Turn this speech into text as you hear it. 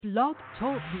Blog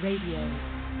Talk Radio.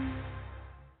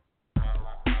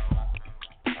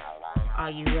 Are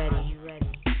you ready?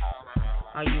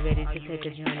 Are you ready to take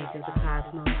a journey through the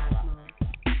cosmos?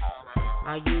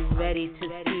 Are you ready to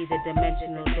see the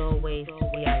dimensional doorways to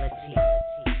reality?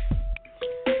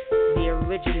 The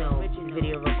original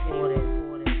video recorders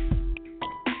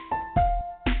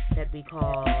that we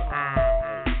call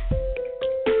I,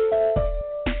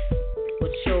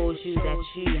 which shows you that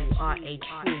you are a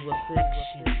true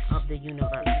reflection of the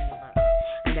universe,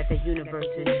 and that the universe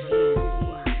is you,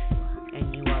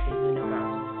 and you are the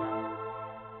universe.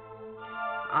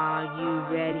 Are you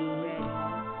ready?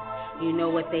 You know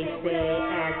what they say,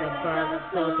 as above,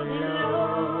 so below.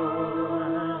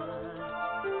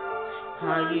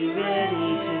 Are you ready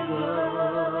to go?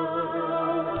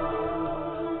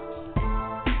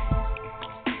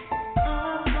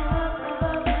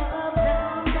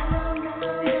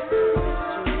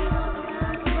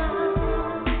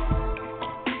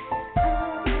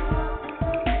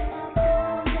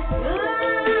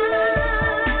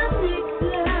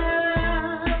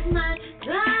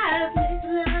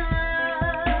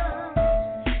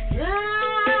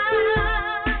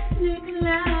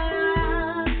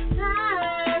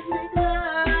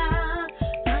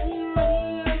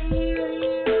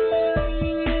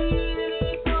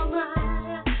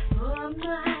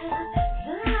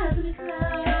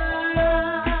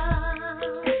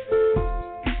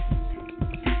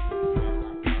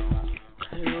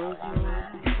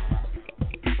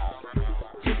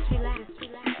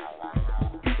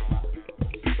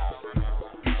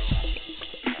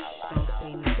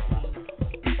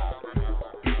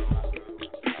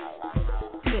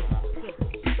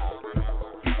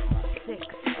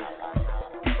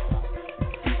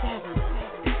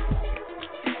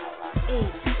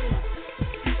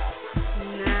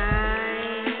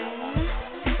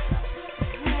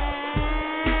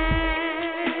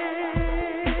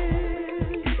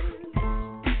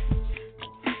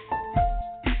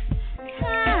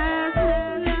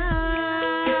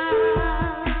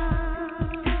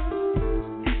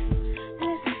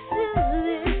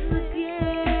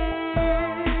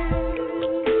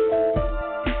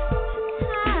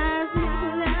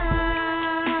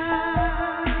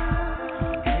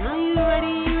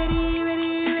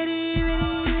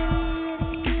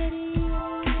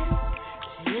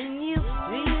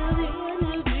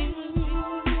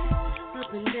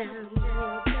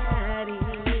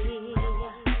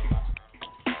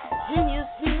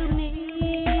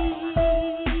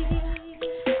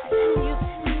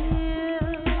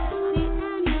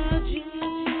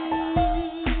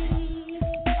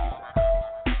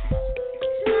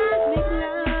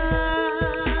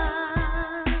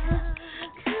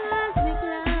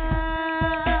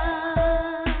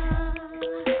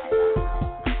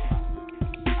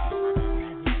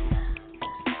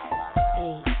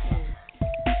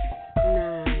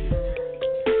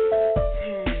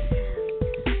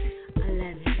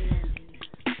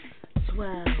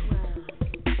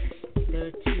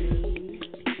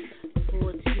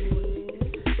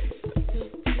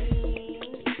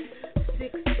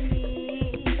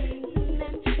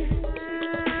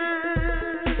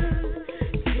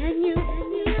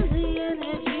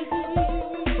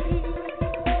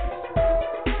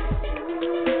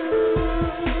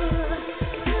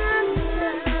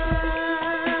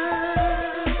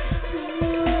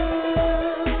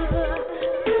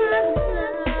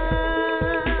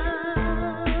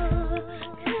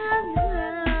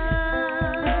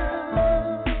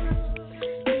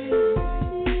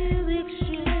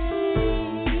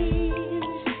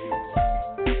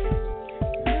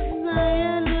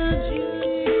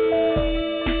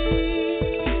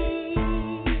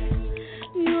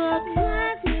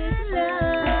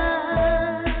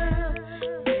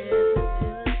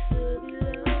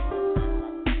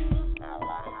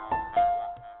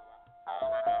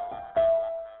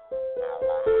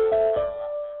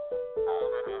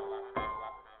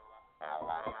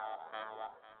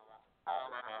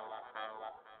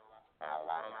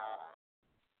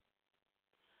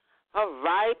 All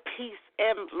right, peace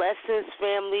and blessings,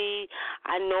 family.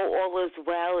 I know all is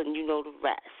well, and you know the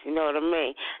rest. You know what I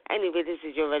mean? Anyway, this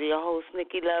is your radio host,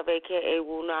 Nikki Love, a.k.a.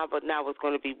 Woonam, but now it's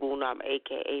going to be Woonam,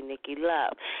 a.k.a. Nikki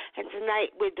Love. And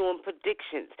tonight we're doing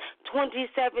predictions,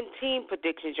 2017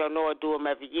 predictions. Y'all know I do them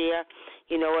every year.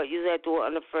 You know what? Usually I do it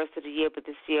on the first of the year, but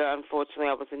this year, unfortunately,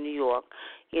 I was in New York,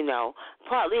 you know,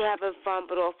 partly having fun,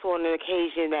 but also on an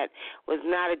occasion that was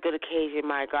not a good occasion.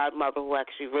 My godmother, who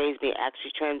actually raised me,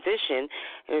 actually transitioned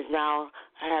and is now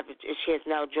she has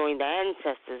now joined the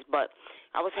ancestors. But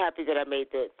I was happy that I made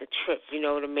the trip. You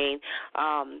know what I mean?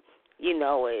 You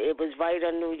know, it was right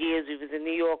on New Year's. We was in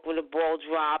New York when the ball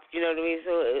dropped. You know what I mean?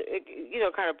 So it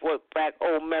kind of brought back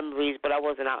old memories. But I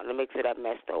wasn't out in the mix of that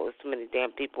mess though. There's too many damn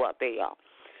people out there, y'all.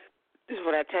 This is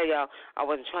what I tell y'all. I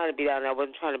wasn't trying to be down there. I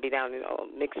wasn't trying to be down in a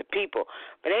mix of people.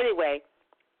 But anyway,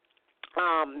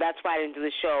 that's why I didn't do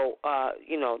the show.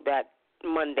 That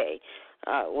Monday,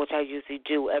 which I usually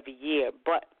do every year.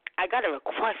 But I got a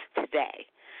request today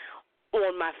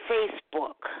on my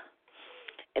Facebook.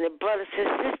 And the brother says,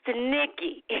 Sister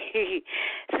Nikki,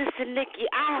 Sister Nikki,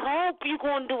 I hope you're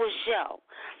going to do a show.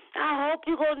 I hope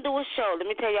you're going to do a show. Let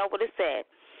me tell y'all what it said.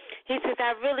 He says,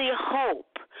 I really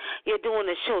hope you're doing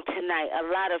a show tonight.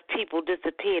 A lot of people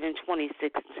disappeared in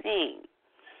 2016.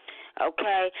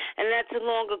 Okay, and not too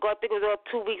long ago, I think it was about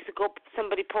 2 weeks ago,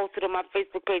 somebody posted on my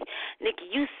Facebook page, Nikki,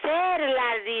 you said a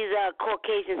lot of these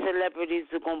Caucasian celebrities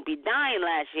are going to be dying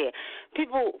last year.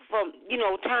 People from,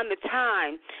 time to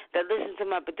time that listen to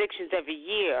my predictions every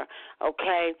year,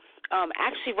 okay,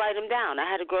 actually write them down. I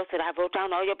had a girl said, I wrote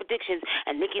down all your predictions,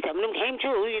 and Nikki, some of them came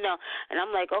true, And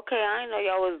I'm like, okay, I didn't know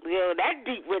y'all was that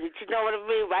deep with it, you know what I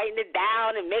mean? Writing it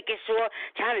down and making sure,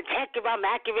 trying to check if I'm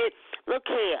accurate. Look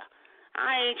here.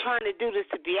 I ain't trying to do this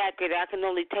to be accurate. I can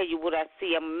only tell you what I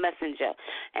see. I'm a messenger,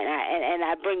 and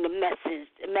I bring the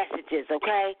messages,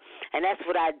 okay? And that's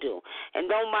what I do.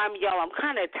 And don't mind me, y'all. I'm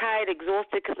kind of tired,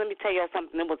 exhausted, because let me tell y'all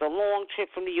something. It was a long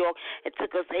trip from New York. It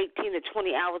took us 18 to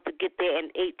 20 hours to get there and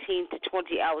 18 to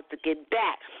 20 hours to get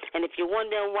back. And if you're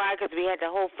wondering why, because we had the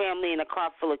whole family in a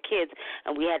car full of kids,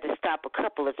 and we had to stop a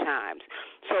couple of times.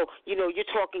 So,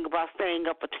 you're talking about staying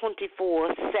up for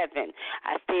 24/7.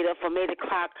 I stayed up from 8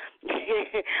 o'clock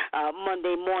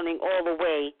Monday morning all the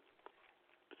way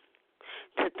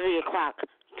to 3 o'clock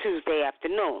Tuesday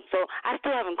afternoon. So I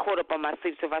still haven't caught up on my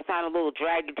sleep. So if I sound a little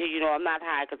draggy to you, I'm not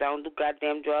high because I don't do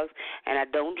goddamn drugs and I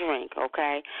don't drink,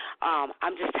 okay?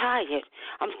 I'm just tired.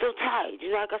 I'm still tired.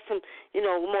 I got some,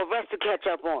 more rest to catch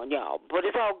up on, y'all. But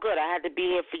it's all good. I had to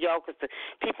be here for y'all because the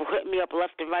people hit me up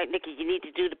left and right. Nikki, you need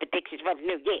to do the predictions for the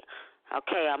new year.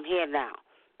 Okay, I'm here now.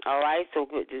 All right, so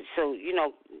go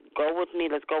with me.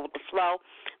 Let's go with the flow.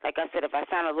 Like I said, if I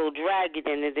sound a little draggy,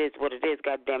 then it is what it is.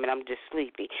 God damn it, I'm just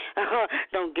sleepy.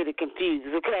 Don't get it confused,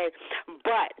 okay?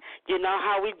 But you know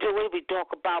how we do it. We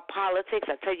talk about politics.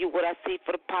 I tell you what I see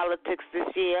for the politics this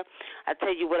year. I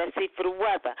tell you what I see for the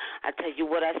weather. I tell you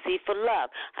what I see for love.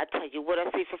 I tell you what I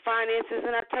see for finances,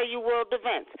 and I tell you world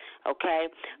events, okay?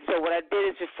 So what I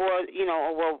did is before,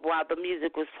 while the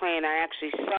music was playing, I actually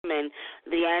summoned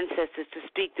the ancestors to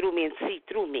speak through me and see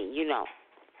through me,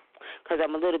 because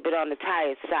I'm a little bit on the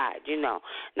tired side,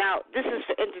 Now, this is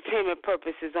for entertainment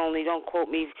purposes only. Don't quote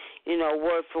me,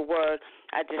 word for word.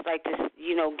 I just like to,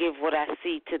 give what I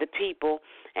see to the people.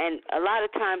 And a lot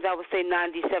of times, I would say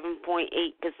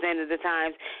 97.8% of the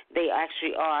times,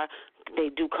 they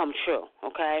do come true,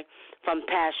 okay, from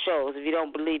past shows. If you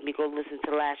don't believe me, go listen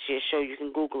to last year's show. You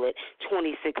can Google it,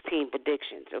 2016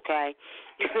 predictions, okay?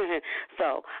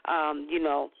 So,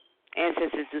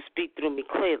 ancestors to speak through me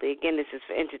clearly. Again, this is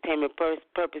for entertainment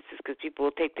purposes because people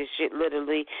will take this shit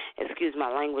literally. Excuse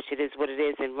my language. It is what it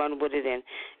is and run with it and,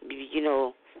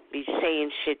 be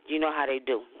saying shit. You know how they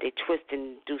do. They twist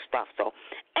and do stuff. So,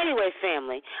 anyway,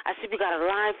 family, I see we got a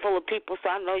line full of people, so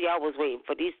I know y'all was waiting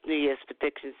for these New Year's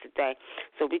predictions today.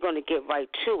 So we're going to get right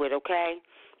to it, okay?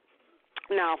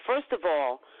 Now, first of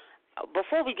all,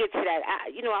 before we get to that,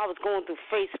 I was going through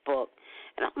Facebook,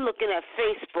 and I'm looking at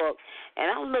Facebook,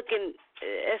 and I'm looking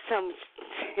at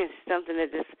something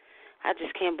that I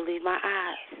just can't believe my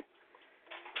eyes.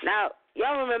 Now,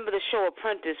 y'all remember the show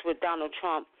Apprentice with Donald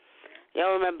Trump?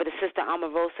 Y'all remember the sister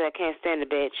Omarosa? I can't stand the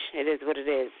bitch. It is what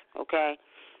it is, okay?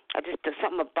 There's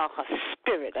something about her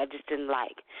spirit I just didn't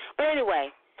like. But anyway,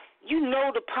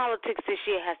 the politics this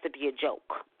year has to be a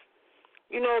joke.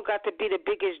 It got to be the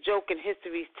biggest joke in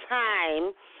history's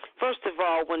time. First of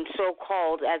all, when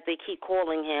so-called, as they keep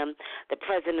calling him, the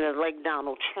president-elect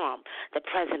Donald Trump, the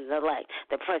president-elect.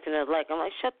 I'm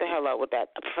like, shut the hell up with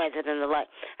that, a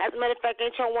president-elect. As a matter of fact,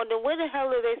 ain't y'all wondering where the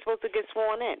hell are they supposed to get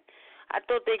sworn in? I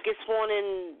thought they'd get sworn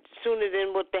in sooner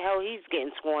than what the hell he's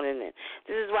getting sworn in.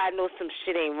 This is why I know some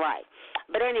shit ain't right.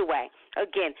 But anyway,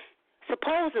 again,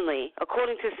 supposedly,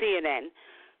 according to CNN,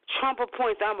 Trump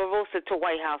appoints Omarosa to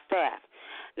White House staff.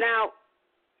 Now,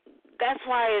 that's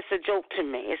why it's a joke to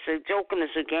me. It's a joke and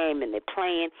it's a game, and they're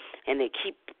playing, and they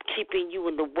keeping you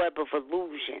in the web of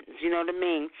illusions. You know what I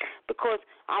mean? Because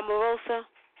Omarosa,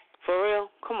 for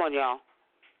real? Come on, y'all.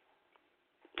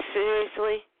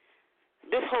 Seriously?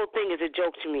 This whole thing is a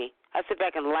joke to me. I sit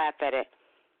back and laugh at it.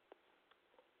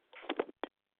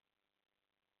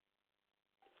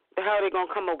 The hell are they going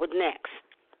to come up with next?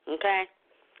 Okay?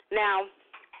 Now,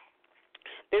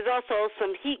 There's also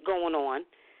some heat going on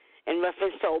in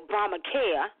reference to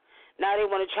Obamacare. Now they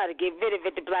want to try to get rid of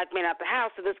it, the black man out the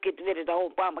house, so let's get rid of the whole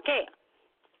Obamacare.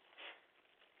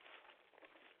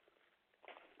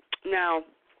 Now,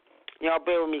 y'all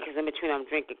bear with me because in between I'm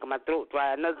drinking because my throat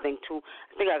dry. Another thing, too,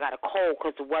 I think I got a cold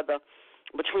because the weather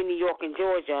between New York and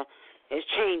Georgia is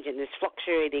changing. It's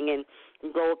fluctuating, and you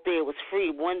go up there, it was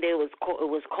free. One day it was cold,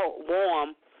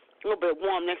 warm, a little bit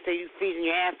warm. Next day you freezing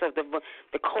your ass off.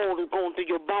 The cold is going through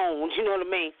your bones, you know what I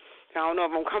mean? So I don't know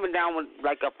if I'm coming down with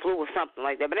like a flu or something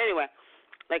like that. But anyway,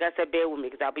 like I said, bear with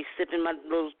me because I'll be sipping my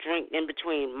little drink in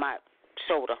between my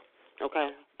soda,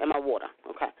 okay, and my water,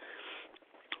 okay.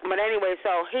 But anyway,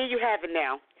 so here you have it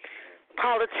now.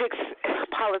 Politics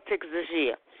this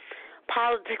year.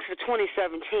 Politics for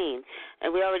 2017,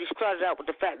 and we already started out with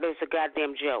the fact that it's a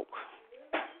goddamn joke.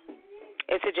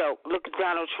 It's a joke. Look at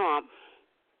Donald Trump.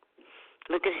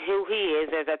 Look at who he is.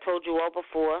 As I told you all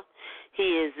before,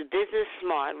 he is business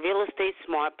smart, real estate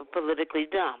smart, but politically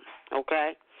dumb,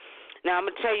 okay? Now, I'm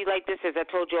going to tell you like this, as I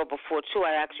told you all before, too.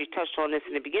 I actually touched on this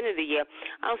in the beginning of the year.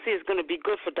 I don't see it's going to be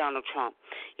good for Donald Trump.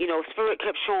 You know, Spirit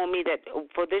kept showing me that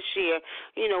for this year,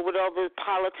 you know, with all the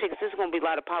politics, there's going to be a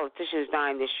lot of politicians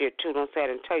dying this year, too. Don't say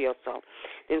I didn't tell you so.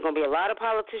 There's going to be a lot of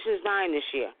politicians dying this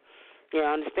year. You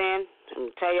understand? I'm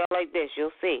going to tell y'all like this.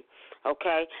 You'll see.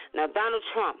 Okay? Now, Donald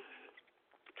Trump,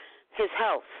 his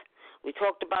health. We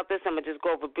talked about this. I'm going to just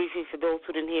go over briefly for those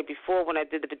who didn't hear before when I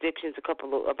did the predictions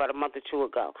about a month or two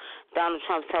ago. Donald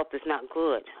Trump's health is not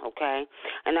good, okay?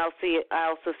 And I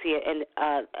also see an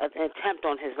attempt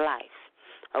on his life,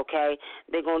 okay?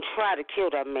 They're going to try to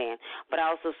kill that man. But I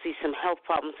also see some health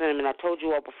problems in him, and I told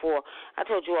you all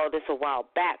this a while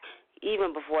back.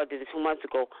 Even before I did it 2 months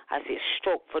ago, I see a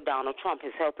stroke for Donald Trump.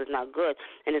 His health is not good,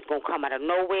 and it's going to come out of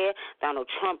nowhere. Donald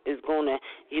Trump you're going to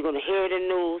hear in the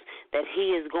news that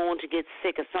he is going to get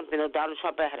sick or something, or Donald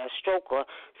Trump had a stroke or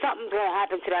something's going to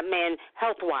happen to that man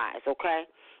health-wise, okay?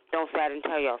 Don't say I didn't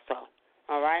tell y'all so,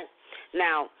 all right?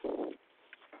 Now,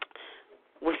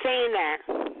 we're saying that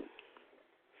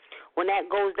when that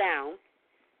goes down,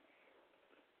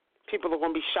 people are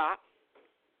going to be shocked.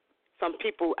 Some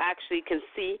people actually can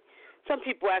see. Some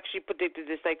people actually predicted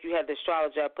this, like you had the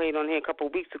astrologer I played on here a couple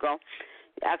of weeks ago.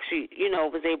 Actually,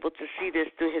 was able to see this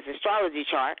through his astrology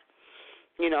chart.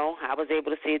 I was able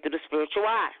to see it through the spiritual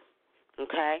eye,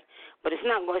 okay? But it's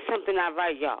something not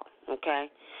right, y'all, okay?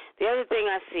 The other thing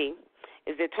I see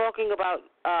is they're talking about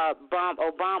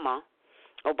Obama.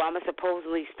 Obama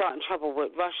supposedly starting trouble with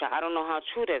Russia. I don't know how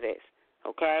true that is,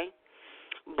 okay?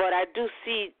 But I do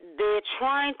see they're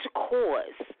trying to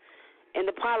cause in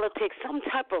the politics some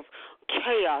type of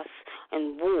chaos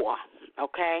and war,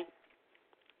 okay?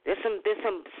 There's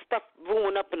some stuff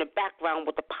brewing up in the background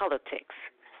with the politics.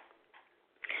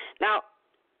 Now,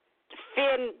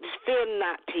 fear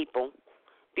not, people,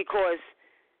 because,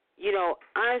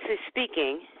 honestly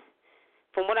speaking,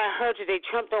 from what I heard today,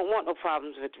 Trump don't want no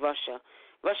problems with Russia.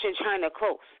 Russia and China are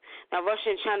close. Now,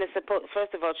 Russia and China,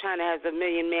 first of all, China has a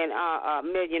million man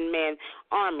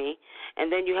army, and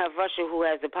then you have Russia, who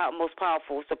has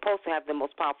supposed to have the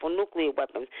most powerful nuclear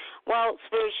weapons. Well,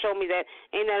 Spirit showed me that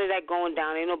ain't none of that going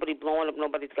down. Ain't nobody blowing up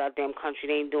nobody's goddamn country.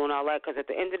 They ain't doing all that because at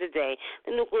the end of the day,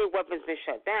 the nuclear weapons been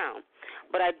shut down.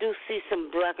 But I do see some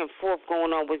back and forth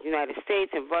going on with the United States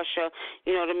and Russia,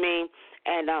 you know what I mean?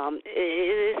 And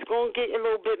it's going to get a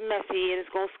little bit messy, and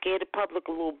it's going to scare the public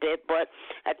a little bit. But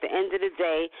at the end of the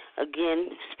day,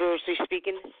 again, spiritually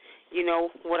speaking,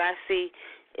 what I see,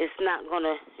 it's not going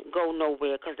to go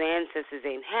nowhere because the ancestors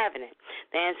ain't having it.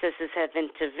 The ancestors have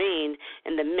intervened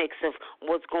in the mix of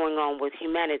what's going on with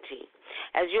humanity.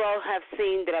 As you all have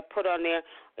seen that I put on there,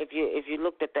 if you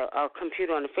looked at the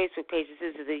computer on the Facebook page,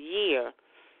 this is a year.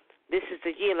 This is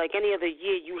the year, like any other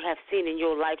year you have seen in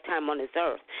your lifetime on this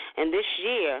earth. And this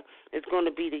year is going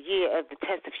to be the year of the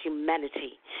test of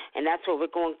humanity. And that's what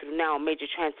we're going through now, a major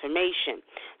transformation.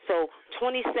 So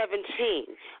 2017,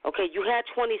 okay, you had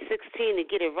 2016 to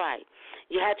get it right.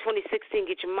 You had 2016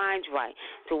 get your minds right,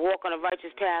 to walk on a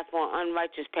righteous path or an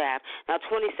unrighteous path. Now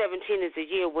 2017 is the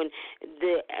year when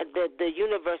the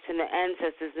universe and the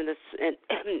ancestors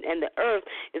and the earth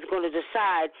is going to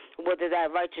decide whether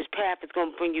that righteous path is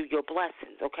going to bring you your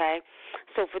blessings, okay?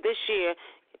 So for this year,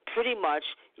 pretty much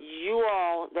you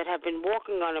all that have been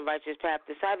walking on a righteous path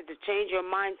decided to change your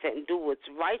mindset and do what's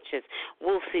righteous.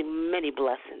 We'll see many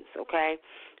blessings, okay?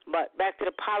 But back to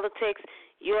the politics,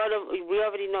 we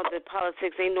already know that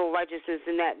politics ain't no righteousness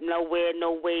in that, nowhere,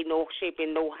 no way, no shape,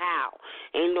 and no how.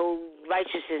 Ain't no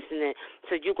righteousness in it.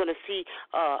 So you're going to see,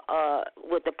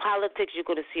 with the politics, you're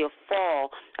going to see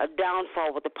a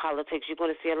downfall with the politics. You're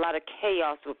going to see a lot of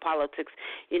chaos with politics,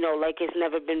 like it's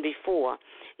never been before.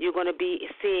 You're going to be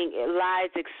seeing lies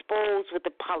exposed with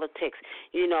the politics.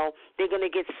 You know, they're going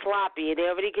to get sloppy. They're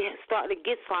already starting to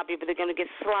get sloppy, but they're going to get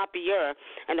sloppier,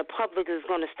 and the public is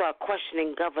going to start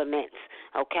questioning governments,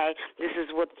 okay? This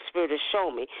is what the Spirit has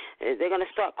shown me. They're going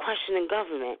to start questioning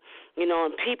government, you know,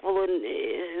 and people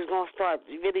is going to start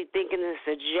really thinking it's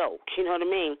a joke, you know what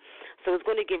I mean? So it's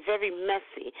going to get very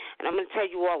messy, and I'm going to tell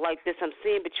you all like this. I'm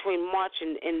seeing between March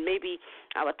and maybe,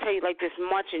 I will tell you like this,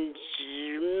 March and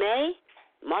May,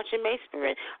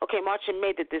 Spirit. Okay, March and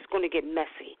May, that it's going to get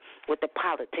messy with the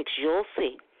politics. You'll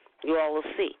see. You all will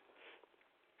see.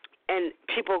 And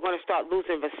people are going to start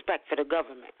losing respect for the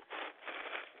government.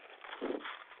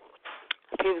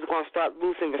 People are going to start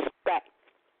losing respect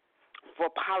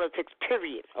for politics,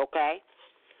 period, okay?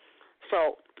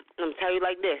 So I'm going to tell you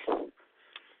like this.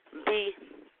 Be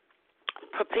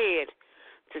prepared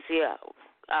to see a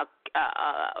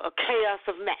chaos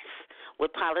of mess with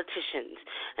politicians,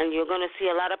 and you're going to see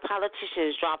a lot of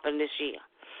politicians dropping this year.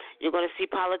 You're going to see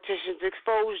politicians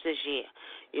exposed this year.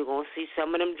 You're going to see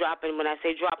some of them dropping. When I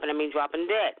say dropping, I mean dropping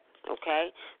dead,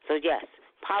 okay? So, yes,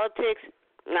 politics,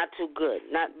 not too good,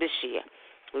 not this year.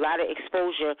 A lot of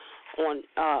exposure on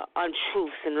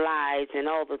untruths and lies and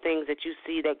all the things that you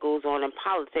see that goes on in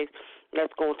politics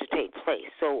that's going to take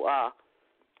place. So,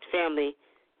 family,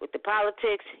 with the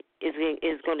politics, is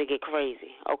going to get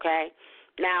crazy, okay?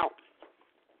 Now,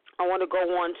 I want to go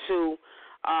on to,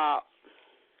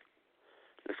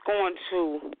 let's go on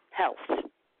to health.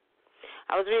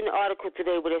 I was reading an article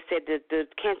today where they said that the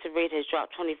cancer rate has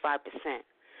dropped 25%.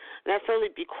 And that's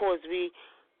only because we,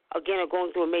 again, are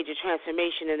going through a major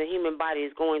transformation, and the human body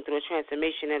is going through a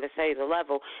transformation at a cellular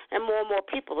level, and more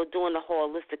people are doing the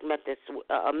holistic methods,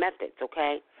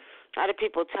 okay? A lot of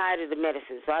people are tired of the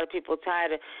medicines. A lot of people are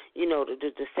tired of, you know,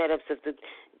 the setups of the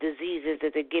diseases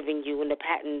that they're giving you and the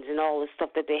patents and all the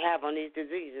stuff that they have on these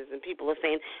diseases. And people are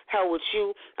saying, hell with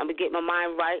you. I'm going to get my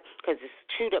mind right, because it's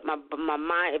true that my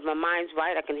mind, if my mind's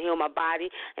right, I can heal my body.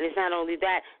 And it's not only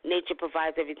that, nature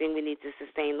provides everything we need to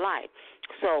sustain life.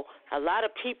 So a lot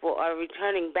of people are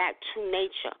returning back to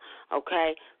nature,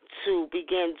 okay, to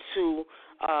begin to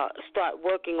start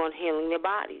working on healing their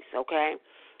bodies, okay?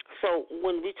 So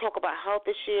when we talk about health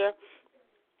this year,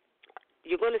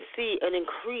 you're going to see an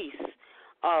increase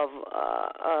of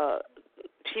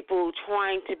people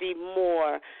trying to be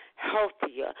more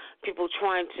healthier, people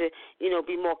trying to, you know,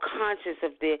 be more conscious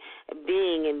of their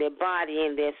being and their body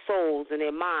and their souls and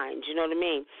their minds, you know what I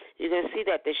mean? You're going to see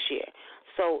that this year.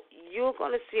 So you're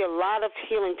going to see a lot of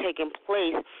healing taking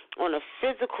place on a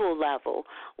physical level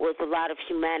with a lot of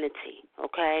humanity,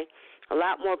 okay? A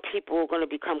lot more people are going to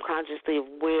become consciously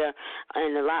aware,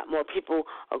 and a lot more people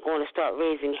are going to start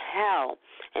raising hell.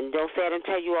 And don't say I didn't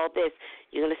tell you all this.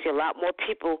 You're going to see a lot more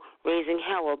people raising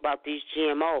hell about these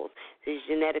GMOs, these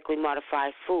genetically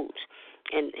modified foods.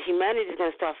 And humanity is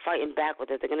going to start fighting back with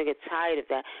it. They're going to get tired of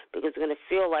that because they're going to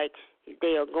feel like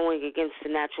they are going against the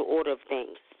natural order of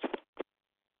things.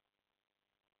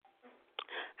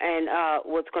 And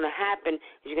what's going to happen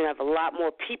is you're going to have a lot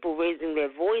more people raising their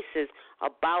voices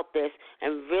about this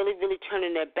and really, really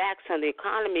turning their backs on the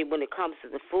economy when it comes to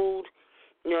the food.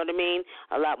 You know what I mean?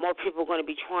 A lot more people are going to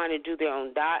be trying to do their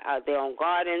own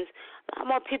gardens. A lot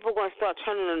more people are going to start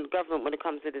turning on the government when it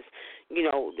comes to this, you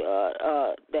know,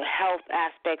 the health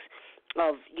aspects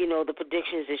of, you know, the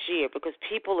predictions this year, because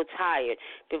people are tired.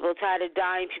 People are tired of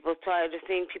dying. People are tired of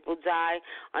seeing people die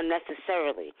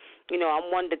unnecessarily. You know, I'm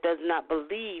one that does not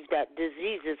believe that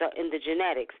diseases are in the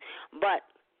genetics. But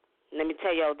let me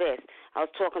tell y'all this. I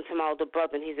was talking to my older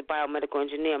brother, and he's a biomedical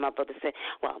engineer. My brother said,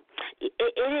 well, it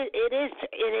is.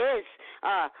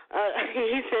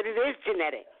 He said it is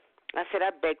genetic. I said,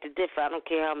 I beg to differ. I don't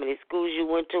care how many schools you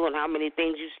went to and how many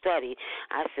things you studied.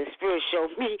 I said, Spirit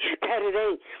showed me that it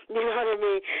ain't. You know what I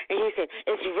mean? And he said,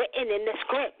 it's written in the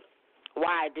script.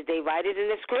 Why? Did they write it in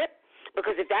the script?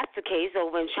 Because if that's the case,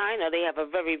 over in China, they have a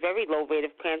very, very low rate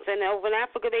of cancer, and over in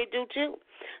Africa, they do too.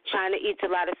 China eats a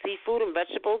lot of seafood and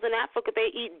vegetables. In Africa, they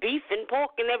eat beef and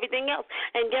pork and everything else.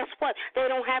 And guess what? They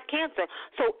don't have cancer.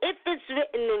 So if it's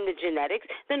written in the genetics,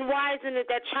 then why isn't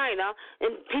it that China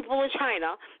and people in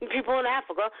China and people in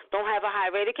Africa don't have a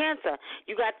high rate of cancer?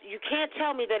 You can't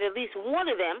tell me that at least one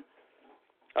of them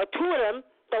or two of them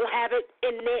don't have it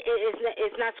in their,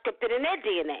 it's not scripted in their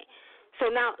DNA. So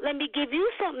now let me give you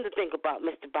something to think about,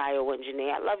 Mr.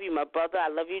 Bioengineer. I love you, my brother. I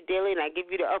love you dearly, and I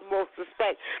give you the utmost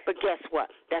respect. But guess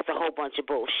what? That's a whole bunch of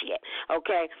bullshit,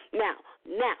 okay? Now,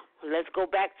 let's go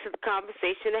back to the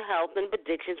conversation of health and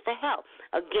predictions for health.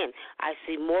 Again, I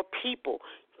see more people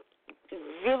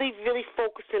really, really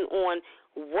focusing on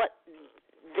what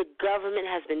the government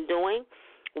has been doing,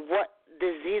 what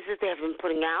diseases they have been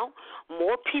putting out,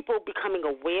 more people becoming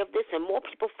aware of this, and more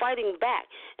people fighting back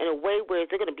in a way where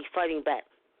they're going to be fighting back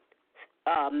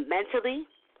mentally,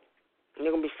 and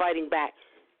they're going to be fighting back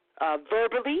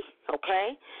verbally,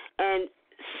 okay, and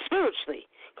spiritually,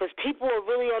 because people are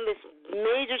really on this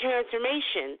major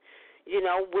transformation,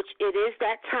 which it is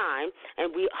that time,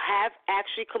 and we have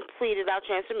actually completed our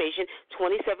transformation.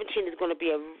 2017 is going to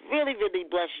be a really, really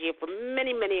blessed year for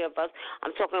many, many of us.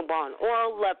 I'm talking about on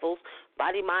all levels,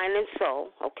 body, mind, and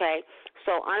soul, okay?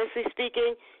 So honestly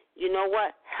speaking, you know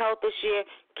what? Health this year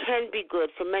can be good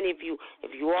for many of you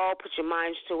if you all put your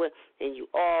minds to it and you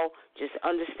all just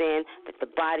understand that the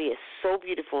body is so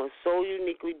beautiful and so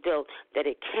uniquely built that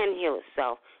it can heal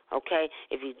itself, okay?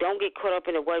 If you don't get caught up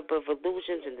in the web of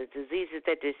illusions and the diseases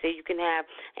that they say you can have,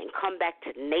 and come back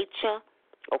to nature,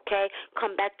 okay?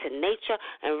 Come back to nature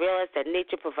and realize that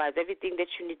nature provides everything that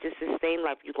you need to sustain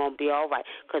life. You're going to be all right,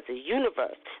 because the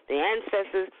universe, the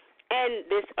ancestors, and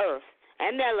this earth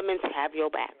and the elements have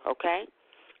your back, okay?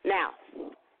 Now,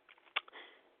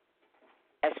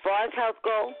 as far as health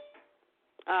goes,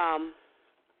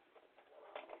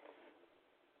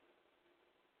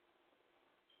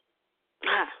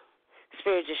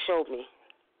 Spirit just showed me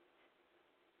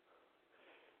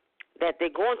that they're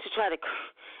going to try to,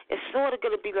 it's sort of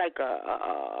going to be like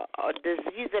a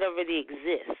disease that already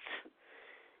exists,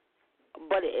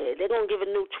 but they're going to give a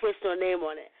new twist or name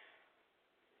on it.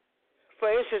 For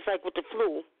instance, like with the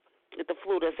flu, they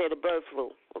say the bird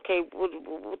flu. Okay, what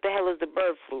the hell is the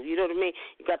bird flu? You know what I mean?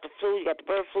 You got the flu, you got the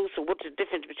bird flu, so what's the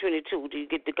difference between the two? Do you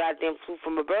get the goddamn flu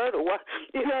from a bird or what?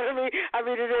 You know what I mean? I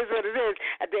mean, it is what it is.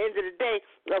 At the end of the day,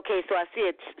 okay, so I see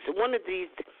it. So one of these,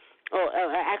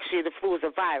 actually the flu is a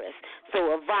virus.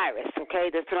 So a virus, okay,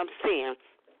 that's what I'm seeing,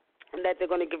 and that they're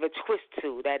going to give a twist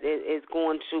to, that it is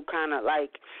going to kind of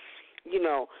like,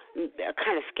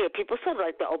 kind of scare people, sort of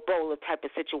like the Ebola type of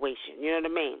situation, you know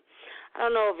what I mean? I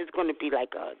don't know if it's going to be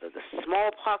like the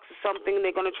smallpox or something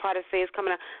they're going to try to say is coming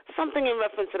out, something in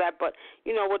reference to that, but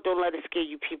you know what, don't let it scare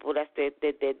you people. That's their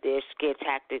scare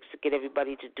tactics to get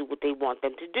everybody to do what they want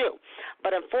them to do.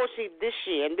 But unfortunately this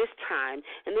year and this time,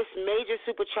 and this major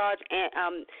supercharged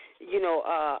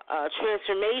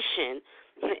transformation,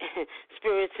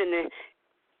 spirits in the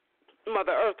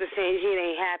Mother Earth is saying it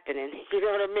ain't happening. You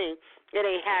know what I mean? It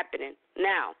ain't happening.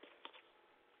 Now,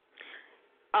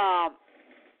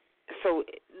 so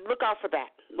look out for that.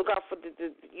 Look out for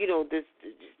this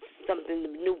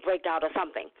something, new breakout or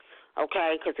something,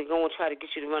 okay? Because they're going to try to get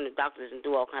you to run the doctors and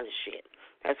do all kinds of shit.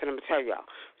 That's what I'm going to tell y'all.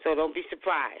 So don't be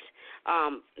surprised.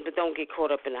 But don't get caught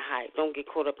up in the hype. Don't get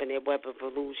caught up in their web of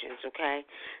illusions, okay?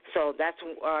 So that's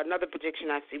another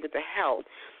prediction I see with the health,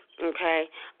 okay?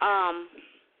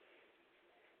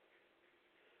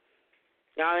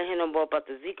 Y'all ain't hear no more about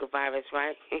the Zika virus,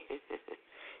 right?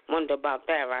 Wonder about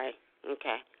that, right?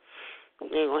 Okay.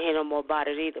 You ain't going to hear no more about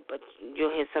it either, but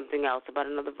you'll hear something else about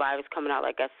another virus coming out,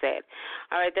 like I said.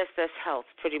 All right, that's health,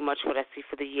 pretty much what I see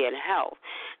for the year in health.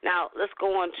 Now, let's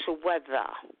go on to weather.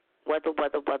 Weather.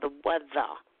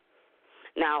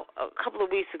 Now, a couple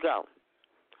of weeks ago,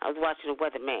 I was watching the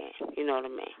weatherman, you know what I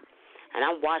mean? And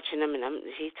I'm watching him, and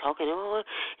he's talking,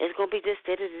 it's going to be this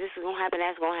is going to happen,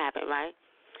 that's going to happen, right?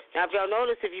 Now, if y'all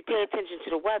notice, if you pay attention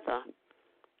to the weather,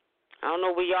 I don't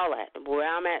know where y'all at, but where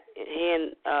I'm at here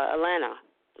in Atlanta,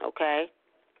 okay?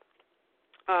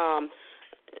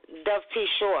 Dove P.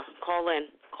 Shore, call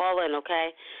in,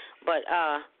 okay? But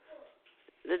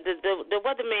the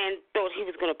weatherman thought he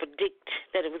was going to predict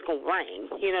that it was going to rain,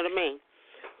 you know what I mean?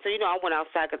 So, I went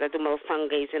outside because I do my little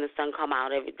sun gazing, and the sun come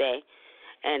out every day.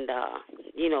 And,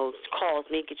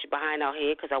 calls me, get your behind out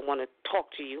here because I want to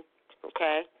talk to you,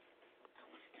 okay?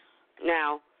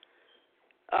 Now,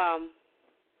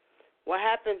 what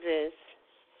happens is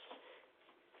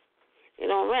it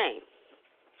don't rain.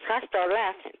 So I start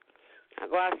laughing. I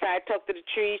go outside, talk to the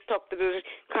trees, talk to the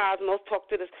cosmos, talk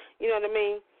to the, you know what I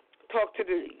mean? Talk to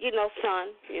the, sun,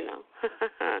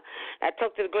 I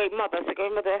talked to the Great Mother. I said,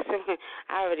 Great Mother,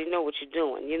 I already know what you're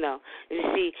doing, You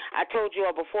see, I told you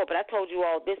all before, but I told you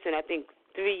all this, and I think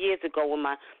 3 years ago when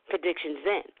my predictions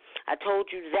in. I told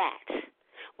you that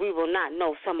we will not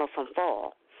know summer from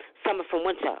fall, summer from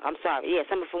winter.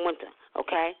 Summer from winter,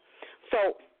 okay?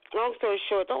 So, long story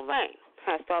short, don't rain.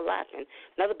 I start laughing.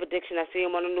 Another prediction I see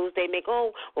them on the news, they make,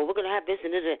 we're going to have this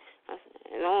and this. It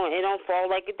don't fall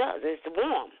like it does. It's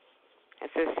warm. I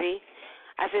said, see,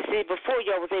 before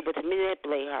y'all was able to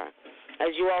manipulate her.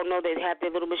 As you all know, they have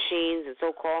their little machines and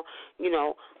so-called, what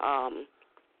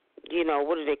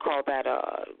do they call that?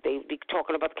 They be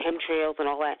talking about the chemtrails and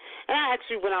all that. And I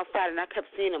actually went outside and I kept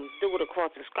seeing them do it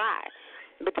across the sky.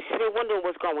 But they're wondering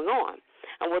what's going on.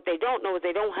 And what they don't know is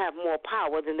they don't have more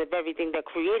power than the very thing that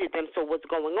created them. So what's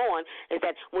going on is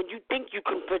that when you think you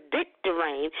can predict the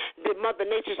rain, the Mother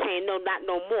Nature's saying, no, not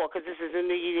no more, because this is a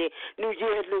new year,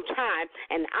 new time,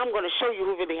 and I'm going to show you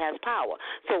who really has power.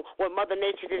 So what Mother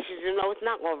Nature did, she said, no, it's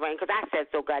not going to rain because I said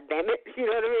so, goddammit. You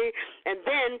know what I mean? And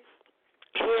then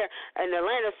here in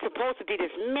Atlanta, it's supposed to be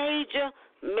this major,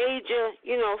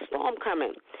 storm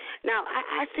coming. Now,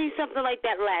 I seen something like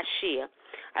that last year.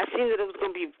 I seen that it was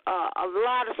going to be a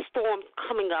lot of storms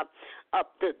coming up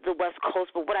the West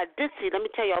Coast. But what I did see, let me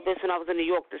tell y'all this, when I was in New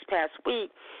York this past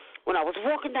week, when I was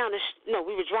walking down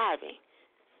we were driving.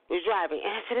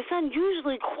 And I said, it's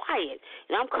unusually quiet.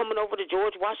 And I'm coming over the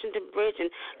George Washington Bridge, and,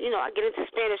 I get into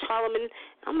Spanish Harlem, and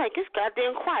I'm like, it's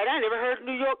goddamn quiet. I never heard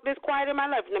New York this quiet in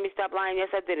my life. Let me stop lying.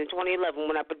 Yes, I did in 2011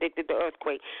 when I predicted the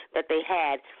earthquake that they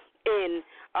had in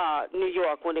New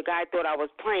York when the guy thought I was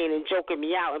playing and joking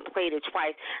me out and played it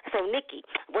twice. So, Nikki,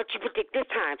 what you predict this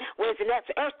time? Where's the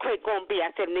next earthquake going to be? I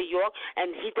said New York,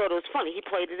 and he thought it was funny. He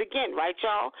played it again, right,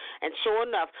 y'all? And sure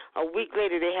enough, a week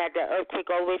later they had that earthquake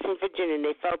all the way from Virginia, and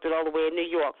they felt it all the way in New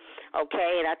York,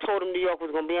 okay? And I told him New York was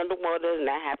going to be underwater, and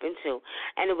that happened too.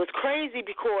 And it was crazy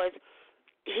because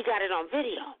he got it on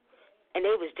video. And he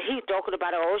was talking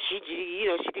about it. Oh, she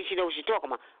thinks she knows what she's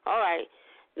talking about. All right.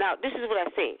 Now, this is what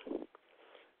I think.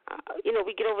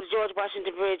 We get over the George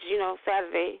Washington Bridge,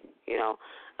 Saturday,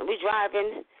 and we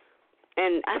driving,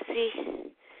 and I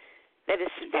see that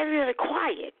it's very, very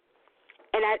quiet.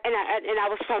 And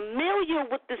I was familiar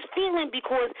with this feeling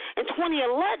because in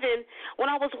 2011,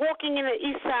 when I was walking on the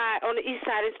east side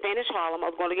in Spanish Harlem,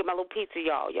 I was going to get my little pizza,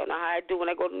 y'all. Y'all know how I do when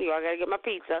I go to New York. I got to get my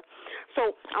pizza.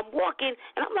 So I'm walking,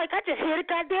 and I'm like, I just hear the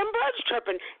goddamn birds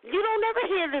chirping. You don't ever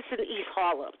hear this in East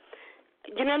Harlem.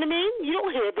 You know what I mean? You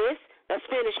don't hear this. That's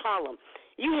Spanish Harlem.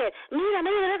 You hear, you hear the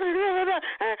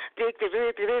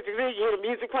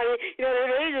music playing,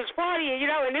 they just partying,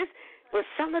 and this was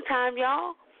summertime,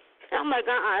 y'all. And I'm like,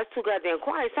 it's too goddamn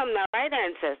quiet. Something not right,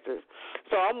 ancestors.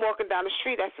 So I'm walking down the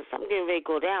street. I said, something getting ready to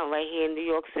go down right here in New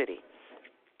York City.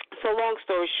 So long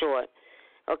story short,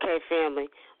 okay, family,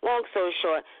 long story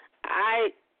short, I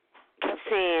kept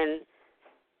saying,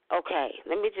 okay,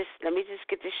 let me just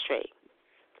get this straight.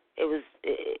 It was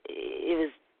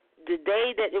the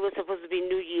day that it was supposed to be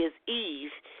New Year's Eve,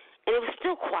 and it was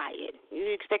still quiet. You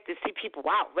expect to see people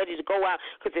out, ready to go out,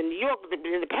 because in New York, in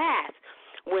the past,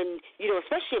 when,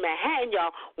 especially in Manhattan, y'all,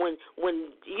 when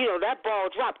that ball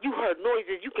dropped, you heard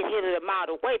noises, you could hear it a mile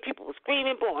away. People were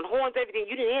screaming, blowing horns, everything.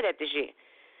 You didn't hear that this year.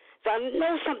 So I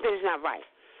know something is not right.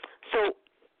 So,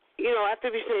 after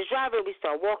we finish driving, we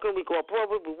start walking. We go up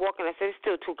Broadway. We walking. I said, it's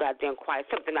still too goddamn quiet.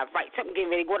 Something not right. Something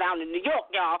getting ready to go down in New York,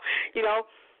 y'all.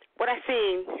 What I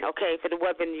seen, okay, for the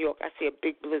weather in New York, I see a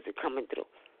big blizzard coming through.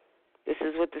 This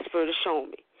is what the Spirit is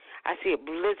showing me. I see a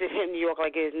blizzard hit New York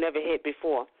like it has never hit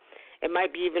before. It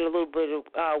might be even a little bit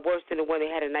worse than the one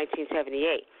they had in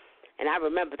 1978. And I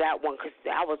remember that one because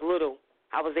I was little.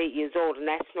 I was 8 years old, and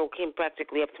that snow came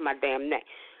practically up to my damn neck.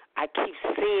 I keep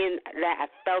seeing that. I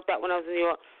felt that when I was in New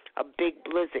York. A big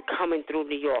blizzard coming through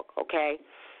New York, okay?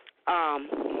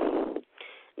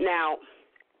 Now,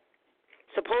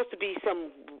 supposed to be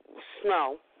some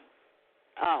snow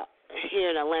here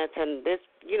in Atlanta, and this,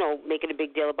 making a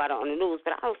big deal about it on the news,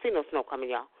 but I don't see no snow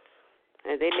coming, y'all.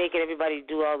 And they making everybody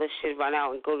do all this shit, run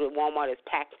out and go to Walmart. It's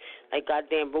packed like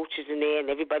goddamn roaches in there, and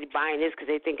everybody buying this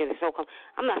because they think it's snow coming.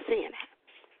 I'm not seeing that.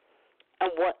 And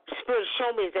what Spirit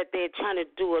showed me is that they're trying to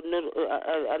do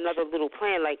another little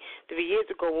plan. Like 3 years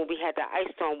ago when we had the ice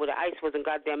storm where the ice wasn't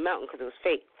goddamn melting because it was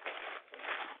fake.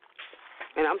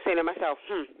 And I'm saying to myself,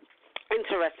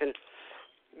 interesting.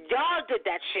 Y'all did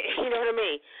that shit, you know what I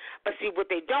mean? But see, what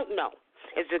they don't know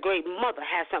is the Great Mother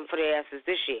has something for their asses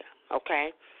this year, okay?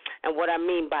 And what I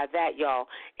mean by that, y'all,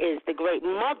 is the Great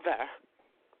Mother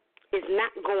is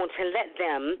not going to let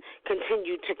them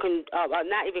continue to,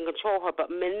 not even control her,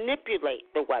 but manipulate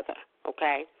the weather,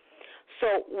 okay?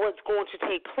 So what's going to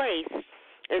take place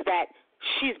is that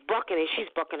she's bucking, and she's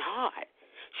bucking hard.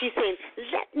 She's saying,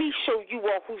 let me show you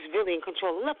all who's really in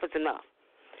control. Enough is enough.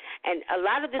 And a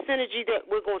lot of this energy that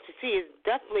we're going to see is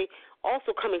definitely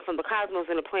also coming from the cosmos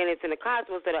and the planets and the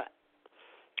cosmos that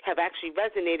have actually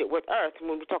resonated with Earth.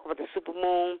 When we talk about the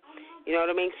supermoon, you know what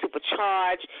I mean,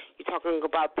 supercharged, you're talking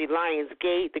about the Lion's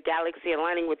Gate, the galaxy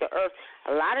aligning with the Earth.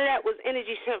 A lot of that was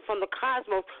energy sent from the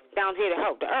cosmos down here to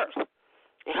help the Earth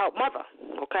and help Mother,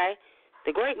 okay,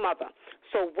 the Great Mother.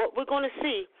 So what we're going to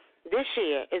see this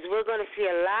year is we're going to see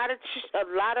a lot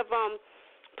of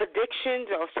predictions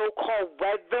or so-called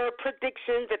weather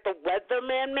predictions that the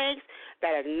weatherman makes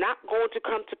that are not going to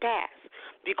come to pass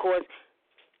because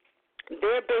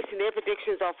they're basing their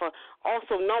predictions off of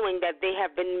also knowing that they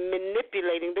have been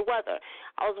manipulating the weather.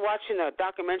 I was watching a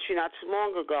documentary not too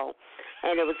long ago,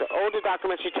 and it was an older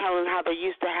documentary telling how they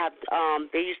used to have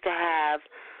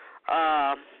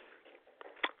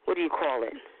what do you call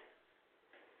it?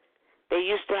 They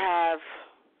used to have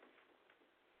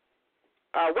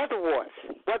weather wars.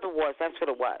 Weather wars, that's what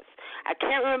it was. I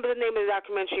can't remember the name of the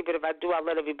documentary, but if I do, I'll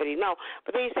let everybody know.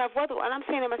 But they used to have weather wars. And I'm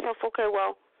saying to myself, okay.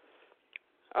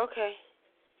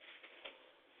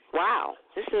 Wow,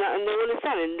 this is nothing new in the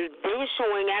sun. And they were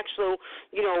showing actual,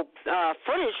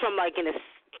 footage from like in the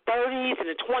 30s and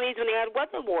the 20s when they had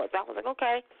weather wars. I was like,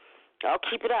 okay, I'll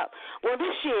keep it up. Well,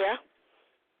 this year,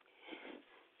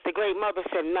 the Great Mother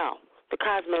said no. The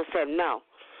Cosmos said no.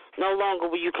 No longer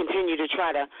will you continue to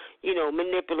try to,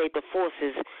 manipulate the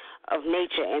forces of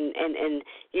nature and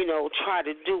try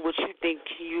to do what you think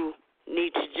you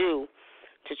need to do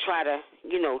to try to,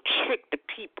 trick the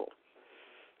people.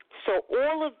 So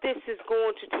all of this is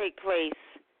going to take place,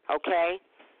 okay,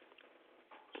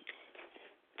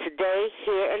 today,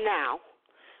 here, and now,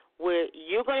 where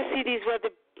you're going to see these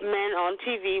weathermen on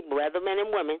TV, weathermen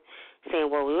and women, saying,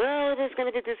 well, this is going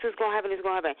to be, this is going to happen, this is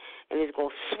going to happen, and it's going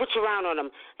to switch around on them,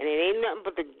 and it ain't nothing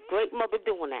but the Great Mother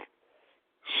doing that.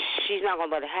 She's not going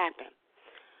to let it happen.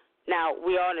 Now,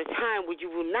 we are in a time where you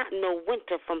will not know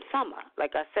winter from summer.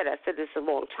 Like I said this a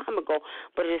long time ago,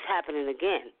 but it is happening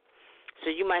again. So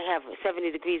you might have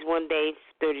 70 degrees one day,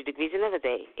 30 degrees another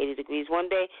day, 80 degrees one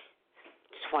day,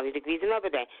 20 degrees another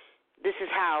day. This is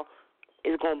how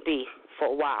it's going to be for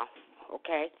a while,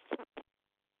 okay?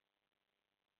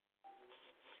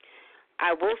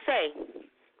 I will say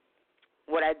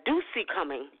what I do see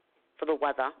coming for the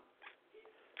weather,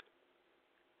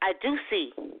 I do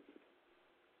see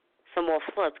some more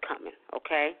floods coming,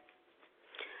 okay?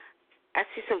 I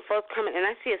see some floods coming, and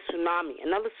I see a tsunami,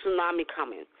 another tsunami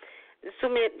coming. The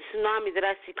tsunami that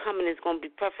I see coming is going to be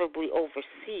preferably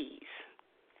overseas,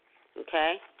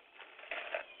 okay?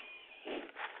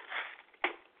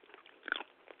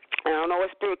 And I don't know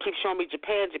what spirit keeps showing me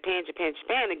Japan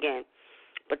again.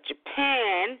 But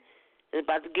Japan is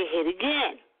about to get hit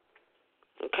again,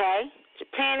 okay?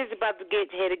 Japan is about to get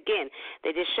hit again.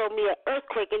 They just showed me an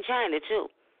earthquake in China, too.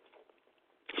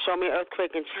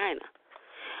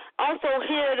 Also,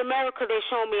 here in America, they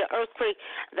showed me an earthquake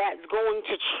that's going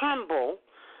to tremble,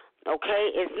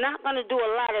 okay? It's not going to do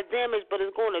a lot of damage, but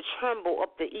it's going to tremble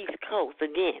up the East Coast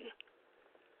again.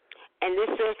 And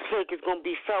this earthquake is going to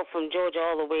be felt from Georgia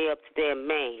all the way up to there in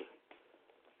Maine,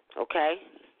 okay?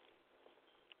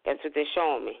 That's what they're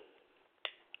showing me.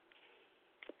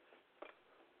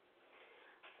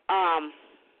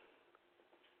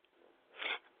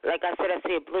 Like I said, I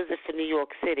see a blizzard for New York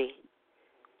City.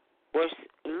 A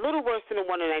little worse than the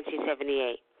one in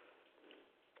 1978.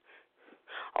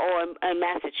 Oh, and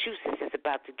Massachusetts is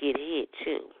about to get hit,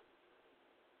 too.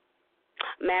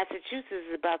 Massachusetts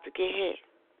is about to get hit.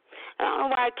 I don't know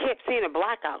why I kept seeing a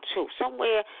blackout, too.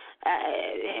 Somewhere,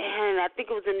 and I think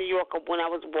it was in New York when I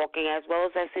was walking, as well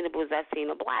as I seen a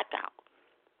blackout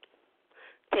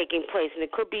taking place. And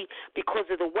it could be because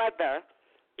of the weather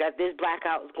that this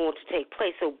blackout is going to take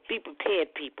place. So be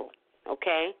prepared, people,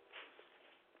 okay?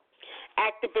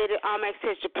 Activated Armax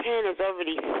says Japan is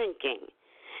already sinking.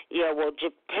 Yeah, well,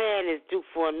 Japan is due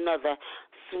for another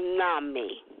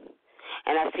tsunami.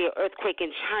 And I see an earthquake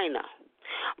in China.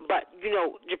 But,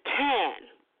 Japan,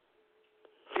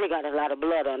 they got a lot of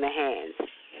blood on their hands.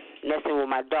 Messing with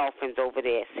my dolphins over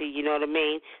there. See, you know what I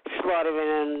mean? Slaughtering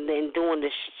them and doing the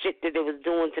shit that they was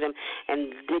doing to them.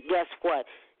 And guess what?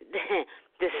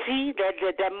 The sea,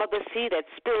 that mother sea, that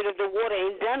spirit of the water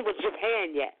ain't done with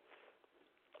Japan yet.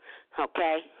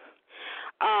 Okay?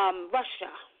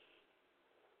 Russia.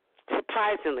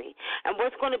 Surprisingly. And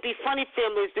what's going to be funny,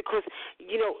 family, is because,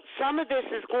 some of this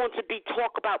is going to be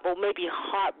talk about, well, maybe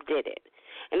Harp did it.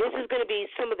 And this is going to be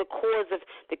some of the cause of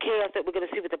the chaos that we're going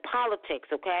to see with the politics,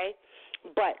 okay?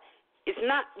 But it's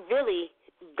not really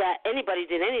that anybody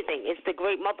did anything. It's the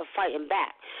Great Mother fighting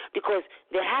back, because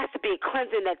there has to be a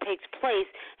cleansing that takes place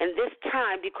in this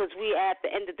time, because we are at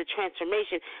the end of the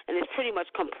transformation and it's pretty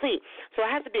much complete. So it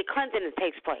has to be a cleansing that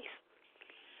takes place,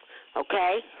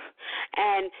 okay?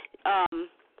 And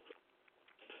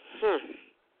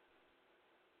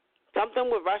something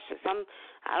with Russia,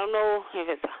 I don't know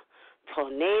if it's a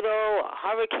tornado, a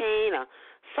hurricane, or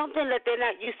something that they're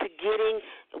not used to getting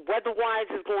weather-wise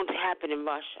is going to happen in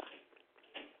Russia.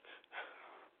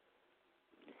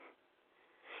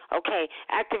 Okay,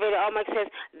 Activated Almanac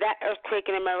says that earthquake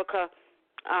in America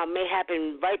may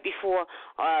happen right before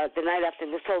the night after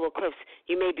the solar eclipse.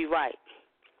 You may be right.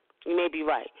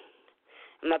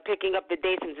 I'm not picking up the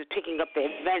dates. I'm just picking up the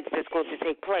events that's going to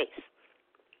take place.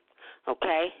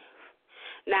 Okay?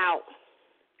 Now,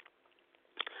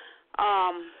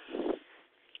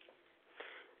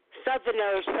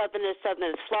 Southerners,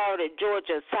 Florida,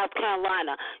 Georgia, South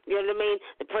Carolina, you know what I mean?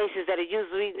 The places that are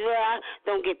usually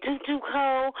don't get too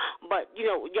cold, but,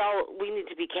 y'all, we need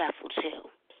to be careful, too.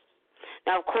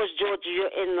 Now, of course, Georgia,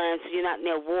 you're inland, so you're not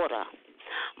near water.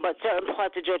 But certain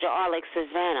parts of Georgia are like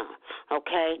Savannah,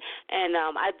 okay? And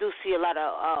I do see a lot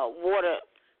of water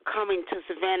coming to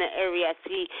Savannah area, I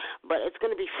see, but it's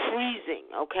going to be freezing,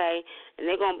 okay? And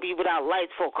they're going to be without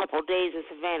lights for a couple of days in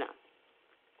Savannah.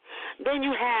 Then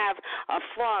you have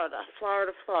Florida.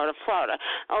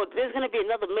 Oh, there's going to be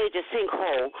another major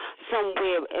sinkhole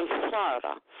somewhere in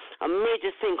Florida. A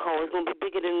major sinkhole. It's going to be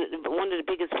bigger than one of the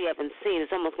biggest we haven't seen.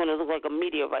 It's almost going to look like a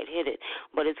meteorite hit it,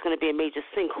 but it's going to be a major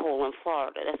sinkhole in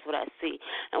Florida. That's what I see.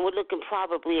 And we're looking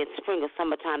probably in spring or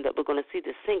summertime that we're going to see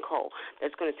the sinkhole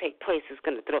that's going to take place. It's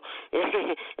going to throw.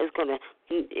 It's going to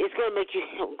make you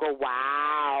go,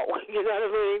 wow. You know what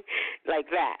I mean? Like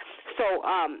that. So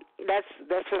that's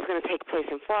what's going to take place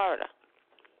in Florida.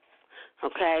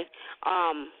 Okay?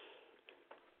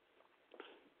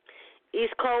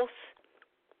 East Coast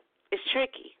is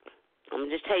tricky. I'm going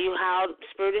to just tell you how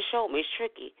Spirit has showed me. It's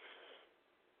tricky.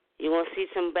 You're going to see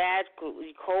some bad cold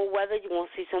weather. You're going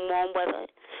to see some warm weather.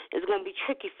 It's going to be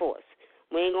tricky for us.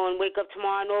 We ain't going to wake up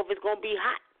tomorrow and know if it's going to be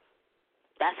hot.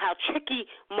 That's how tricky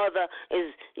Mother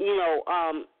is,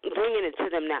 bringing it to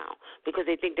them now because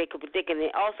they think they could predict. And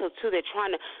they also, too, they're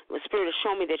trying to, the Spirit has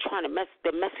shown me they're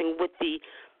they're messing with the,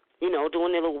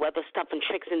 doing their little weather stuff and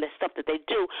tricks and the stuff that they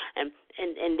do, and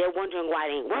they're wondering why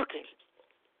it ain't working.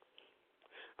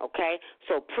 Okay?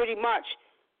 So pretty much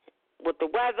with the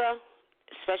weather,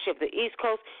 especially up the East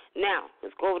Coast, now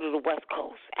let's go over to the West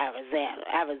Coast,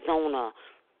 Arizona,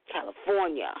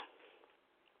 California.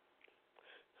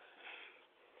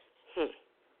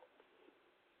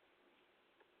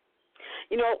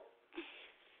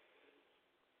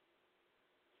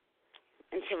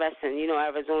 Interesting.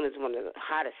 Arizona is one of the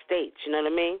hottest states. You know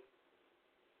what I mean?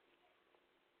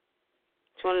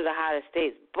 It's one of the hottest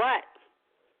states. But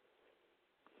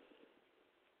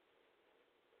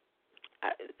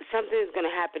something is going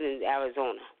to happen in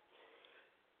Arizona.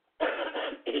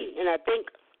 And I think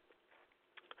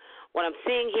what I'm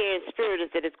seeing here in Spirit is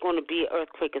that it's going to be an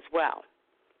earthquake as well.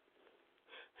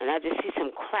 And I just see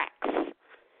some cracks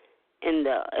in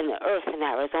the earth in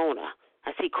Arizona.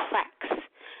 I see cracks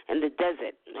in the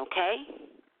desert, okay?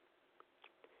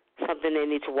 Something they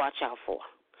need to watch out for.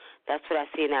 That's what I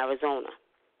see in Arizona.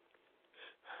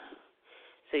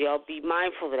 So y'all be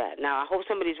mindful of that. Now, I hope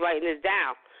somebody's writing this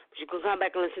down, but you can come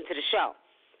back and listen to the show,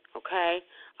 okay?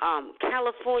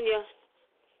 California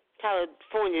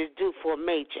is due for a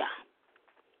major.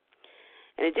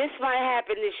 And it just might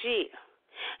happen this year.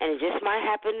 And it just might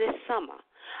happen this summer.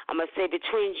 I'm going to say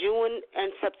between June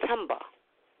and September,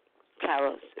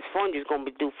 California is going to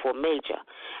be due for a major.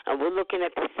 And we're looking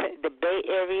at the Bay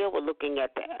Area. We're looking at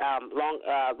the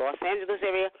Los Angeles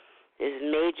area. There's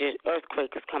major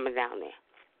earthquakes coming down there.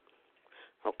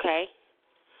 Okay?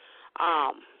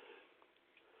 And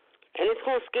it's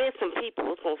going to scare some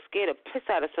people. It's going to scare the piss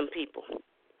out of some people.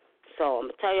 So I'm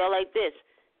going to tell y'all like this.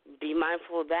 Be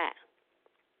mindful of that.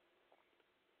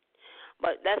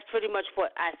 But that's pretty much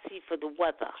what I see for the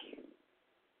weather.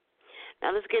 Now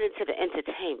let's get into the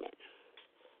entertainment.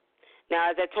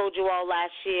 Now, as I told you all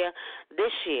last year,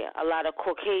 this year, a lot of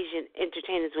Caucasian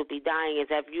entertainers will be dying, as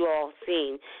have you all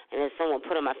seen. And as someone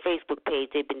put on my Facebook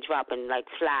page, they've been dropping like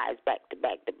flies back to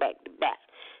back to back to back.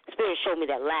 Spirit showed me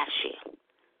that last year.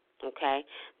 Okay?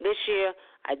 This year,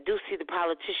 I do see the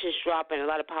politicians dropping, a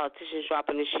lot of politicians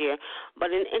dropping this year. But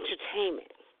in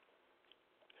entertainment,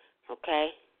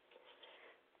 okay,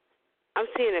 I'm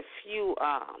seeing a few,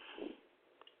 I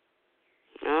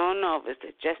don't know if it's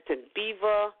the Justin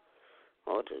Bieber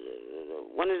or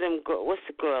one of them, what's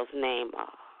the girl's name?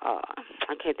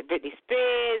 I can't, the Britney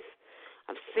Spears.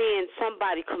 I'm seeing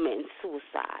somebody committing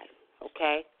suicide,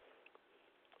 okay?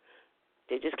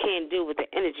 They just can't deal with the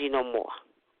energy no more.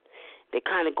 They're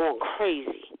kind of going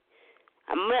crazy.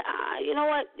 You know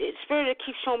what? The Spirit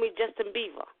keeps showing me Justin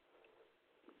Bieber,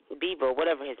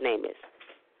 whatever his name is.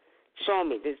 Show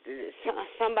me. There's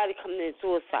somebody committing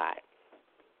suicide.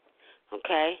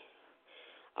 Okay?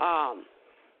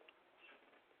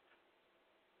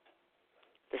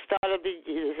 The start of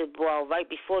right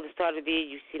before the start of the year,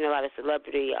 you've seen a lot of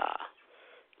celebrity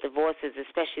divorces,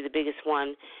 especially the biggest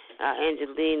one,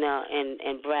 Angelina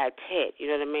and Brad Pitt. You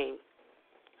know what I mean?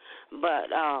 But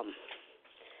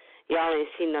y'all ain't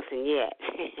seen nothing yet.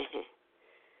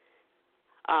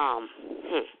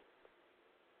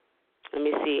 Let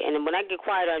me see. And then when I get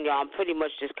quiet on y'all, I'm pretty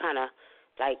much just kind of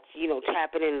like,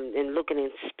 tapping in and looking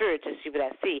in spirit to see what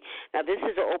I see. Now, this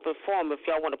is an open forum. If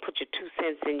y'all want to put your 2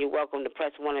 cents in, you're welcome to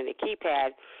press 1 on the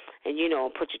keypad and,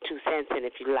 put your 2 cents in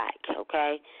if you like,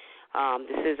 okay?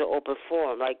 This is an open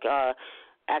forum, like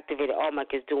Activated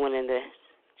Almec is doing in the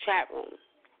chat room.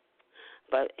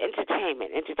 But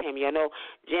entertainment. Y'all know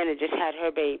Janet just had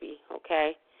her baby,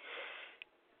 okay?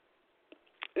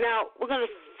 Now, we're going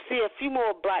to see a few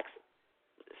more black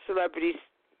celebrities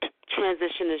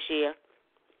transition this year.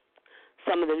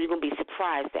 Some of them you're going to be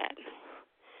surprised at,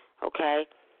 okay?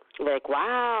 Like,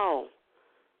 wow.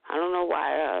 I don't know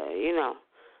why,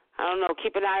 I don't know.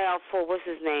 Keep an eye out for, what's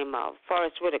his name,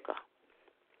 Forrest Whitaker.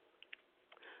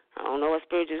 I don't know what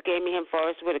spirit just gave me him,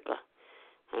 Forrest Whitaker.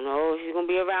 I don't know if he's going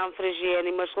to be around for this year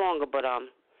any much longer, but,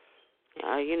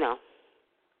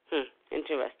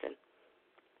 interesting.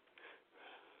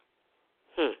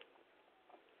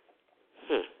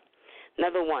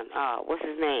 Another one, what's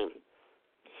his name?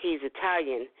 He's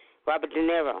Italian, Robert De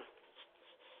Niro.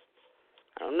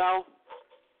 I don't know.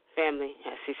 Family,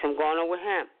 I see something going on with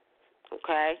him,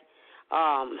 okay?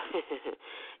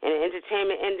 In the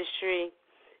entertainment industry,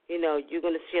 you're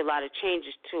going to see a lot of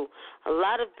changes, too. A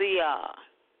lot of the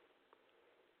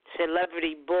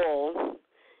celebrity bull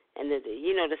and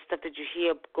the stuff that you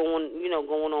hear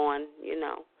going on,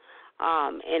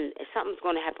 and something's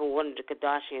going to happen with one of the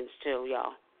Kardashians, too,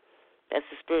 y'all. That's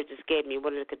the spirit just gave me.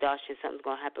 One of the Kardashians, something's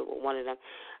going to happen with one of them.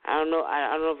 I don't know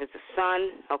if it's a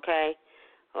son, okay,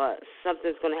 or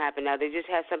something's going to happen. Now, they just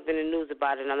had something in the news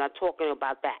about it, and I'm not talking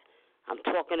about that. I'm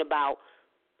talking about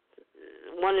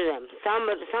one of them.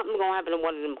 Something's going to happen to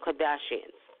one of them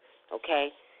Kardashians,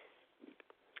 okay?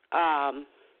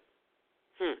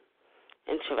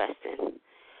 Interesting.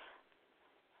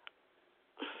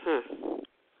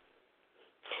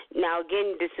 Now,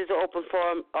 again, this is an open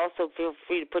forum. Also, feel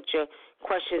free to put your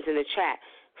questions in the chat.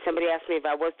 Somebody asked me if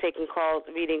I was taking calls,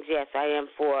 readings. Yes, I am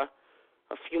for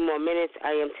a few more minutes.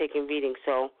 I am taking readings,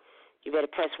 so you better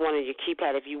press 1 on your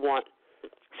keypad if you want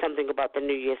something about the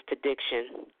New Year's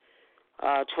prediction,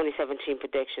 2017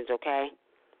 predictions, okay?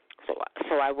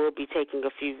 So I will be taking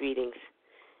a few readings.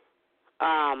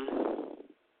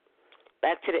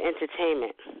 Back to the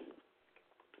entertainment.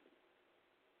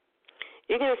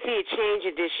 You're going to see a change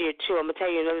in this year, too. I'm going to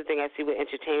tell you another thing I see with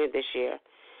entertainment this year.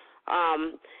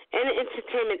 In the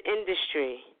entertainment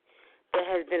industry, there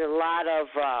has been a lot of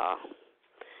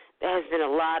as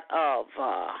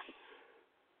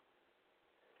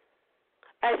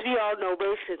we all know,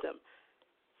 racism.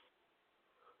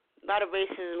 A lot of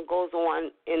racism goes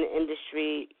on in the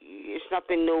industry. It's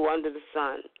nothing new under the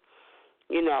sun.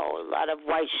 A lot of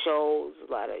white shows,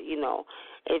 a lot of,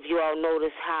 if you all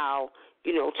notice how,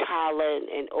 Tyler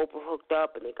and Oprah hooked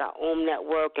up and they got Home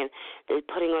Network and they're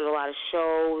putting on a lot of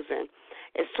shows, and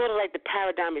it's sort of like the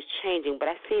paradigm is changing. But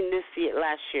I seen this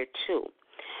last year too,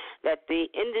 that the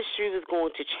industry was going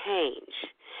to change.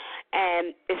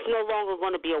 And it's no longer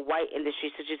going to be a white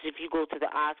industry, such as if you go to the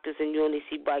Oscars and you only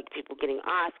see white people getting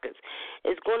Oscars.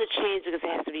 It's going to change because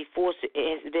it has been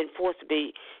forced to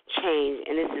be changed,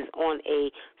 and this is on a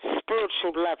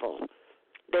spiritual level.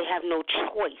 They have no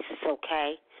choice,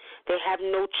 okay? They have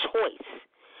no choice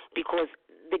because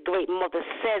the Great Mother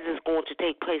says it's going to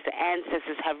take place. The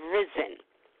ancestors have risen.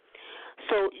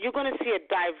 So you're going to see a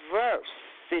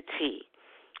diversity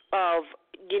of,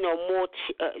 more,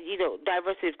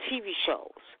 diversity of TV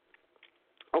shows,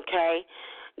 okay?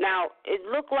 Now, it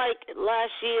looked like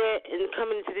last year and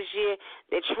coming into this year,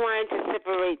 they're trying to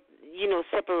separate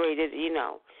it,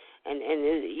 and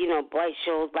white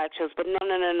shows, black shows, but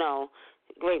no.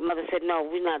 Great Mother said, no,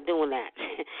 we're not doing that.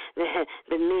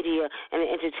 The media and the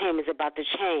entertainment is about to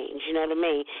change, you know what I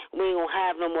mean? We ain't going to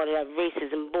have no more of that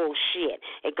racism bullshit.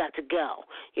 It got to go,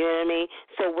 you know what I mean?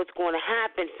 So what's going to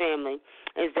happen, family,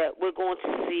 is that we're going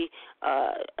to see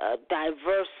a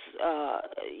diverse,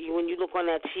 when you look on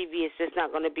that TV, it's just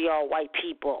not going to be all white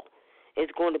people.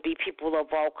 It's going to be people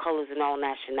of all colors and all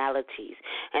nationalities.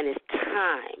 And it's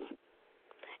time.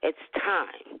 It's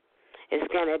time. It's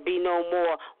going to be no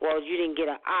more, well, you didn't get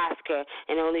an Oscar,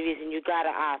 and the only reason you got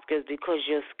an Oscar is because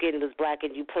your skin was black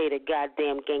and you played a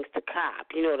goddamn gangster cop.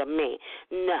 You know what I mean?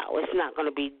 No, it's not going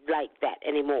to be like that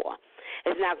anymore.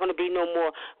 It's not going to be no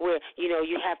more where, you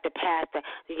have to pass the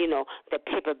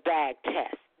paper bag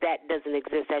test. That doesn't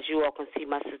exist. As you all can see,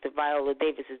 my sister Viola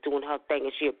Davis is doing her thing,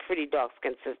 and she's a pretty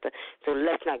dark-skinned sister, so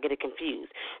let's not get it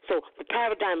confused. So the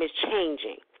paradigm is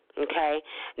changing. Okay?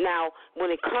 Now,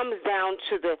 when it comes down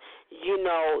to the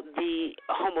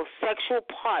homosexual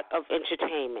part of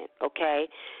entertainment, okay,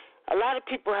 a lot of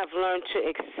people have learned to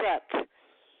accept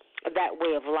that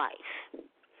way of life,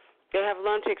 They have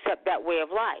learned to accept that way of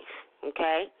life,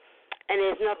 okay? And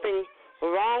there's nothing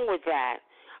wrong with that.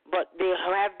 But there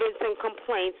have been some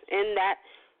complaints in that,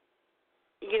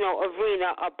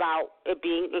 arena about it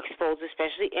being exposed,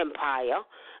 especially Empire.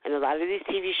 And a lot of these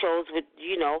TV shows with,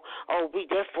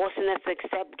 they're forcing us to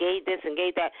accept gay this and gay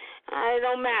that. It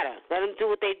don't matter. Let them do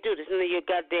what they do. There's none of your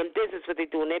goddamn business what they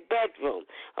do in their bedroom,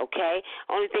 okay?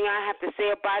 Only thing I have to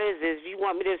say about it is if you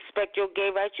want me to respect your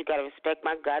gay rights, you got to respect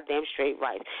my goddamn straight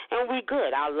rights. And we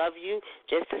good. I love you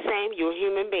just the same. You're a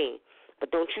human being.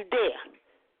 But don't you dare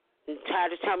try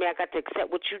to tell me I got to accept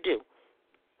what you do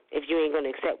if you ain't going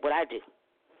to accept what I do.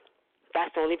 That's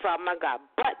the only problem I got.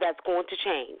 But that's going to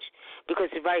change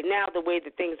because right now the way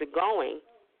that things are going,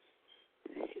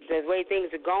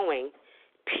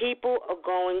 people are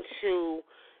going to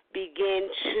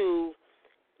begin to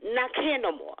not care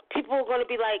no more. People are going to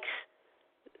be like,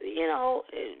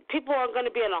 people are going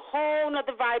to be in a whole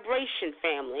nother vibration,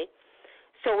 family.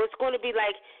 So it's going to be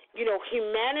like,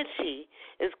 humanity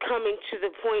is coming to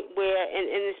the point where,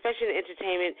 and especially in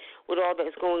entertainment with all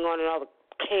that's going on and all the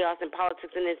chaos and politics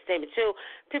and entertainment too,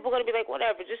 people are going to be like,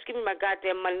 whatever, just give me my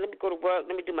goddamn money. Let me go to work.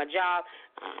 Let me do my job.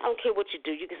 I don't care what you do.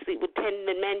 You can sleep with 10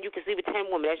 men. You can sleep with 10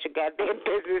 women. That's your goddamn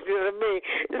business. You know what I mean?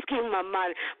 Just give me my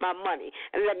money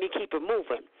and let me keep it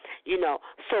moving.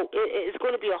 So it's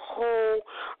going to be a whole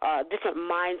different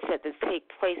mindset that takes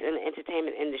place in the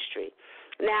entertainment industry.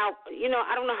 Now,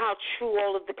 I don't know how true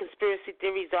all of the conspiracy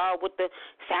theories are with the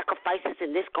sacrifices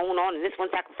and this going on and this one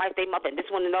sacrificed their mother and this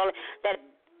one and all that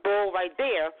bull right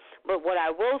there. But what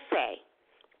I will say,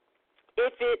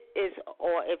 if it is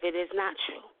or if it is not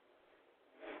true,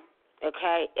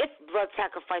 okay, if blood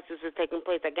sacrifices are taking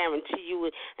place, I guarantee you,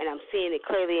 and I'm seeing it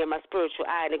clearly in my spiritual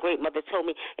eye, and the great mother told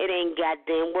me it ain't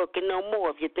goddamn working no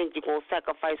more if you think you're going to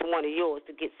sacrifice one of yours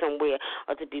to get somewhere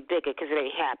or to be bigger, because it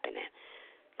ain't happening.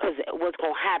 Because what's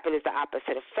going to happen is the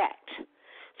opposite effect.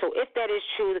 So if that is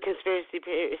true, the conspiracy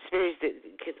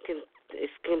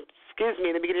excuse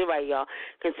me, let me get it right, y'all.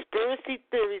 Conspiracy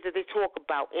theories that they talk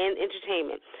about in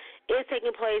entertainment is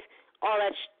taking place. All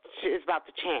that is about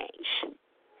to change.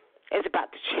 It's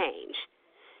about to change.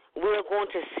 We're going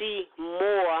to see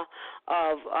more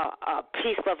of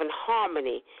peace, love, and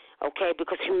harmony, okay,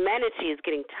 because humanity is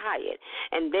getting tired,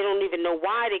 and they don't even know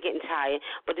why they're getting tired,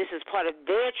 but this is part of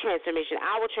their transformation,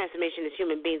 our transformation as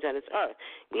human beings on this earth.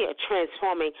 We are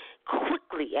transforming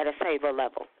quickly at a cellular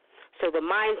level. So the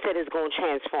mindset is going to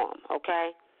transform,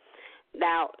 okay?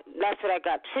 Now, that's what I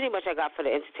got, pretty much I got for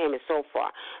the entertainment so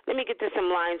far. Let me get to some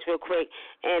lines real quick,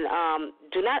 and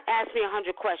do not ask me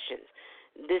 100 questions.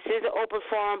 This is an open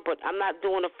forum, but I'm not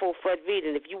doing a full-fledged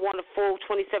reading. If you want a full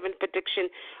 27 prediction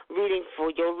reading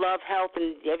for your love, health,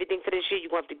 and everything for this year,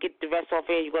 you're going to have to get the rest off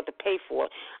here. You're going to have to pay for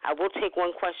it. I will take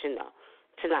one question, though,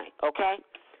 tonight, okay?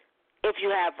 If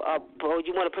you have,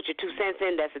 you want to put your 2 cents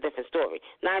in, that's a different story.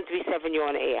 937, you're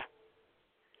on the air.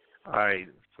 All right.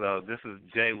 So this is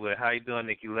Jay Wood. How you doing,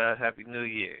 Nikki Love? Happy New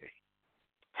Year.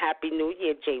 Happy New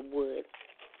Year, Jay Wood.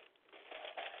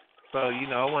 So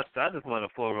I just want a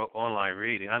full online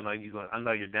reading. I know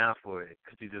you're down for it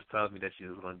because you just told me that you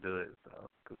was going to do it. So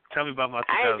tell me about my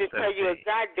 2017. I didn't tell you a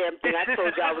goddamn thing. I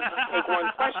told you I was going to take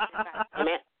one question,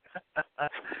 man.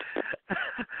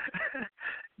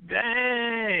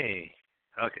 Dang.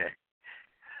 Okay.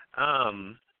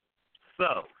 So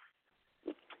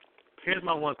here's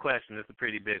my one question. It's a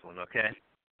pretty big one, okay?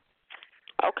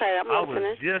 Okay, I'm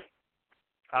listening.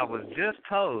 I was just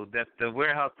told that the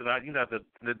warehouse that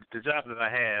the job that I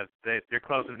have, that they're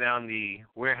closing down the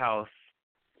warehouse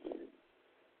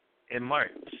in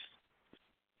March.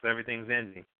 So everything's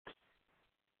ending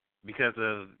because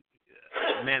of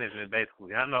management,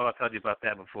 basically. I don't know if I told you about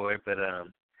that before, but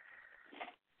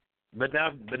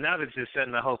now they're just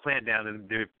shutting the whole plant down and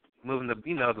they're moving the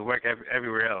work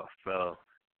everywhere else. So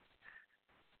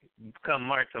come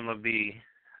March, I'm gonna be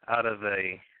out of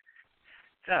a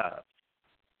job,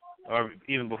 or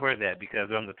even before that because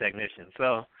I'm the technician.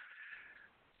 So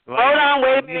hold on,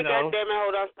 wait a minute, goddamn it,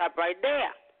 hold on, stop right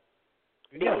there.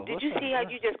 Yo, did you see how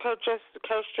you just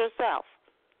cursed yourself?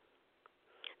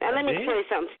 Now let me tell you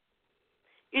something.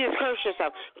 You just cursed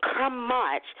yourself. Come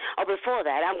March, or before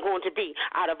that, I'm going to be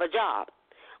out of a job.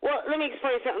 Well, let me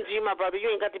explain something to you, my brother. You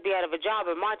ain't got to be out of a job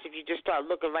in March if you just start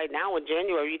looking right now in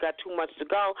January. You got 2 months to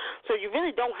go, so you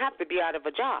really don't have to be out of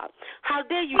a job. How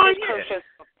dare you curse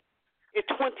yourself? It's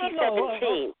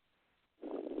 2017.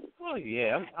 Well,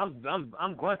 yeah, I'm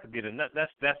going to get it.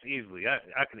 That's easily.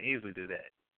 I can easily do that.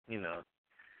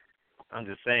 I'm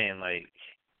just saying, like.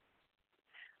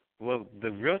 Well,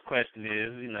 the real question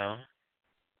is,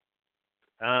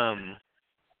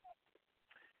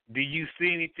 do you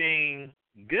see anything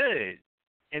good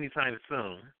anytime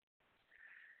soon.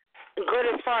 Good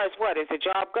as far as what? As the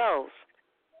job goes?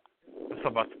 It's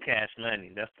about the cash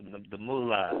money. That's the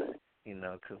moolah,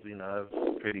 because, that's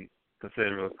a pretty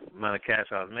considerable amount of cash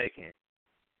I was making.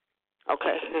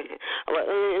 Okay. Well,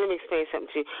 let me explain something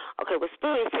to you. Okay, what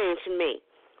Spirit is saying to me,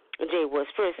 Jay, what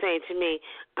Spirit is saying to me,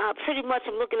 pretty much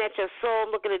I'm looking at your soul,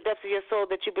 I'm looking at the depths of your soul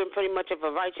that you've been pretty much of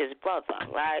a righteous brother,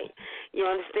 right? You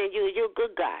understand? You're a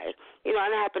good guy.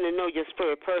 I happen to know your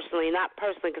spirit personally, not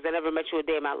personally because I never met you a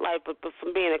day in my life, but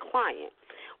from being a client.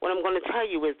 What I'm going to tell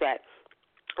you is that,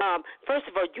 first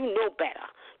of all, you know better.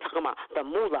 Talking about the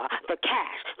moolah, the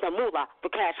cash, the moolah,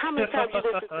 the cash. How many times you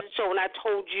listened to the show when I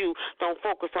told you don't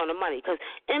focus on the money? Because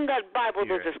in that Bible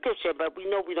there's a scripture, but we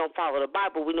know we don't follow the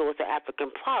Bible. We know it's an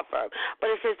African proverb. But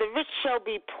it says the rich shall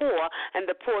be poor and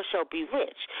the poor shall be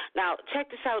rich. Now, check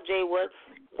this out, Jay Wood.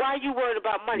 Why are you worried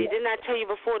about money? Didn't I tell you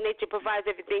before, nature provides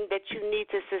everything that you need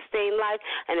to sustain life?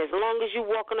 And as long as you're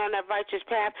walking on that righteous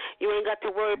path, you ain't got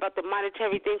to worry about the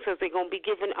monetary things because they're going to be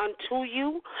given unto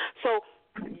you. So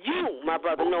you, my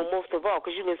brother, know most of all,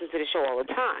 because you listen to the show all the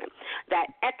time,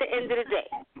 that at the end of the day,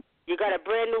 you got a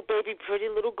brand new baby, pretty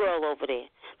little girl over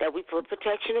there that we put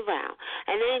protection around.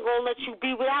 And they ain't going to let you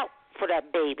be without for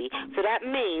that baby. So that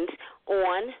means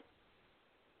on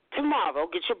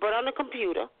tomorrow, get your butt on the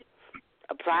computer,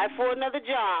 apply for another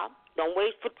job. Don't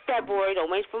wait for February. Don't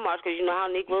wait for March, because you know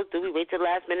how Negroes do. We wait till the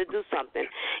last minute to do something.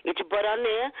 Get your butt on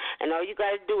there, and all you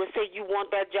got to do is say you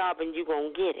want that job, and you're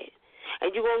going to get it.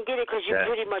 And you're going to get it because you've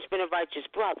pretty much been a righteous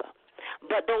brother.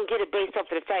 But don't get it based off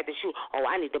of the fact that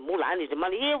I need the moolah, I need the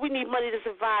money. Yeah, we need money to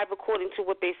survive according to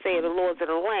what they say are the laws of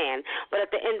the land. But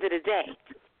at the end of the day,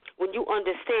 when you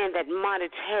understand that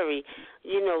monetary,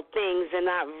 things are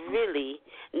not really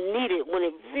needed when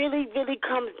it really, really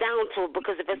comes down to it,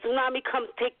 because if a tsunami comes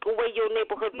take away your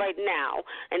neighborhood right now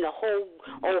and the whole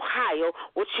Ohio,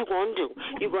 what you going to do?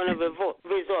 You're going to resort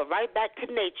right back to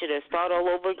nature to start all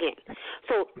over again.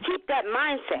 So keep that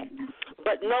mindset.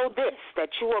 But know this, that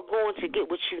you are going to get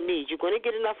what you need. You're going to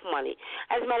get enough money.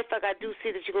 As a matter of fact, I do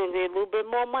see that you're going to get a little bit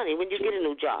more money when you get a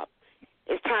new job.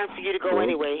 It's time for you to go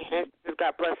anyway, and we've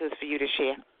got blessings for you to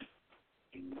share.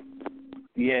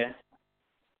 Yeah.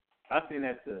 I seen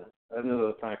that too. I knew it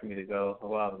was time for me to go a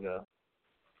while ago.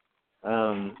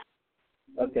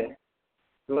 Okay.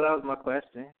 So that was my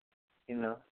question.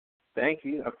 Thank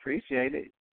you. I appreciate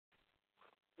it.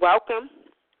 Welcome.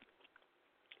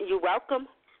 You're welcome.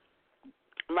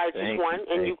 Righteous Thank one,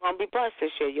 and you're going to be blessed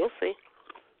this year. You'll see.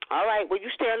 All right. Well, you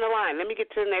stay on the line. Let me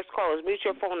get to the next call. Mute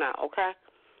your phone now, okay?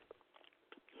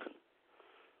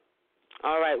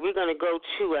 All right, we're going to go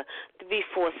to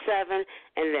 347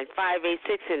 and then 586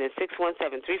 and then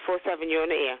 617. 347, you're on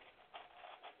the air.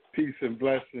 Peace and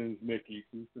blessings, Nikki.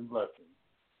 Peace and blessings.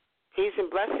 Peace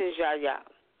and blessings, Yaya.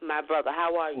 My brother,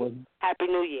 how are you? Happy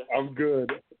New Year. I'm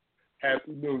good.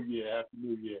 Happy New Year. Happy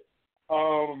New Year.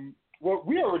 Well,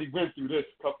 we already went through this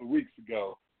a couple of weeks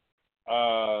ago.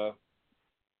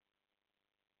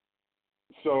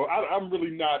 So I'm really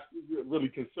not really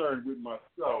concerned with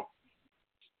myself.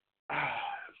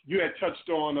 You had touched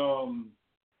on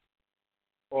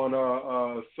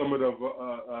some of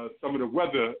the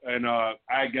weather, and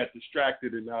I got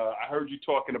distracted, and I heard you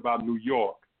talking about New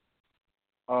York.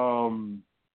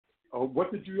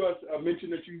 What did you mention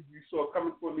that you saw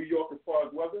coming for New York as far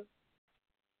as weather?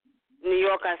 New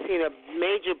York, I seen a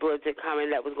major blizzard coming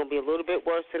that was going to be a little bit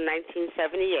worse than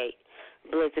 1978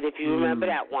 blizzard, if you remember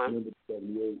that one.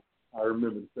 I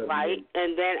remember the 78. Right,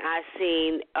 and then I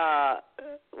seen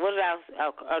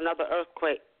another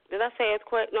earthquake. Did I say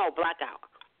earthquake? No, blackout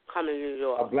coming to New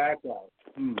York. A blackout.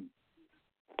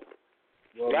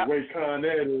 Well, yep. The way Con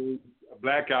Ed is, a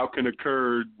blackout can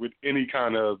occur with any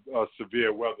kind of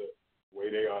severe weather, the way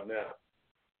they are now.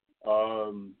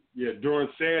 During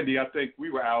Sandy, I think we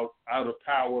were out of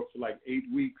power for like 8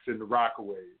 weeks in the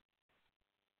Rockaway.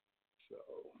 So,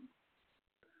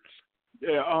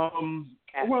 yeah.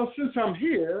 Well, since I'm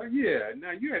here,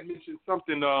 now you had mentioned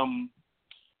something on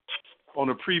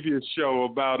a previous show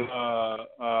about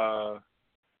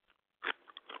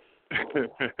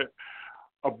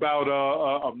about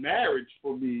a marriage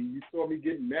for me. You saw me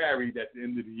getting married at the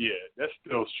end of the year. That's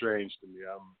still strange to me.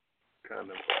 I'm kind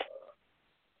of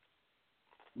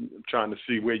trying to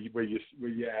see where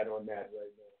you're at on that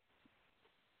right now.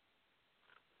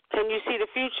 Can you see the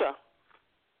future?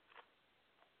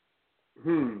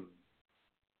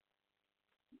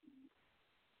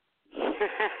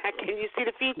 Can you see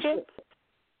the future?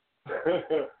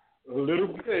 A little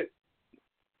bit.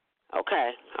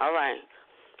 Okay, all right.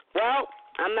 Well,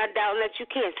 I'm not doubting that you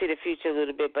can see the future a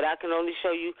little bit, but I can only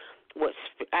tell you what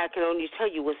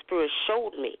Spirit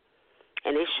showed me,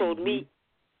 and it showed me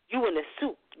You in a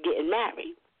suit getting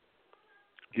married.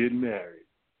 Getting married.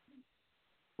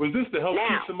 Was this to help Now,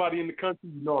 keep somebody in the country?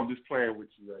 You know, I'm just playing with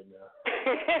you right now.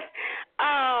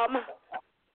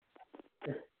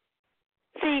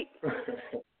 See,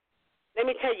 let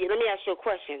me ask you a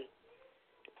question.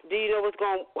 Do you know what's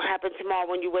going to happen tomorrow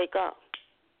when you wake up?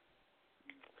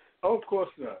 Oh, of course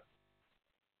not.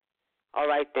 All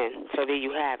right, then. So there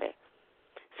you have it.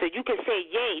 So you can say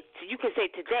yay. You can say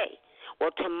today.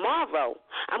 Well, tomorrow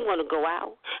I'm going to go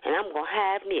out and I'm going to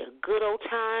have me a good old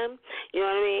time. You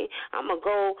know what I mean? I'm going to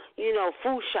go,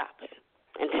 food shopping.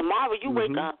 And tomorrow you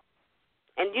wake up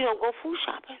and you don't go food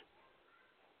shopping.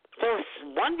 So it's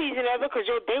one reason ever because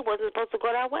your day wasn't supposed to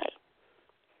go that way.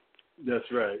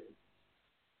 That's right.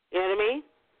 You know what I mean?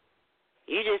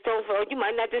 You just don't feel, you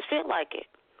might not just feel like it.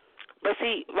 But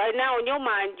see, right now in your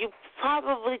mind, you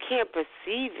probably can't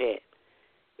perceive it.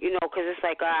 Because it's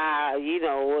like, women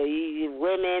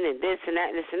and this and that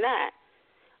and this and that.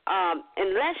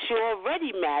 Unless you're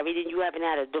already married and you haven't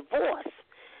had a divorce.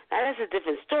 Now, that's a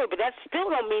different story, but that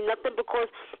still don't mean nothing because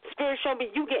Spirit showed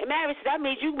me you get married, so that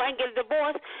means you might get a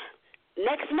divorce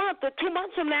next month or 2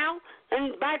 months from now,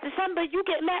 and by December you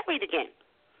get married again.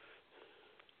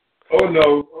 Oh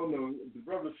no. The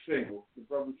brother's single,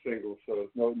 so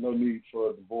there's no need for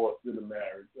a divorce in a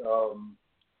marriage.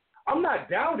 I'm not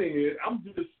doubting it. I'm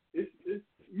just, it's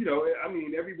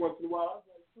every once in a while, I'm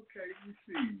like, okay, you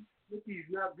see, Nikki's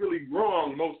not really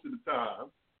wrong most of the time.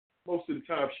 Most of the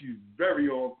time, she's very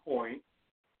on point.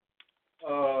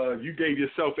 You gave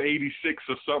yourself 86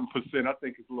 or something %. I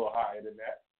think it's a little higher than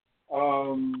that.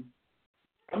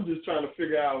 I'm just trying to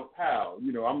figure out how.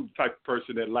 I'm the type of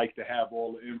person that likes to have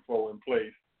all the info in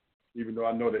place, even though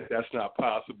I know that that's not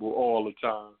possible all the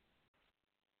time.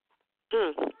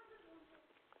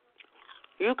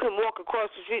 You can walk across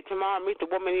the street tomorrow and meet the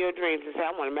woman of your dreams and say, I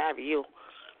want to marry you.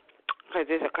 Because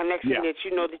there's a connection that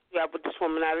you know that you have with this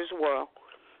woman out of this world.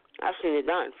 I've seen it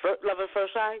done. Love at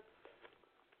first sight.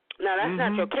 Now, that's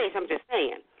not your case. I'm just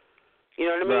saying. You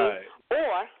know what I mean? Right.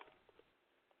 Or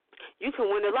you can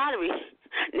win the lottery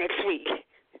next week.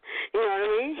 You know what I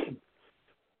mean?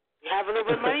 Have a little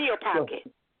bit of money in your pocket.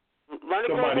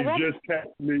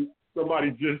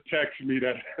 Somebody just texted me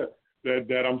that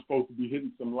I'm supposed to be hitting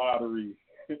some lottery.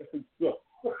 So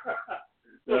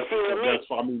that's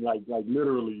I mean, like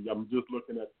literally, I'm just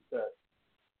looking at the text.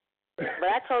 But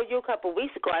I told you a couple of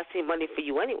weeks ago I seen money for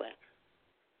you anyway.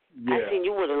 Yeah. I seen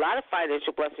you with a lot of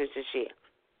financial blessings this year.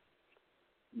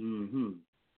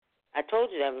 I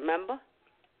told you that, remember?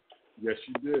 Yes,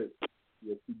 you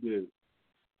did.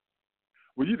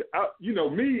 Well,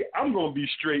 me, I'm going to be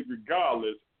straight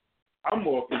regardless. I'm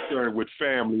more concerned with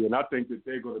family, and I think that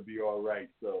they're going to be all right.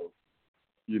 So,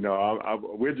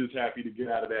 we're just happy to get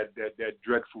out of that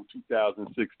dreadful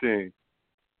 2016.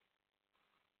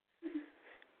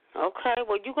 Okay,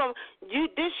 well,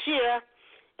 this year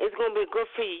is going to be good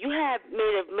for you. You have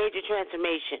made a major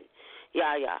transformation.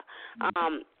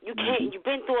 You've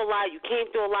been through a lot. You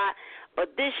came through a lot,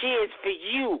 but this year is for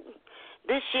you.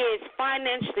 This year is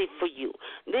financially for you.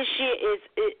 This year is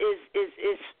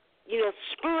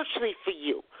spiritually for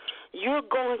you. You're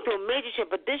going through a major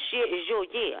shift, but this year is your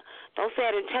year. Don't say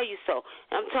I didn't tell you so.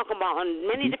 I'm talking about on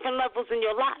many different levels in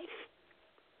your life.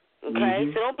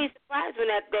 Okay? So don't be surprised when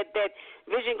that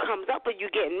vision comes up and you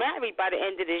getting married by the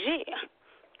end of this year.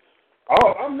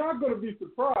 Oh, I'm not going to be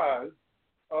surprised.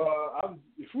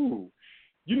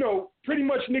 Pretty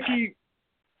much, Nikki,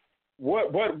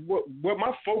 what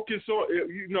my focus on,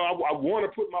 I want to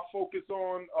put my focus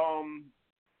on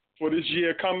for this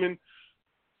year coming.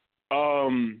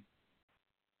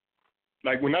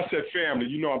 Like when I said family,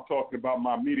 I'm talking about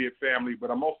my immediate family,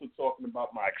 but I'm also talking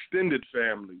about my extended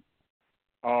family.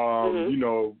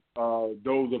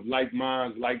 Those of like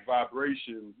minds, like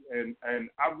vibrations, and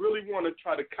I really want to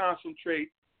try to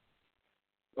concentrate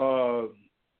on,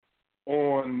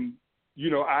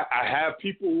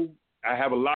 I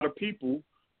have a lot of people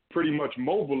pretty much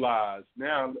mobilized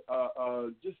now.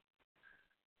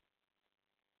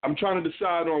 I'm trying to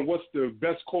decide on what's the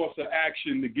best course of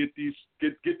action to get these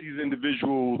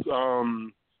individuals all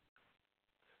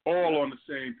on the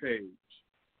same page.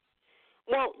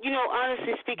 Well,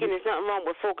 honestly speaking, there's nothing wrong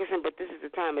with focusing, but this is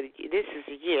the time of this is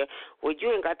the year where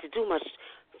you ain't got to do much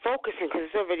focusing because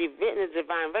it's already written in the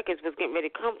divine records what's getting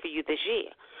ready to come for you this year.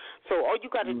 So all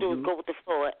you got to do is go with the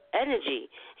flow of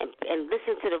energy and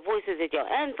listen to the voices of your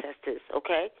ancestors,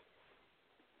 okay?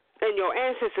 And your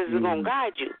ancestors are going to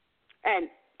guide you. And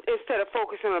instead of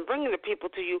focusing on bringing the people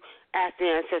to you, ask the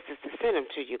ancestors to send them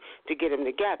to you to get them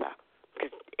together.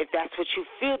 Because if that's what you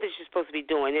feel that you're supposed to be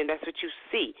doing and that's what you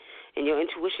see in your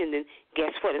intuition, then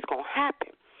guess what? It's going to happen.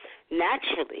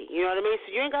 naturally. You know what I mean?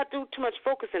 So you ain't got to do too much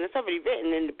focusing. It's already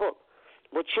written in the book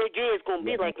what your year is going to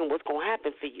be like and what's going to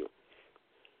happen for you.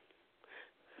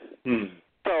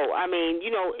 So, I mean,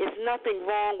 it's nothing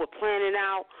wrong with planning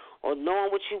out or knowing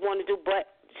what you want to do,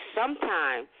 but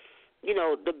sometimes,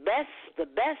 the best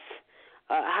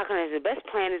how can I say, the best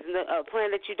plan is a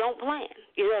plan that you don't plan.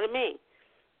 You know what I mean?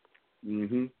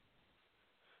 Mhm.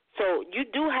 So you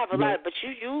do have a lot, but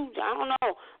you I don't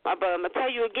know, my brother. I'm gonna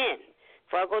tell you again.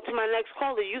 Before I go to my next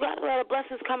caller, you got a lot of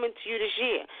blessings coming to you this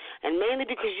year, and mainly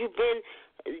because you've been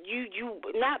you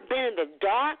not been in the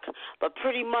dark, but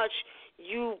pretty much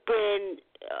you've been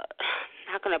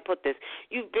how can I put this?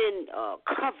 You've been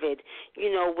covered,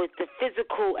 with the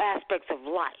physical aspects of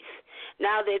life.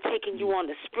 Now they're taking you on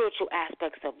the spiritual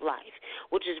aspects of life,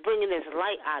 which is bringing this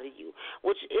light out of you,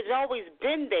 which has always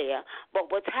been there, but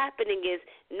what's happening is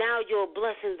now your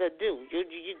blessings are due.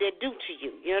 They're due to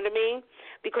you. You know what I mean?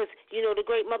 Because, the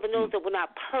great mother knows that we're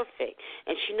not perfect,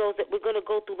 and she knows that we're going to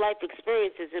go through life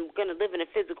experiences and we're going to live in a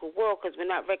physical world because we're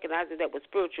not recognizing that we're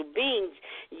spiritual beings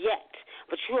yet.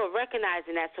 But you are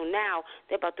recognizing that, so now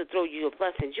they're about to throw you your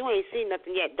blessings. You ain't seen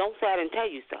nothing yet. Don't say I didn't tell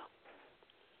you so.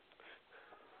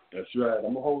 That's right.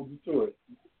 I'm going to hold you to it.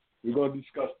 We're going to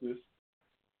discuss this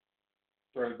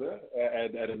further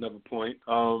at another point.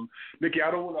 Nikki,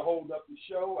 I don't want to hold up the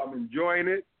show. I'm enjoying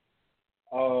it.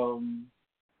 So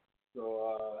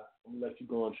I'm going to let you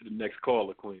go on to the next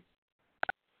caller, Queen.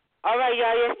 All right,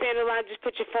 y'all. Yeah, stay on the line. Just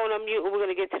put your phone on mute, and we're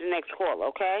going to get to the next call,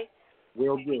 okay?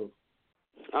 Will do.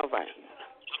 All right.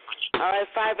 All right,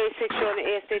 586, you're on the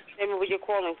air. State your name and where you're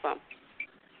calling from.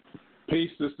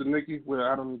 Peace, Sister Nikki. Well,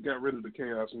 I done got rid of the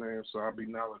chaos name, so I'll be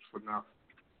knowledge for now.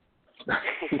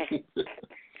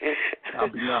 I'll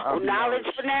be knowledge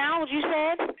for now, you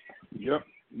said? Yep,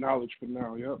 knowledge for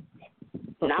now, yep.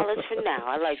 Knowledge for now.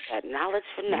 I like that. Knowledge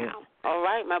for now. All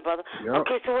right, my brother. Yep.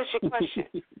 Okay, so what's your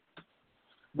question?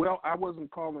 Well, I wasn't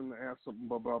calling to ask something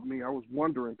about me. I was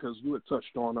wondering because you had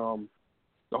touched on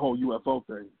the whole UFO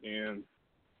thing. And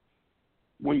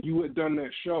when you had done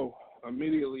that show,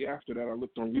 immediately after that, I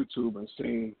looked on YouTube and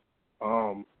seen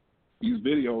these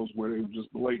videos where they were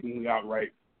just blatantly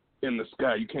outright in the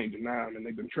sky. You can't deny them. And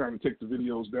they've been trying to take the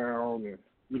videos down and,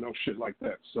 shit like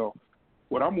that. So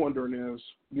what I'm wondering is,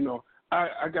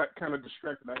 I got kind of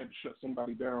distracted. I had to shut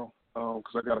somebody down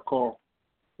because I got a call.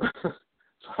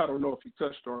 So I don't know if you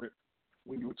touched on it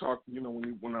when you were talking,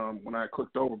 when I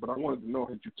clicked over. But I wanted to know,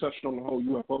 had you touched on the whole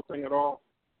UFO thing at all?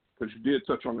 Because you did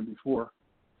touch on it before.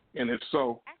 And if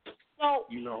so,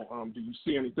 do you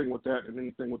see anything with that and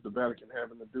anything with the Vatican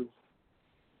having to do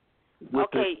with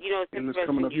it's in this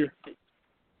coming up here?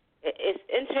 It's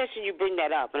interesting you bring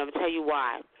that up, and I'm going to tell you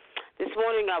why. This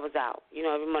morning I was out.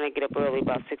 Every morning I get up early,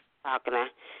 about 6 o'clock, and I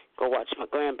go watch my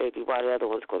grandbaby while the other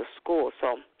ones go to school.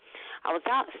 So I was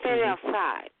out standing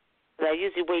outside. I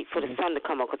usually wait for the sun to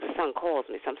come up because the sun calls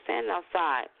me. So I'm standing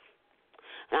outside,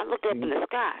 and I look up in the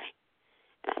sky,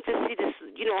 and I just see this,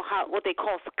 what they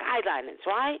call skyliners,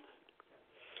 right?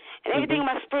 And everything in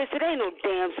my spirit said, ain't no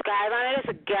damn skyliner.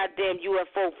 That's a goddamn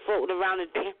UFO floating around the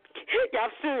damn.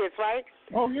 Y'all serious, right?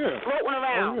 Oh, yeah. Floating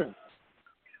around. Oh,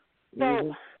 So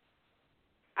yeah.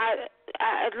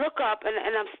 I look up, and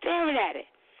I'm staring at it.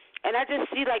 And I just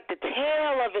see, like, the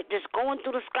tail of it just going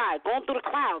through the sky, going through the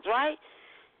clouds, right?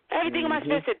 Everything in my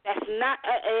spirit said, that's not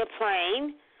an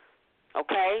airplane,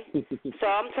 okay? So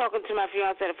I'm talking to my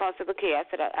fiance on the phone. I said, look here. I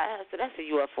said, that's a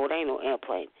UFO. That ain't no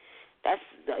airplane. That's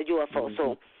a UFO.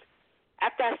 So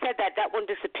after I said that, that one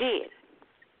disappeared.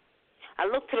 I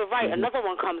look to the right. Another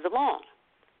one comes along.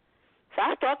 So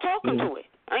I start talking to it.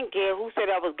 I didn't care who said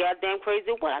I was goddamn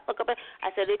crazy or what. I look up at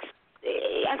I said,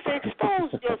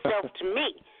 expose yourself to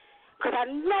me. Because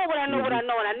I know what I know, and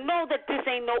I know that this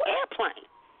ain't no airplane.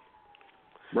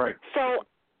 Right. So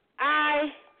I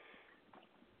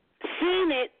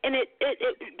seen it, and it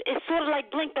sort of like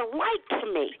blinked a light to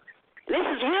me. This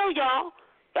is real, y'all.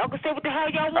 Y'all can say what the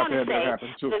hell y'all want to say.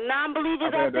 The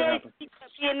non-believers out there,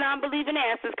 being non-believing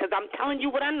asses, because I'm telling you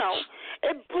what I know.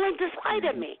 It blinked this light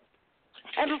at me.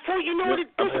 And before you know it, it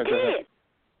disappeared.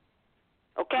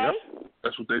 Okay? Yep.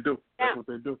 That's what they do.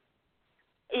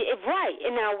 Right.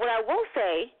 And now what I will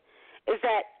say is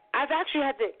that I've actually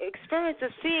had the experience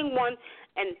of seeing one,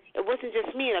 and it wasn't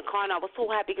just me in a car, and I was so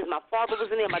happy because my father was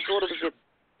in there, my daughter was there.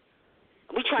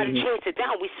 We tried to chase it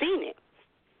down. We seen it,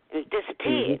 and it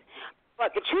disappeared.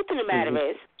 But the truth of the matter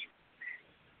is,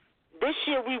 this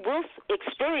year we will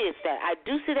experience that. I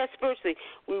do see that spiritually.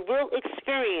 We will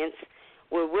experience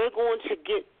where they're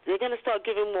going to start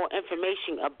giving more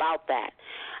information about that.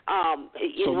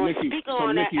 Nikki, is it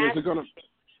going to...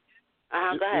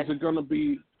 go ahead. Is it going to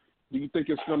be? Do you think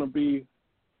it's going to be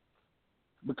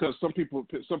because some people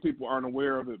aren't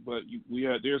aware of it, but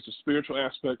there's a spiritual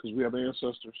aspect because we have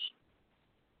ancestors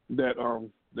that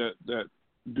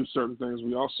do certain things.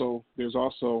 There's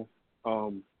also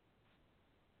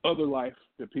other life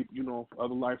that people,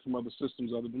 other life from other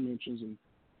systems, other dimensions, and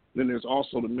then there's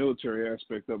also the military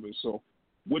aspect of it. So,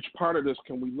 which part of this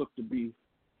can we look to be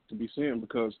seeing?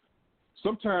 Because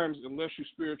sometimes, unless you're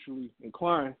spiritually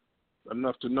inclined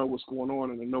enough to know what's going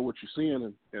on and to know what you're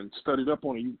seeing and studied up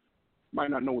on it, you might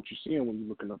not know what you're seeing when you're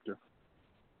looking up there.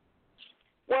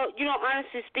 Well,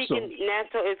 honestly speaking,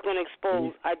 NASA is going to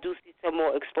expose. I do see some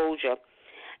more exposure.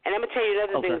 And I'm going to tell you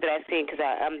another thing that I've seen because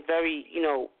I'm very,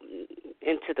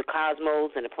 into the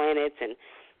cosmos and the planets and,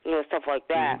 stuff like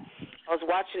that. I was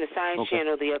watching the Science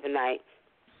Channel the other night,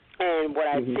 and what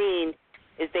I've seen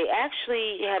is they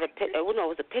actually had it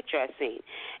was a picture I seen.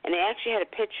 And they actually had a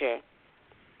picture,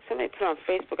 somebody put it on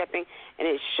Facebook, I think, and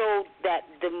it showed that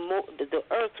the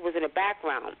Earth was in the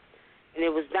background, and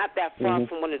it was not that far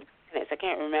from one of the planets. I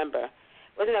can't remember.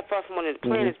 It wasn't that far from one of the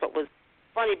planets, but was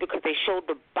funny because they showed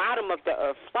the bottom of the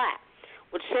Earth flat,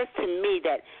 which says to me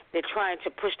that they're trying to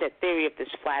push that theory of this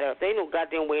flat Earth. There ain't no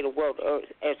goddamn way in the world Earth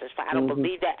is flat. I don't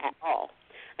believe that at all.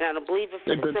 And I don't believe it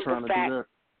for the simple fact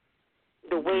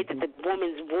the way that the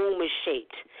woman's womb is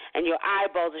shaped and your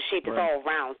eyeballs are shaped is all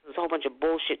round. So it's a whole bunch of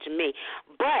bullshit to me.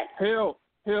 But hell,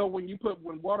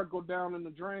 when water go down in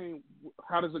the drain,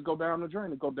 how does it go down the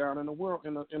drain? It go down in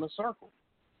a circle.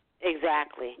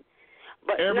 Exactly.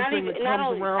 But everything that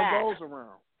comes around goes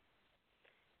around.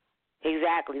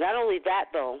 Exactly. Not only that,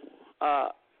 though,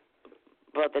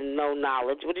 brother, no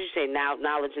knowledge. What did you say?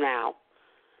 Knowledge now.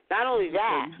 Not only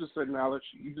that. You just said knowledge.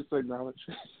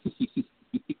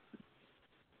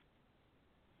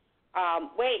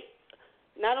 Wait.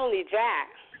 Not only that.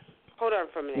 Hold on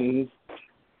for a minute.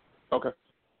 Okay.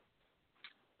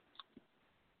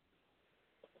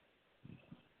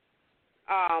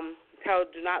 So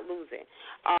do not lose it.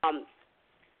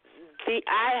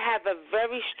 I have a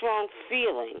very strong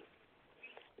feeling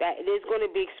that it is going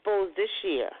to be exposed this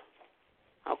year,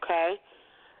 okay,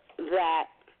 that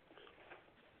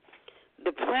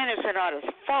the planets are not as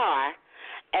far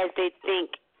as they think,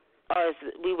 or as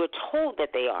we were told that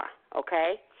they are,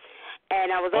 okay?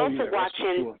 And I was also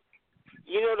watching,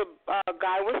 the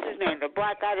guy, what's his name, the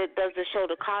black guy that does the show,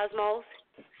 The Cosmos?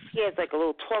 He has like a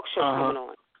little talk show coming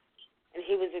on. And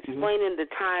he was explaining the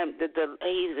time,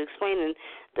 he's explaining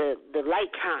the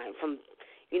light time from,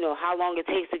 how long it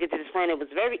takes to get to this planet. It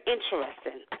was very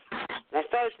interesting. And I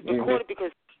started to record it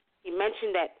because he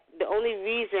mentioned that the only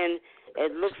reason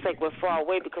it looks like we're far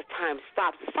away because time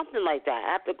stops, something like that.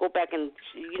 I have to go back and,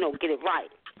 get it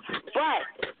right. But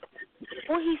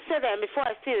before he said that, and before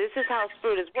I see it, this is how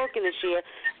Spirit is working this year.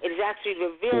 It is actually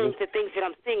revealing the things that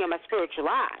I'm seeing in my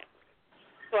spiritual eye.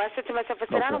 So I said to myself,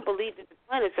 I don't believe that the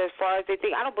planets are as far as they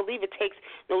think. I don't believe it takes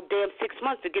no damn 6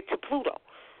 months to get to Pluto.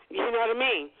 You know what I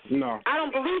mean? No. I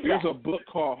don't believe that. There's a a book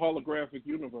called Holographic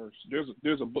Universe.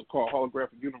 There's a book called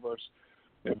Holographic Universe.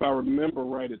 If I remember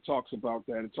right, it talks about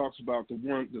that. It talks about the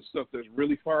stuff that's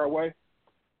really far away.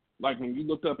 Like when you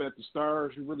look up at the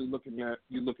stars, you're really looking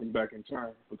back in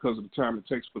time because of the time it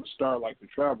takes for the starlight to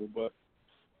travel. But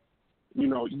you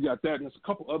got that, and there's a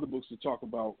couple other books that talk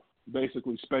about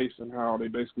basically space and how they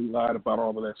basically lied about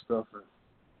all of that stuff. And,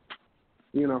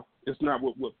 it's not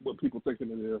what people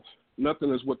thinking it is.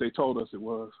 Nothing is what they told us it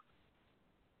was.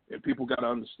 And people got to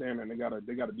understand that they got to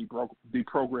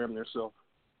deprogram themselves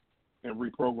and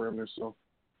reprogram themselves.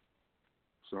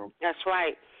 So that's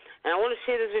right. And I want to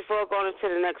say this before going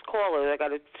into the next caller. I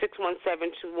got a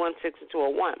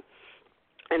 617-216-201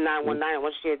 and 919. I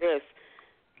want to share this.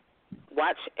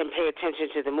 Watch and pay attention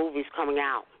to the movies coming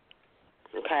out.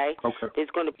 Okay? There's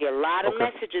going to be a lot of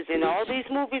messages in all these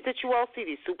movies that you all see,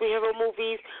 these superhero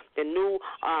movies, the new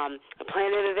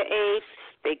Planet of the Apes.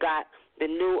 They got the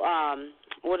new,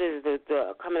 what is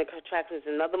the Coming Attractions,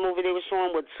 another movie they were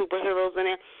showing with superheroes in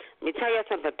it. Let me tell you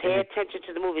something. Pay attention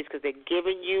to the movies because they're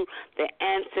giving you the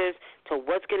answers to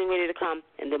what's getting ready to come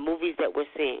in the movies that we're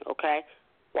seeing, okay?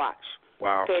 Watch.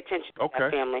 Wow. Pay attention to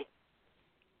that, family.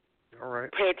 All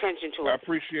right. Pay attention to it. I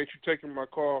appreciate you taking my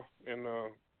call and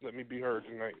let me be heard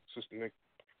tonight, Sister Nick.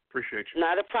 Appreciate you.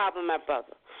 Not a problem, my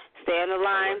brother. Stay on the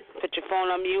line, put your phone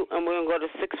on mute, and we're going to go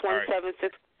to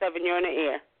 617-617. You're in the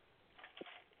air.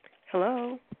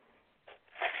 Hello.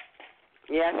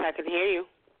 Yes, I can hear you.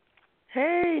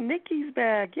 Hey, Nikki's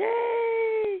back.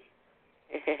 Yay!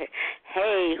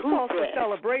 Hey, who's called for this?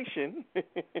 celebration.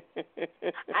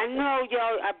 I know,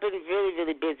 y'all. I've been really,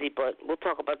 really busy, but we'll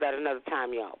talk about that another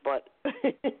time, y'all. But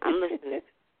I'm listening.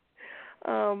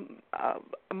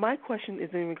 My question is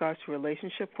in regards to a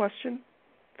relationship question.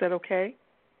 Is that okay?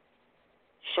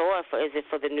 Sure. Is it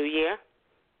for the new year?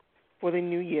 For the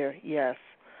new year, yes.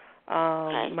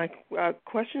 Okay. My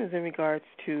question is in regards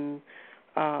to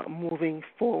moving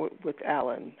forward with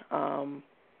Alan.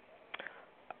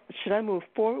 Should I move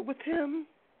forward with him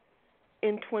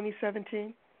in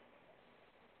 2017?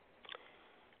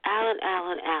 Alan.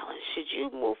 Should you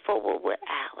move forward with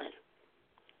Alan?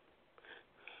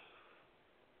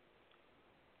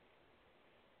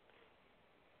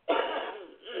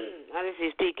 Honestly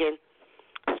speaking,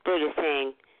 Spirit is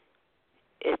saying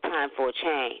it's time for a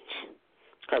change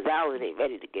because Alan ain't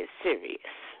ready to get serious.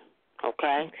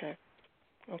 Okay? Okay.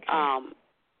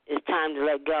 It's time to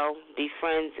let go, be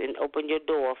friends, and open your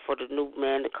door for the new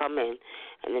man to come in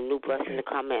and the new blessing to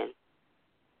come in.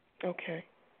 Okay.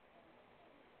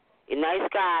 You're a nice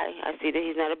guy. I see that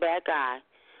he's not a bad guy.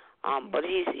 But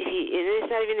it's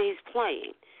not even that he's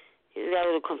playing. He's got a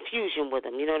little confusion with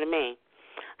him, you know what I mean?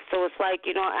 So it's like,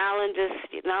 Alan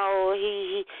just,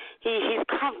 he's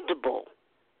comfortable,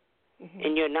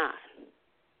 and you're not.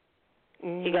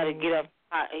 He got to get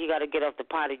off the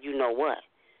pot of you know what,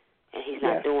 and he's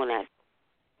not doing that.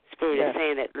 Spirit is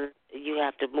saying that you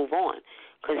have to move on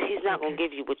because he's not going to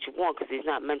give you what you want because he's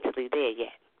not mentally there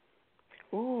yet.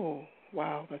 Oh,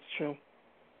 wow, that's true.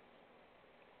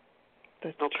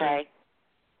 That's okay.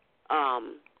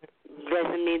 True.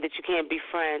 Doesn't mean that you can't be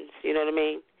friends. You know what I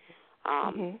mean?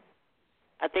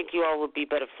 I think you all would be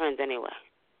better friends anyway.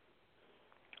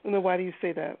 Why do you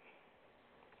say that?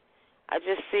 I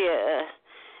just see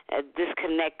a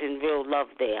disconnect in real love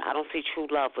there. I don't see true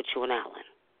love with you and Alan.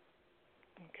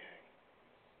 Okay.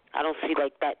 I don't see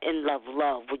like that in love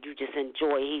where you just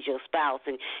enjoy. He's your spouse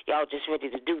and y'all just ready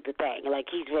to do the thing. Like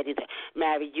he's ready to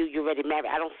marry you. You're ready to marry.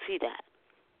 I don't see that.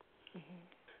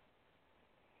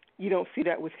 You don't see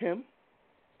that with him?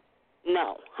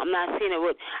 No, I'm not seeing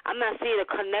it. I'm not seeing a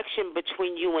connection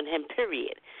between you and him.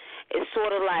 Period. It's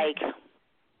sort of like,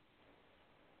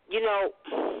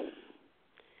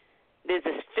 there's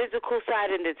a physical side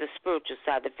and there's a spiritual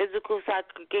side. The physical side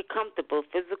could get comfortable.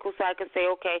 Physical side could say,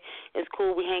 okay, it's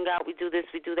cool. We hang out. We do this.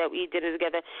 We do that. We eat dinner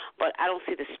together. But I don't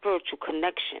see the spiritual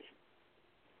connection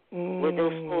with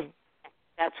those schools.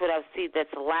 That's what I see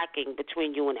that's lacking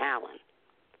between you and Alan.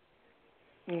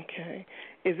 Okay.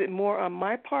 Is it more on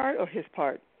my part or his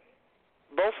part?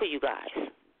 Both of you guys.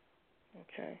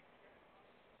 Okay.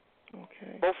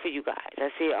 Both of you guys. I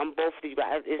see it on both of you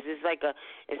guys. It's just like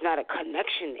it's not a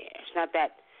connection there. It's not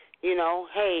that,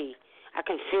 hey, I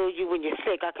can feel you when you're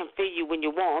sick. I can feel you when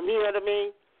you're warm. You know what I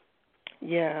mean?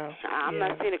 Yeah. I'm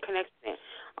not seeing a connection there.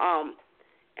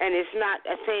 And it's not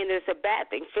saying it's a bad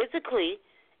thing. Physically,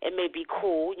 it may be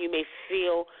cool. You may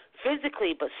feel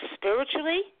physically, but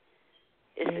spiritually,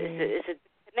 it's a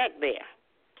disconnect there.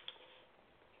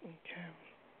 Okay.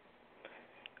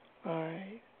 All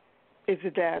right. Is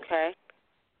it that? Okay.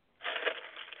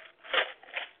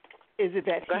 Is it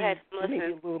that Go ahead, maybe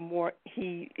a little more?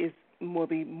 He is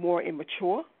maybe more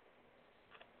immature.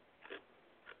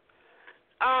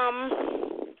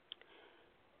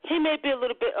 He may be a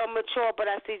little bit immature, but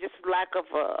I see just lack of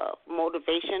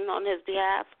motivation on his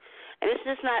behalf. And it's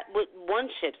just not with one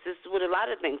ships. This is with a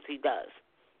lot of things he does.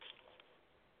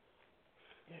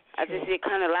 I just see it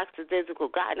kind of lacks the physical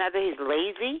guy. Not that he's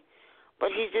lazy,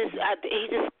 but he gets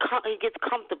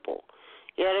comfortable.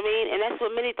 You know what I mean? And that's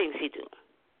what many things he do.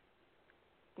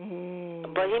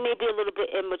 But he may be a little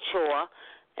bit immature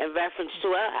in reference to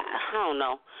I don't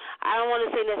know. I don't want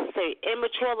to say necessarily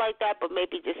immature like that, but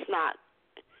maybe just not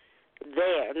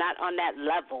there, not on that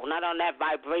level, not on that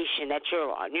vibration that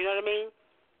you're on. You know what I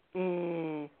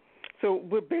mean? So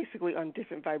we're basically on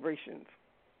different vibrations.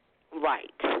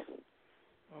 Right.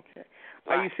 Okay.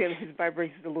 Are you saying his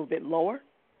vibration is a little bit lower?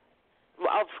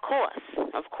 Well, of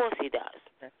course he does.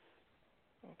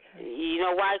 Okay. You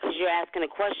know why? Because you're asking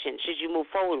a question. Should you move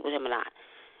forward with him or not?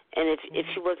 And if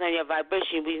he was on your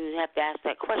vibration, we didn't have to ask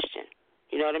that question.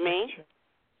 You know what I mean?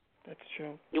 That's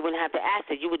true. You wouldn't have to ask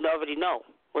it. You would already know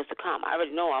what's to come. I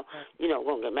already know I'm, going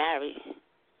to get married.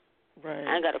 Right.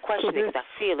 I ain't got to question it because I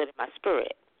feel it in my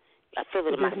spirit. I feel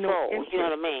it in my soul. You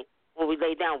know what I mean? When we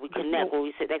lay down, we connect. When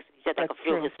we sit next to each other, I can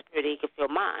feel his spirit. He can feel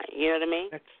mine. You know what I mean?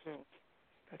 That's true.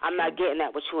 I'm not getting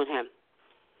that with you and him.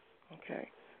 Okay.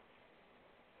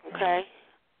 Okay.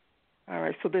 All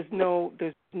right. So there's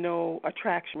no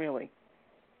attraction really.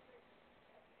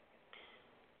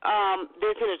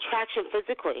 There's an attraction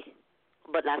physically,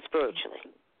 but not spiritually.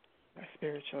 Not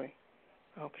spiritually.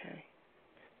 Okay.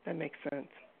 That makes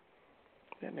sense.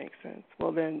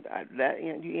 Well, then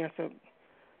you answered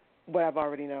what I've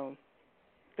already known.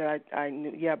 That I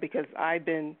knew. Yeah, because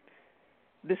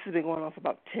this has been going on for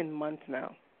about 10 months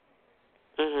now.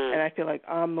 And I feel like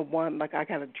I'm the one, like I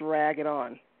gotta drag it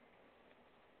on.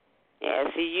 Yeah,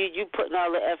 see, you putting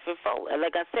all the effort forward. And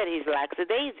like I said, he's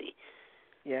lackadaisy.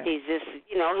 Yeah. He's just,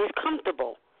 he's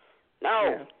comfortable.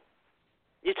 No. Yeah.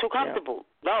 You're too comfortable.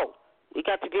 Yeah. No. We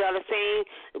got to be on the same,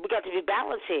 we got to be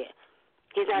balanced here.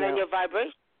 He's not in your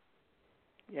vibration.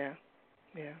 Yeah.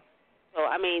 Yeah. So,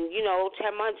 10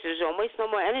 months, there's almost no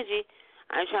more energy.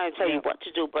 I ain't trying to tell you what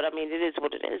to do, but, it is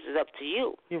what it is. It's up to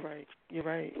you. You're right.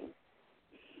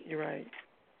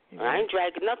 I ain't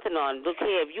dragging nothing on. Look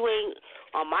here, if you ain't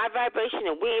on my vibration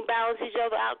and we ain't balance each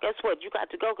other out, guess what? You got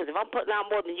to go, because if I'm putting out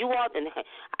more than you are, then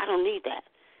I don't need that.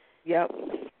 Yep.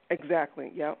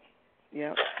 Exactly. Yep.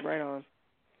 Right on.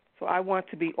 So I want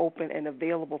to be open and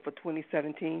available for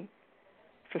 2017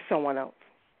 for someone else.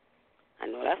 I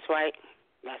know that's right.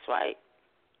 That's right.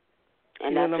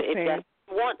 And you know that's what I'm saying? If that's what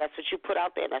you want, that's what you put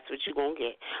out there, that's what you're going to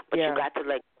get. But you got to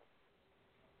let.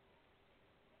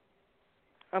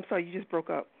 I'm sorry, you just broke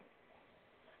up.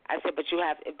 I said, but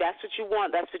if that's what you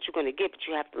want, that's what you're going to get, but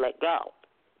you have to let go.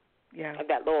 Yeah. Of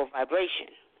that lower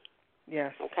vibration.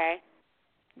 Yes. Okay?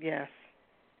 Yes.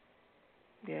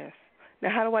 Now,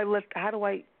 how do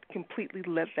I completely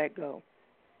let that go?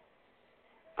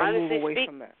 And honestly move away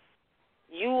from that.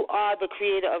 You are the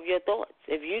creator of your thoughts.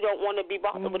 If you don't want to be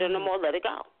bothered with it no more, let it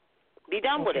go. Be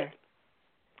done with it.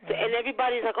 So, and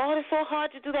everybody's like, oh, it's so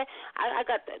hard to do that. I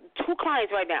got 2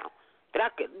 clients right now that I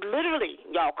could literally,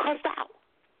 y'all, cussed out.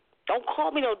 Don't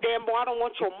call me no damn more. I don't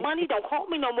want your money. Don't call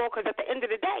me no more, because at the end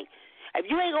of the day, if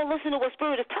you ain't going to listen to what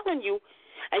Spirit is telling you,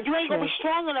 and you ain't going to be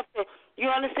strong enough to, you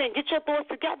understand, get your thoughts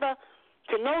together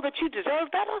to know that you deserve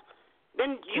better,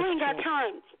 then you ain't got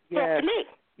time to talk to me.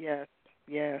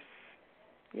 Yes.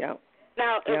 Yep.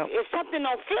 Now, if something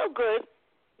don't feel good,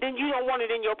 then you don't want it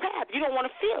in your path. You don't want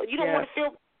to feel it. You don't want to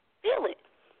feel it.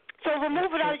 So remove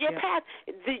it out of your path.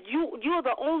 You're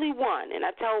the only one, and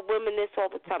I tell women this all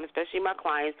the time, especially my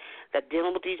clients that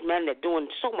dealing with these men that doing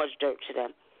so much dirt to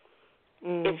them.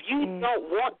 If you don't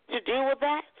want to deal with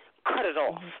that, cut it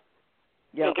off.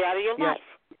 And get out of your life.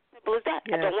 Simple as that.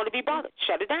 I don't want to be bothered.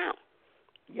 Shut it down.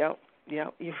 Yep.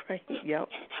 You're right. Yep.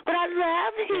 But I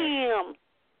love him.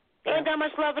 Ain't that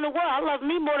much love in the world. I love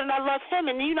me more than I love him,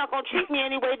 and you're not going to treat me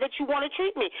any way that you want to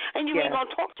treat me. And you ain't going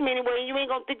to talk to me anyway, and you ain't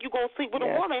going to think you're going to sleep with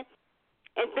a woman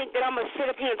and think that I'm going to sit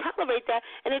up here and tolerate that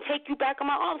and then take you back in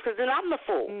my arms, because then I'm the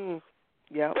fool.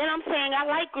 Then I'm saying I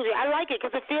like it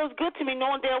because it feels good to me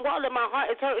knowing damn well that my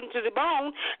heart is hurting to the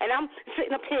bone, and I'm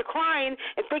sitting up here crying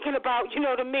and thinking about,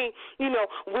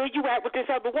 where you at with this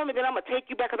other woman, then I'm going to take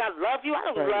you back because I love you. I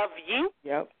don't love you.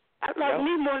 I love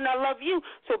me more than I love you.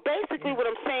 So basically what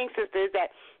I'm saying, sister, is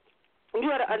that you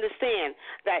got to understand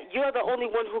that you're the only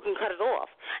one who can cut it off.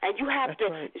 And you have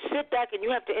to sit back and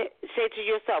you have to say to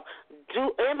yourself,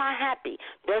 am I happy?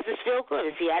 Does this feel good?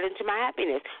 Is he adding to my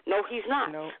happiness? No, he's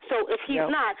not. No. So if he's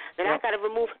not, then I got to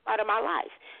remove him out of my life.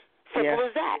 Simple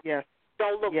as that.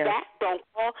 Don't look back. Don't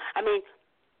call.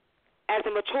 As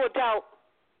a mature adult,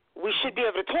 we should be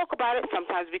able to talk about it.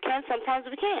 Sometimes we can, sometimes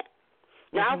we can't.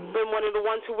 Now, I've been one of the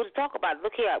ones who would talk about it.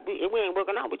 Look here, we ain't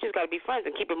working out. We just got to be friends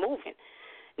and keep it moving.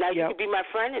 Now, you can be my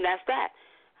friend, and that's that.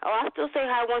 Oh, I still say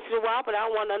hi once in a while, but I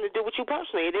don't want nothing to do with you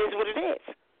personally. It is what it is.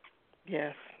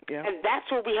 Yes, And that's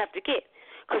what we have to get.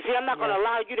 Because, see, I'm not going to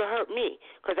allow you to hurt me.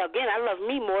 Because, again, I love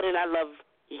me more than I love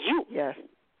you. Yes.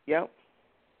 Yep.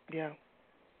 Yeah.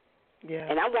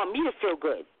 And I want me to feel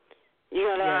good.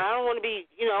 I don't want to be,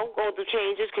 going through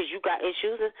changes because you got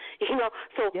issues.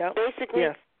 So basically,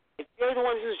 if you're the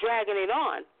one who's dragging it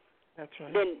on,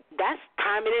 then that's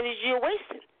time and energy you're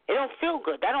wasting. It don't feel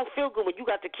good. That don't feel good when you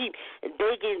got to keep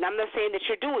begging. I'm not saying that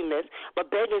you're doing this,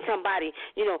 but begging somebody,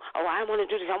 oh, I want to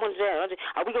do this. I want to do that.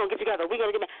 Are we going to get together? Are we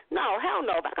going to get married? No, hell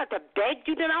no. If I got to beg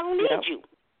you, then I don't need you.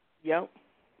 Yep.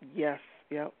 Yes.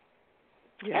 Yep.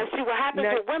 And see what happens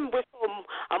with women, we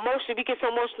get so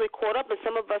emotionally caught up, and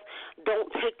some of us don't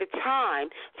take the time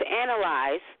to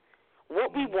analyze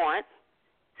what we want.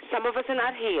 Some of us are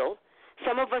not healed.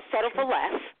 Some of us settle for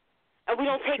less. And we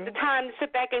don't take the time to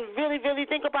sit back and really, really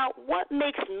think about what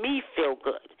makes me feel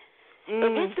good.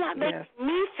 If it's not making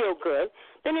me feel good,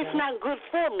 then it's not good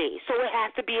for me. So it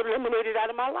has to be eliminated out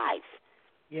of my life.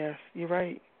 Yes, you're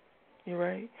right.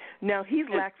 Now, he's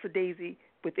lackadaisy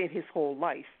within his whole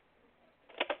life.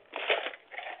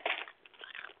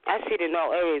 I see it in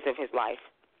all areas of his life.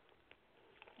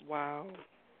 Wow.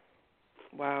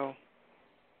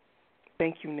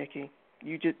 Thank you, Nikki.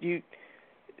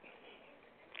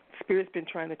 Spirit's been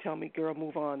trying to tell me, girl,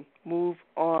 move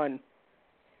on.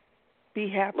 Be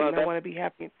happy. And I want to be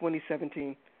happy in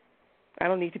 2017. I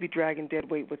don't need to be dragging dead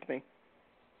weight with me.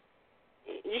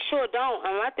 You sure don't.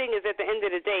 And my thing is, at the end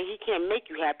of the day, he can't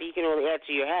make you happy. He can only add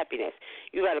to your happiness.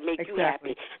 You got to make you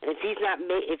happy. And if he's not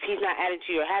adding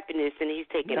to your happiness, then he's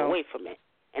taking away from it,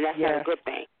 and that's not a good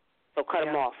thing. So cut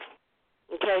him off.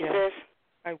 Okay, sis.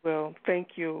 I will.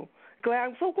 Thank you.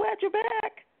 I'm so glad you're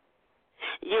back.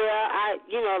 Yeah,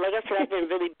 like I said, I've been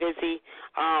really busy.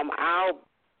 I'll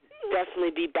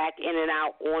definitely be back in and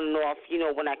out, on and off,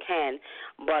 when I can.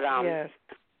 But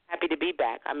happy to be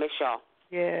back. I miss y'all.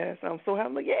 Yes, I'm so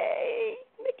happy. Yay,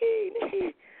 Nikki.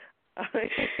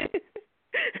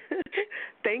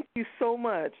 Thank you so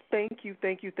much. Thank you.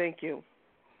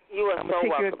 You are so welcome.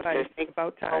 Your advice. Thank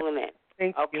about time.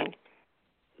 Thank you.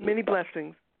 Many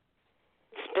blessings.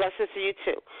 Blessings to you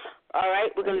too. All right,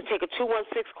 we're going to take a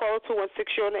 216 call.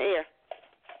 216, you're on the air.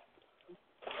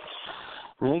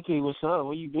 Nikki, what's up?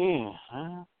 Where you been?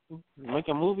 Huh?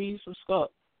 Making movies? What's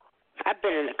up? I've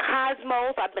been in the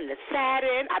Cosmos. I've been to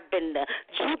Saturn. I've been to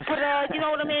Jupiter. You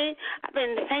know what I mean? I've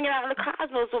been hanging out in the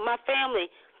Cosmos with my family.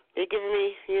 They're giving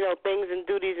me, things and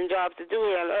duties and jobs to do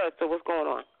here on Earth. So what's going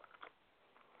on?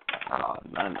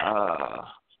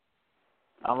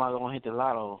 I'm not gonna hit the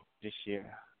lotto this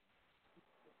year.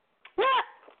 What?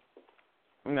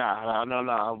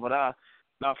 No. But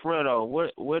now for real though,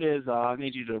 what is? I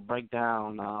need you to break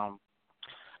down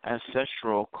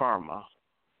ancestral karma.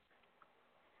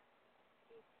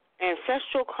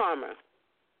 Ancestral karma.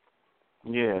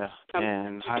 Yeah,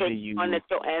 and how do you? One that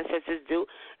your ancestors do.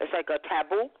 It's like a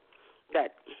taboo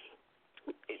that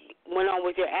went on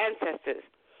with your ancestors,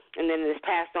 and then it's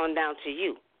passed on down to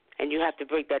you, and you have to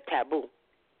break that taboo.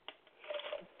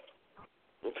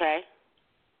 Okay.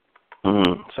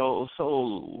 So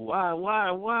why?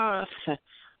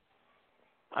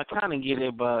 I kind of get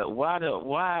it, but why?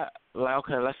 Like,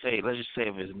 okay, let's just say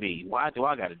if it's me, why do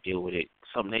I got to deal with it?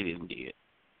 Something they didn't do.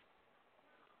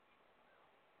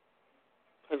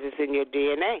 Because it's in your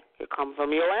DNA. It comes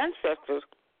from your ancestors.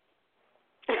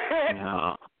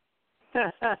 No.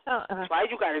 That's why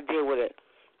you got to deal with it.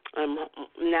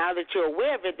 Now that you're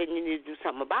aware of it, then you need to do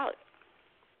something about it.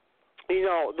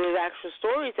 There's actual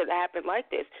stories that happen like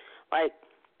this. Like,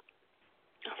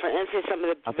 for instance, some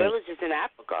of the villages in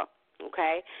Africa,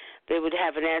 okay, they would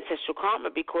have an ancestral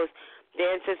karma because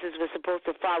their ancestors were supposed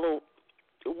to follow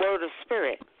the word of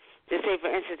spirit. Just say, for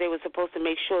instance, they were supposed to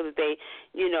make sure that they,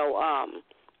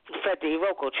 fed the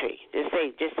Iroko tree.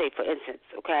 Just say, for instance,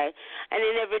 okay? And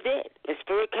they never did. The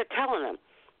spirit kept telling them,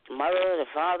 the mother, the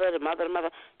father, the mother,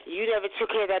 you never took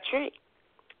care of that tree.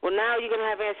 Well, now you're going to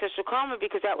have ancestral karma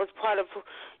because that was part of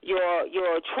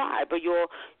your tribe or your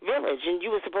village, and you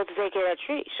were supposed to take care of that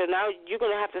tree. So now you're going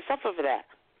to have to suffer for that.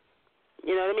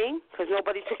 You know what I mean? Because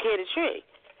nobody took care of the tree.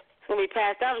 It's going to be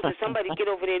passed down until somebody get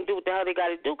over there and do what the hell they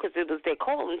got to do because it was their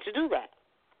calling to do that.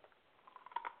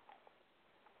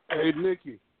 Hey,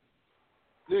 Nikki.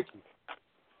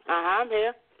 I'm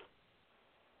here.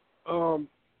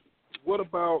 What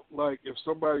about, like, if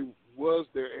somebody was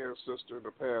their ancestor in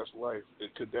the past life,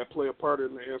 could that play a part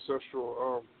in the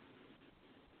ancestral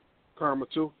karma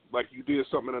too? Like you did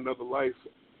something in another life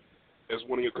as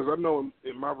one of your, because I know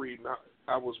in my reading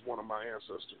I was one of my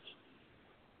ancestors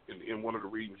in one of the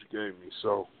readings you gave me.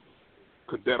 So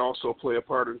could that also play a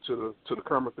part into the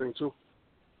karma thing too?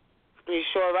 You're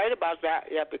sure right about that?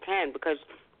 Yep, it can, because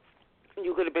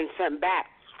you could have been sent back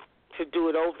to do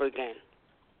it over again.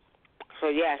 So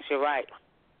yes, you're right.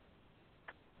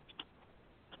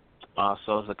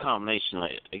 So it's a combination.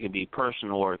 Like, it could be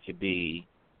personal or it could be,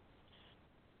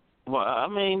 well, I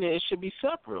mean, it should be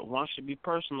separate. One should be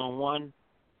personal, one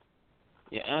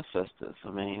your ancestors.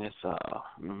 I mean, it's, So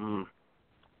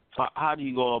how do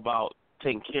you go about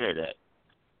taking care of that?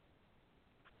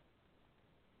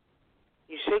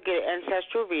 You should get an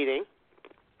ancestral reading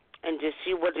and just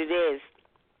see what it is,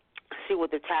 see what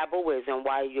the taboo is and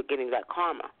why you're getting that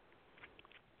karma.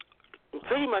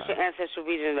 Pretty much an ancestral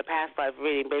reading and a past life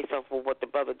reading based off of what the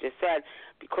brother just said,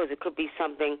 because it could be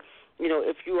something,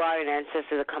 if you are an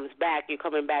ancestor that comes back, you're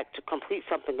coming back to complete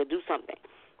something or do something.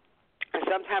 And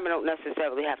sometimes it don't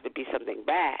necessarily have to be something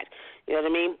bad, you know what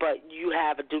I mean? But you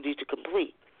have a duty to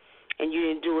complete, and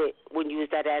you didn't do it when you was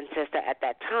that ancestor at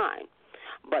that time.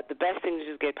 But the best thing is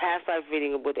just get past life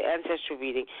reading with the ancestral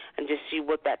reading and just see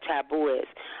what that taboo is.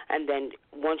 And then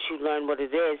once you learn what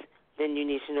it is, then you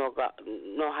need to know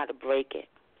how to break it.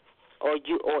 Or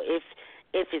if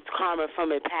it's karma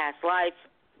from a past life,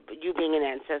 you being an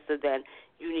ancestor, then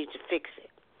you need to fix it.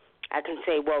 I can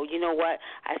say, well, you know what?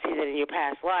 I see that in your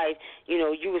past life, you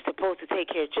were supposed to take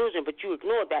care of children, but you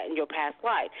ignored that in your past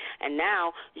life. And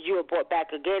now you are brought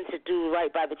back again to do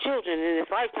right by the children in this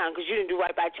lifetime because you didn't do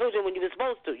right by children when you were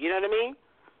supposed to. You know what I mean?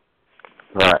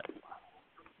 Right.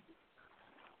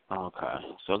 Okay.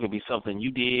 So it could be something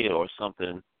you did or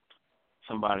something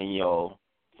somebody in your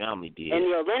family did. And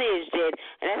your lineage did,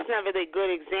 and that's not really a good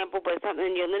example, but something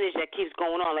in your lineage that keeps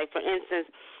going on. Like, for instance,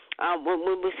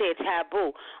 when we say a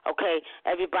taboo, okay,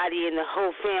 everybody in the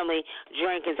whole family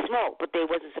drank and smoked, but they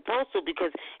wasn't supposed to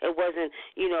because it wasn't,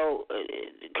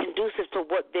 conducive to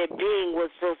what their being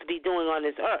was supposed to be doing on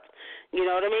this earth. You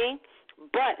know what I mean?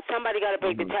 But somebody got to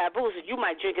break the taboos. You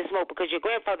might drink and smoke because your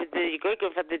grandfather did, your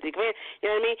great-grandfather did, you know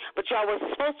what I mean? But y'all wasn't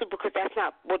supposed to because that's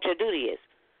not what your duty is.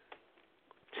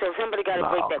 So somebody got to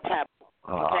break that taboo,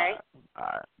 okay?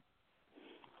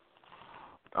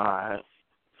 All right.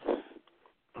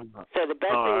 So the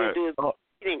best thing to do is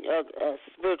reading,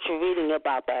 spiritual reading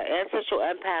about that, ancestral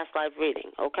and past life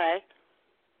reading, okay?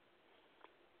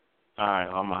 All right,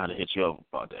 I'm going to have to hit you up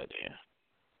about that then.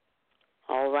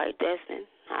 All right, Desmond.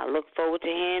 I look forward to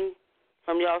hearing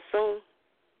from y'all soon.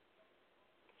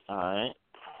 All right.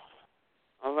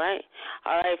 All right.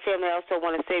 All right, family, I also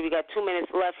want to say we got 2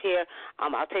 minutes left here.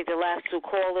 I'll take the last two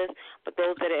callers, but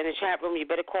those that are in the chat room, you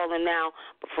better call in now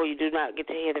before you do not get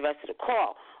to hear the rest of the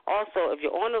call. Also, if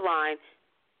you're on the line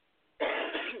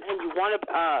and you want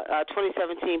a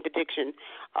 2017 prediction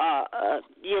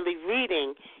yearly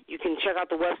reading, you can check out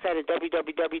the website at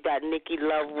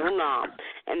www.NikkiLoveWunam,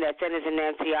 and that's N as in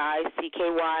Nancy,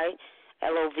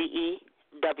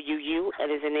 ICKYLOVEWU, N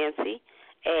as in Nancy,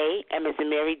 M as in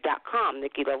Mary.com,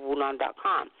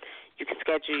 NikkiLoveWunam.com. You can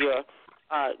schedule your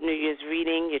New Year's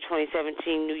reading, your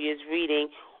 2017 New Year's reading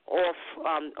off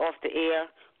the air.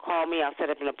 Call me. I'll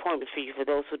set up an appointment for you. For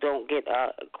those who don't get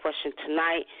a question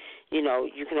tonight, you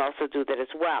can also do that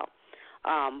as well.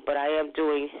 But I am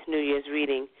doing New Year's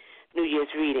readings,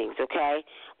 okay?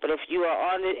 But if you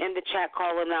are in the chat,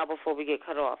 call in now before we get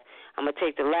cut off. I'm going to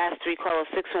take the last three callers,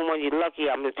 611. You're lucky.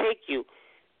 I'm going to take you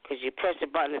because you pressed the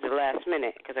button at the last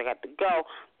minute because I got to go.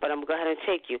 But I'm going to go ahead and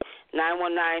take you.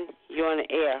 919, you're on the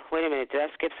air. Wait a minute. Did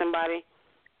I skip somebody?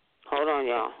 Hold on,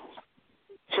 y'all.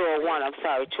 201, I'm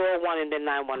sorry. 201 and then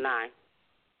 919.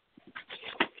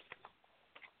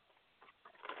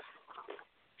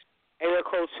 Area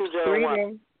code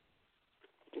 201.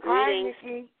 Greetings. Hi,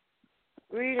 Nikki.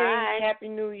 Greetings. Hi. Happy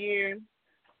New Year.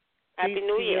 Happy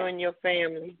New Year. To you and your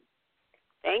family.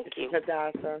 Thank you.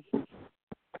 Hadassah.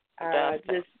 I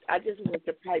just wanted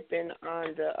to pipe in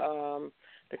on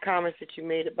the comments that you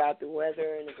made about the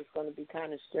weather, and it was going to be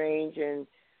kind of strange and,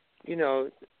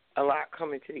 a lot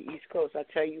coming to the East Coast. I'll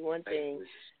tell you one thing.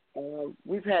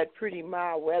 We've had pretty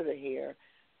mild weather here,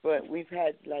 but we've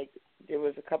had, there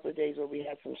was a couple of days where we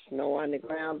had some snow on the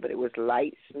ground, but it was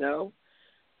light snow,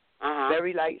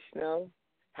 very light snow.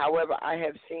 However, I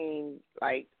have seen,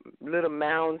 little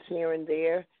mounds here and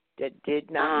there that did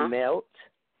not melt.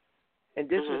 And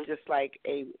this was just like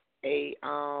it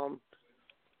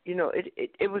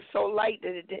was so light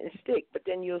that it didn't stick, but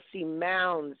then you'll see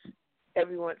mounds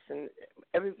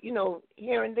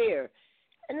here and there,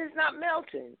 and it's not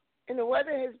melting, and the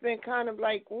weather has been kind of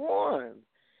warm,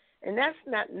 and that's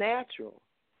not natural.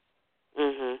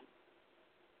 That's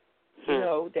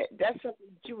something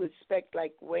that you would expect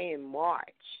way in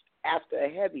March after a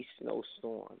heavy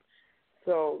snowstorm.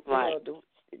 So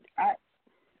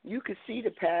you could see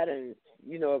the patterns,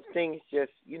 of things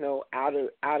just out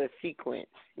of sequence,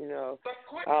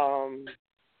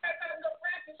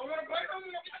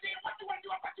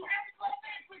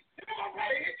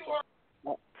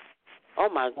 Oh,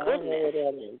 my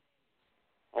goodness.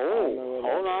 Oh,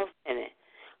 hold on a minute.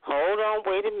 Hold on,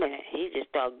 wait a minute. He just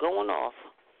started going off.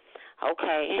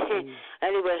 Okay.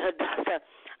 Anyway, Hadassah,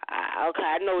 okay,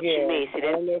 I know what you mean. See, I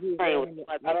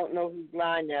don't know whose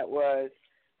line that was.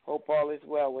 Hope all is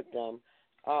well with them.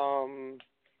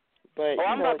 But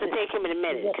I'm about to take him in a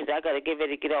minute because I got to get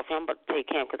ready to get off. I'm about to take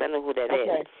him because I know who that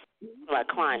is. My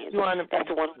client. That's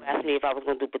the one who asked me if I was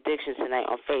going to do predictions tonight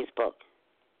on Facebook.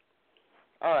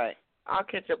 All right. I'll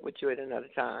catch up with you at another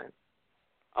time.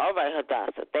 All right,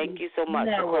 Hadassah. Thank you so much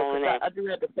for calling in. I do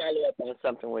have to follow up on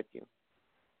something with you.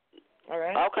 All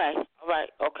right? Okay. All right.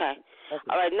 Okay.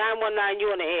 All right, 919, you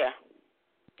on the air.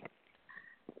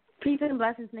 Peace and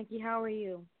blessings, Nikki. How are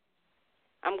you?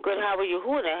 I'm good. How are you?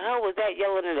 Who the hell was that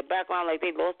yelling in the background like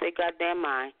they lost their goddamn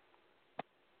mind?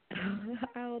 I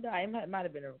don't know. It might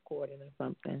have been a recording or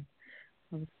something.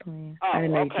 I was playing. Oh,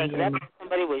 okay.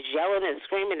 Somebody was yelling and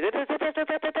screaming.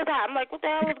 I'm like, what the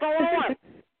hell is going on?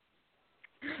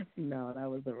 No, that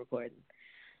was the recording.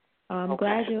 I'm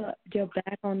glad you're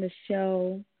back on the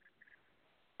show.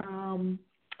 And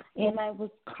I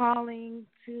was calling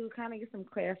to kind of get some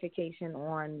clarification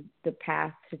on the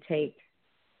path to take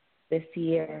this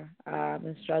year. I've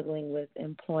been struggling with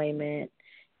employment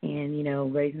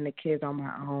and, raising the kids on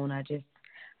my own. I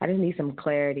I just need some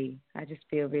clarity. I just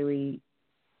feel really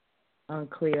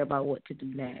unclear about what to do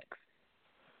next.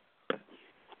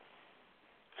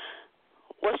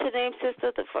 What's your name,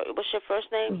 sister? What's your first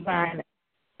name?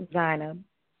 Zainab.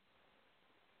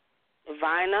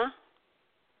 Vina?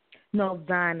 No,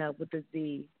 Zainab with the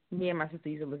Z. Me and my sister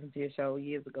used to listen to your show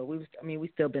years ago. We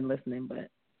still been listening, but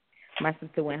my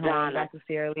sister went home back to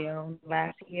Sierra Leone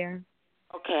last year.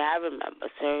 Okay, I remember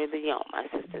Sierra Leone, my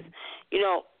sisters. You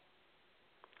know,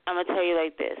 I'm going to tell you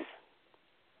like this.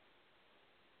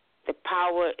 The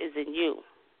power is in you.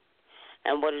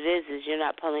 And what it is you're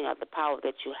not pulling out the power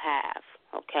that you have,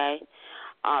 okay?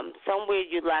 Somewhere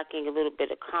you're lacking a little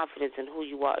bit of confidence in who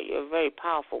you are. You're a very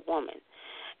powerful woman.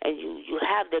 And you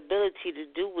have the ability to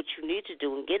do what you need to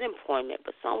do and get employment,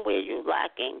 but somewhere you're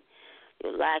lacking,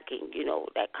 you know,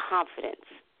 that confidence.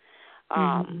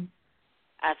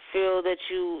 I feel that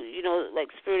you know, like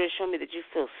Spirit has shown me that you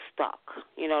feel stuck,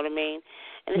 you know what I mean?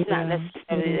 And it's not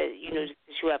necessarily that, you know,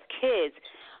 that you have kids,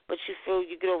 but you feel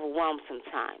you get overwhelmed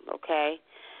sometimes, okay?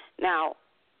 Now,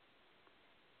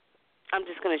 I'm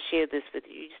just going to share this with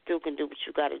you. You still can do what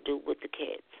you got to do with the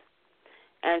kids.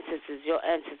 Your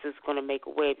ancestors are going to make a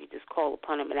way if you just call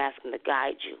upon them and ask them to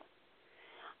guide you.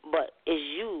 But it's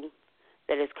you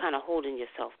that is kind of holding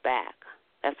yourself back.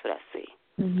 That's what I see.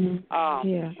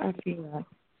 Yeah, I feel that.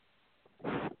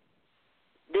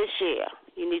 This year,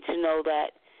 you need to know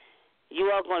that you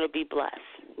are going to be blessed.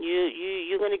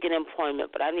 You're going to get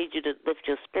employment, but I need you to lift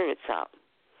your spirits up.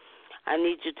 I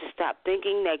need you to stop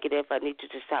thinking negative. I need you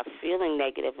to stop feeling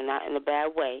negative, and not in a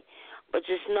bad way, but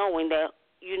just knowing that,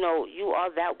 you know, you are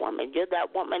that woman. You're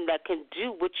that woman that can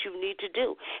do what you need to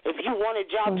do. If you want a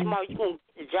job tomorrow, you're going to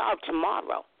get a job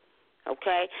tomorrow,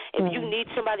 okay? If you need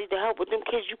somebody to help with them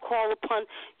kids, you call upon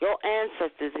your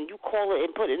ancestors, and you call it and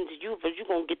put it into you, but you're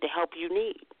going to get the help you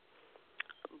need.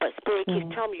 But Spirit keeps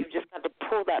telling me you just got to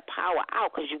pull that power out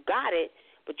because you got it,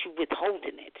 but you're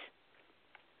withholding it.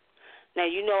 Now,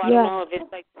 you know, I don't know if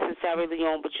it's like this in Sierra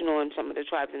Leone, but you know, in some of the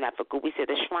tribes in Africa, we say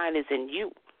the shrine is in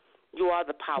you. You are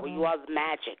the power. You are the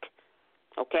magic.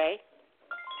 Okay?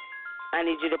 I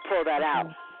need you to pull that out.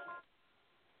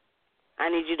 I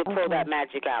need you to pull that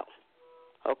magic out.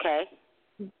 Okay?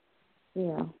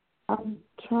 Yeah. I'm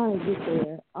trying to get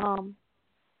there.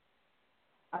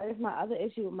 I guess my other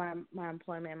issue with my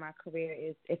employment and my career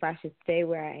is if I should stay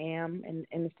where I am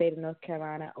in the state of North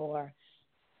Carolina or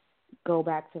go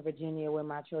back to Virginia where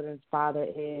my children's father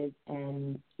is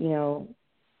and, you know,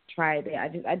 try it there.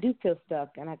 I do feel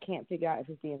stuck, and I can't figure out if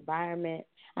it's the environment.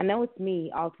 I know it's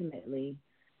me ultimately,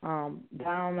 but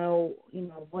I don't know, you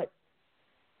know, what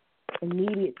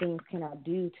immediate things can I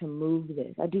do to move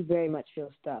this. I do very much feel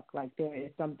stuck, like there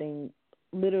is something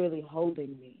literally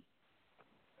holding me.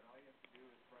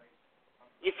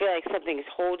 You feel like something is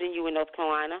holding you in North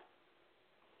Carolina?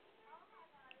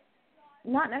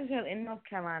 Not necessarily in North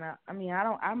Carolina. I mean,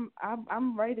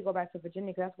 I'm ready to go back to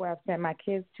Virginia because that's where I've sent my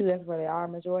kids to. That's where they are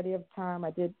majority of the time.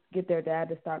 I did get their dad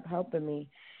to start helping me,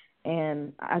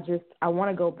 and I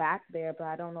want to go back there, but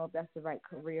I don't know if that's the right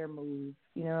career move,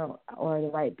 you know, or the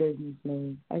right business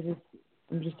move.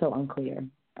 I'm just so unclear.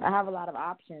 I have a lot of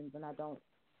options, and I don't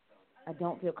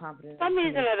feel confident. For some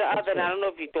reason or the other, and I don't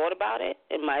know if you thought about it.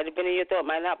 It might have been in your thought,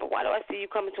 might not. But why do I see you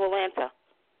coming to Atlanta?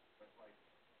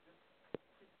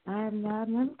 I've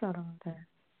never thought about that.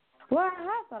 Well, I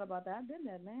have thought about that. I've been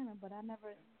to Atlanta, but I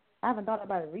haven't thought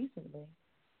about it recently.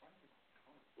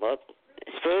 Well,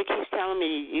 Spirit keeps telling me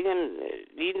you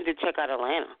need to check out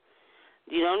Atlanta.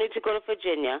 You don't need to go to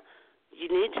Virginia. You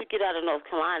need to get out of North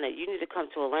Carolina. You need to come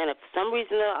to Atlanta. For some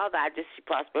reason or other, I just see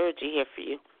prosperity here for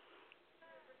you.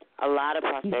 A lot of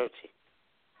prosperity.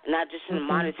 Not just in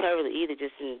monetarily either,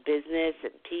 just in business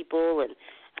and people. And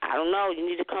I don't know. You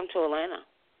need to come to Atlanta.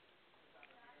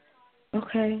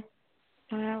 Okay.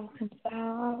 I'll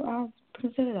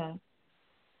consider that.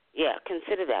 Yeah,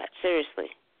 consider that. Seriously.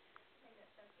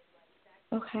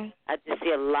 Okay. I just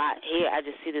see a lot here. I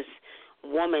just see this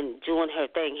woman doing her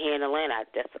thing here in Atlanta.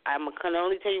 I can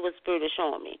only tell you what Spirit is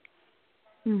showing me.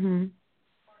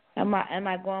 Am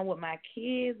I going with my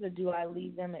kids, or do I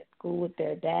leave them at school with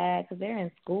their dad? Because they're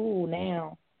in school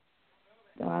now.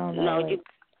 So I don't know. No,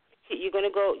 you're gonna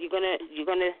go. You're gonna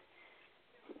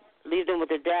leave them with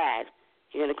their dad.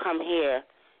 You're gonna come here,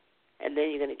 and then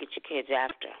you're gonna get your kids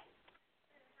after.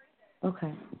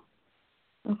 Okay.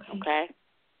 Okay.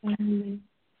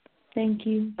 Thank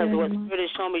you. Because what Spirit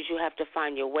is showing me is you have to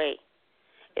find your way.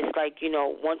 It's like, you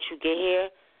know, once you get here,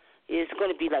 it's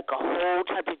going to be like a whole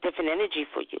type of different energy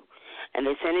for you. And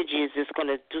this energy is just going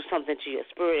to do something to your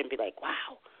spirit and be like,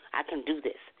 wow, I can do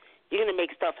this. You're going to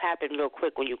make stuff happen real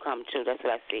quick when you come, too. That's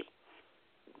what I see.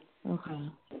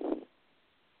 Okay.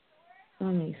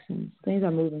 That makes sense. Things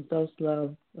are moving so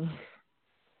slow.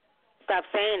 Stop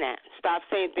saying that. Stop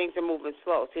saying things are moving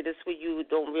slow. See, this is what you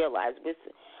don't realize. This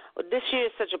year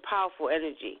is such a powerful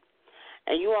energy,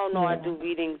 and you all know I do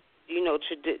readings. You know,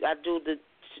 I do the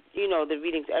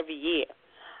readings every year,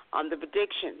 the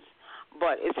predictions.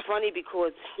 But it's funny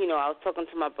because I was talking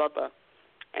to my brother,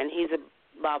 and he's a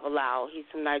Babalawo. He's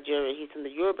from Nigeria. He's from the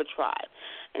Yoruba tribe,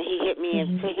 and he hit me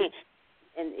and saying.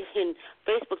 And in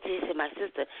Facebook, he said, my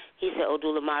sister, he said,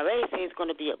 Odula Mare said it's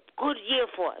going to be a good year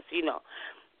for us,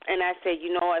 And I said,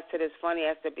 I said, it's funny.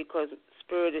 I said, because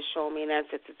Spirit is showing me and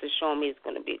Ancestors is showing me it's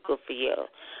going to be a good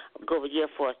year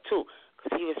for us, too,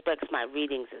 because he respects my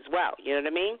readings as well. You know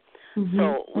what I mean?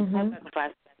 So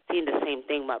I've seen the same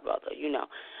thing, my brother,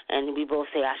 and we both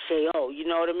say, Ashe, you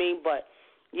know what I mean? But,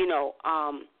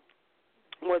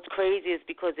 what's crazy is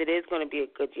because it is going to be a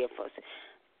good year for us.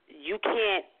 You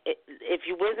can't, if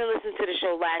you wasn't listening to the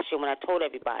show last year when I told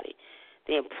everybody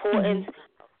the importance of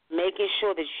making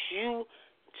sure that you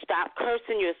stop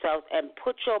cursing yourself and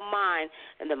put your mind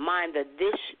in the mind that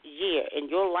this year in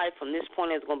your life from this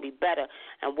point is going to be better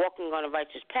and walking on a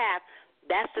righteous path,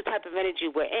 that's the type of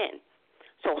energy we're in.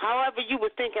 So however you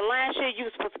were thinking last year, you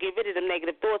were supposed to get rid of the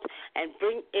negative thoughts and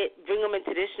bring them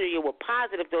into this new year with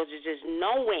positive thoughts, just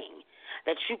knowing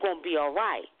that you're going to be all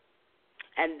right.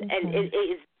 And it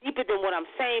is deeper than what I'm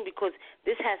saying because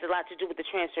this has a lot to do with the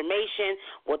transformation,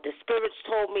 what the spirits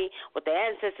told me, what the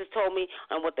ancestors told me,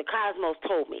 and what the cosmos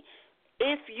told me.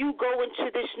 If you go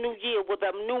into this new year with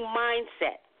a new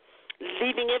mindset,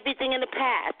 leaving everything in the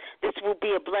past, this will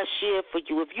be a blessed year for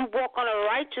you. If you walk on a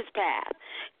righteous path,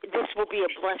 this will be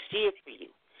a blessed year for you.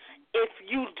 If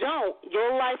you don't,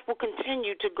 your life will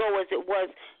continue to go as it was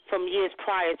from years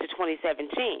prior to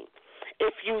 2017.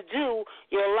 If you do,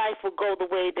 your life will go the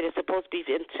way that it's supposed to be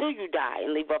until you die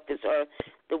and leave off this earth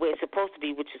the way it's supposed to be,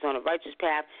 which is on a righteous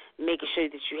path, making sure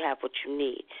that you have what you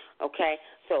need. Okay?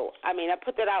 So, I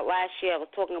put that out last year. I was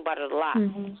talking about it a lot.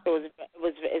 So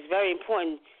it's very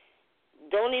important.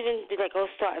 Don't even be like,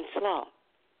 starting slow,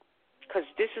 because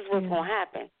this is what's going to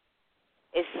happen.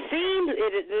 It appears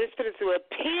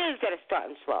that it's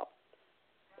starting slow,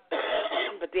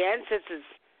 but the ancestors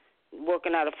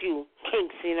working out a few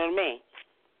kinks, you know what I mean?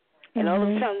 And all of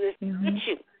a sudden, it's hit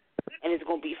you, and it's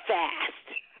going to be fast.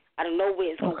 I don't know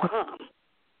where it's going to come.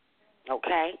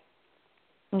 Okay?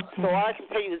 So all I can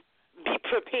tell you is be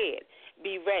prepared,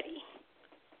 be ready,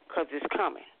 because it's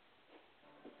coming.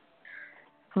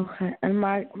 Okay. And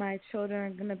my children are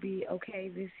going to be okay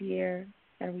this year?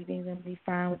 Everything's going to be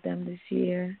fine with them this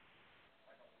year?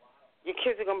 Your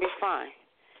kids are going to be fine.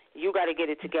 You got to get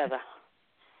it together.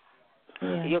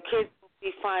 Yeah. Your kids will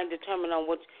be fine determined on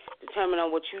what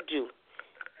you do,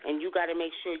 and you got to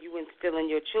make sure you instill in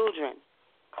your children,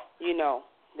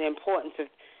 the importance of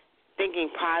thinking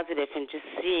positive and just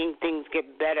seeing things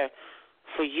get better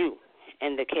for you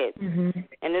and the kids,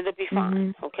 and it'll be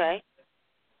fine. Okay.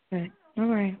 Okay. All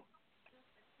right.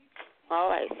 All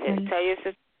right, sis. Tell your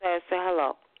sister say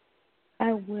hello.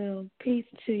 I will. Peace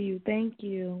to you. Thank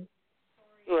you.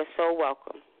 You are so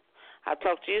welcome. I'll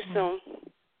talk to you soon.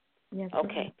 Yes.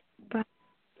 Okay. Bye.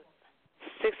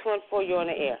 614, you're on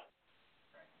the air.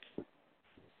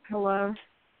 Hello.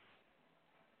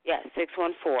 Yes,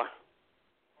 614.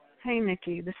 Hey,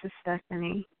 Nikki. This is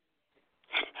Stephanie.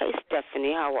 Hey,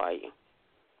 Stephanie. How are you?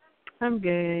 I'm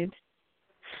good.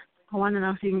 I want to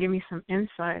know if you can give me some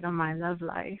insight on my love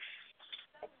life.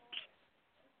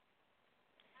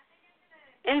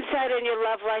 Insight on your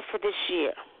love life for this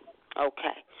year.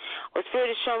 Okay. Well,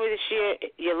 Spirit is showing me this year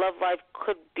your love life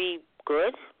could be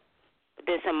good, but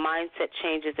there's some mindset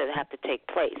changes that have to take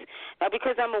place. Now,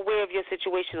 because I'm aware of your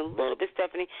situation a little bit,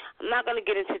 Stephanie, I'm not going to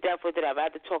get into depth with it. I'd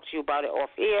rather talk to you about it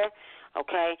off air,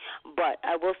 okay? But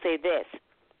I will say this.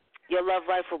 Your love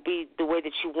life will be the way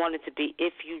that you want it to be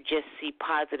if you just see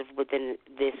positive within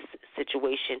this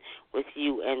situation with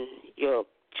you and your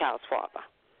child's father.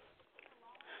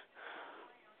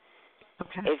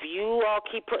 Okay. If you all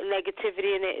keep putting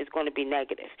negativity in it, it's going to be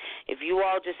negative. If you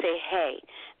all just say, hey,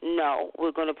 no,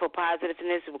 we're going to put positive in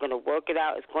this, we're going to work it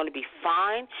out, it's going to be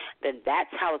fine, then that's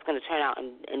how it's going to turn out,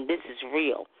 and this is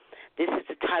real. This is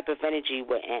the type of energy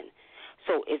we're in.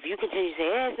 So if you continue to say,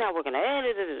 it's not working, I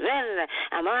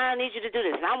need you to do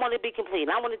this, and I want to be complete,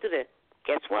 and I want to do this,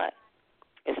 guess what?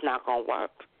 It's not going to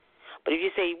work. But if you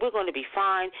say, we're going to be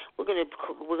fine, we're going to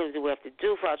do what we have to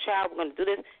do for our child, we're going to do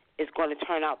this, it's going to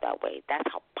turn out that way. That's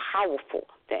how powerful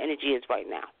the energy is right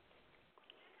now.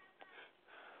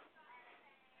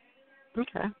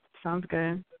 Okay. Sounds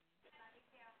good.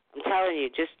 I'm telling you,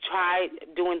 just try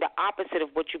doing the opposite of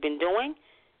what you've been doing,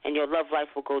 and your love life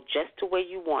will go just the way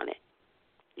you want it.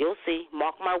 You'll see.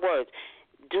 Mark my words.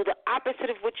 Do the opposite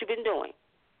of what you've been doing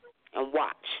and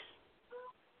watch.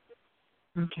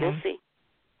 Okay. You'll see.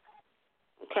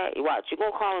 Okay, watch. You're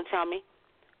going to call and tell me.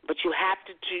 But you have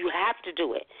to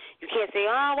do it. You can't say,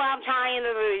 oh, well, I'm trying to,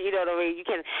 you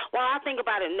can't. Well, I'll think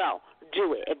about it. No,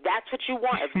 do it. If that's what you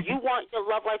want, if you want your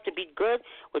love life to be good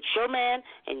with your man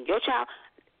and your child,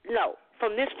 no.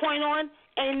 From this point on,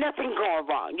 ain't nothing going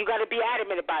wrong. You got to be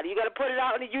adamant about it. You got to put it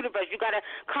out in the universe. You got to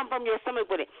come from your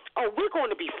stomach with it. Oh, we're going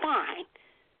to be fine.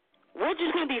 We're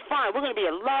just going to be fine. We're going to be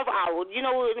in love.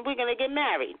 We're going to get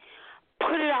married.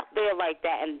 Put it out there like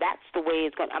that, and that's the way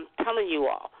it's going. I'm telling you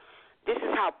all. This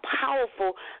is how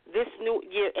powerful this new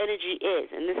year energy is,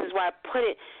 and this is why I put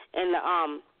it in the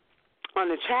on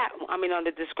the chat. On the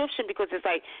description, because it's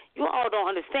like you all don't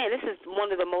understand. This is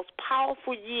one of the most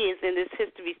powerful years in this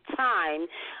history's time,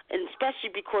 and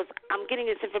especially because I'm getting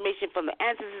this information from the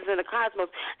ancestors in the cosmos,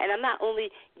 and I'm not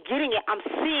only getting it, I'm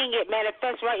seeing it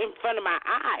manifest right in front of my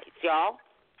eyes, y'all.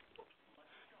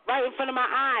 Right in front of my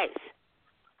eyes.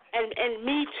 And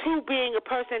me, too, being a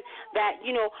person that,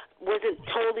 wasn't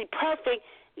totally perfect,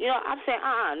 I'm saying,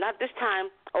 not this time.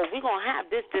 Oh, we're going to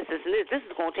have this, and this. This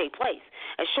is going to take place.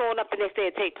 And showing up the next day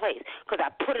to take place because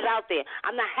I put it out there.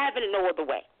 I'm not having it no other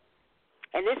way.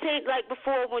 And this ain't like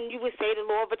before when you would say the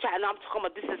law of a child. No, I'm talking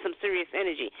about this is some serious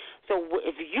energy. So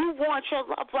if you want your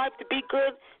love life to be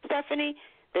good, Stephanie,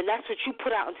 then that's what you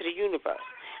put out into the universe.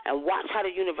 And watch how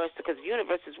the universe, because the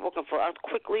universe is working for us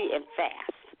quickly and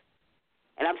fast.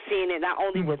 And I'm seeing it not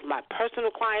only with my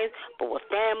personal clients, but with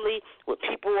family, with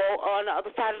people on the other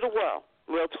side of the world.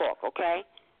 Real talk, okay?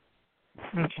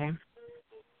 Okay.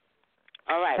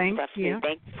 All right, Thank Stephanie. you.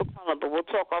 Thank you for calling, but we'll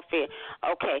talk off here.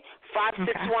 Okay,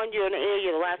 561, you're in the air.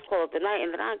 You're the last call of the night,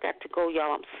 and then I got to go,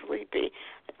 y'all. I'm sleepy.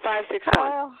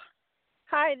 561.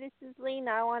 Hi, this is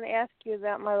Lena. I want to ask you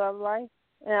about my love life,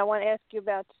 and I want to ask you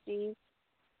about Steve.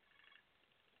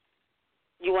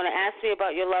 You want to ask me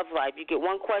about your love life. You get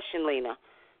one question, Lena.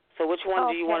 So which one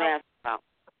do you want to ask about?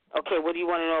 Okay, what do you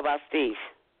want to know about Steve?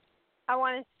 I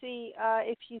want to see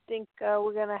if you think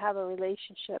we're going to have a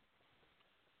relationship.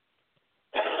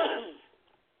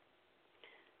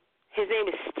 His name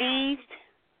is Steve?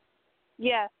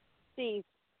 Yes, Steve.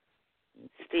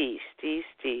 Steve.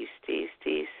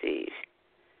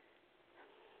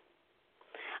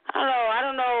 I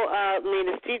don't know,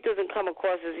 Lena. Steve doesn't come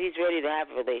across as he's ready to have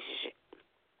a relationship.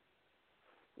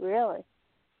 Really?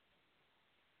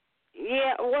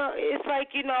 Yeah, well, it's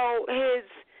like, he has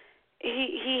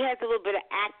a little bit of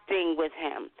acting with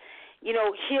him.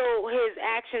 His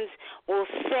actions will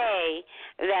say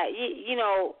that,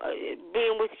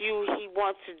 being with you, he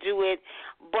wants to do it,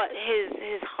 but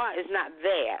his heart is not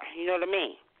there. You know what I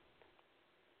mean?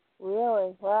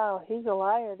 Really? Wow, he's a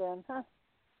liar then, huh?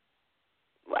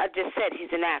 I just said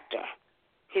he's an actor.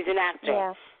 He's an actor.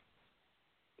 Yeah.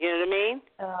 You know what I mean?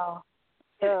 Oh.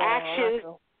 His actions,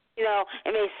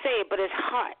 and they say it, but his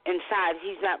heart inside,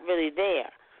 he's not really there.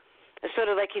 It's sort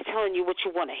of like he's telling you what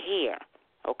you want to hear,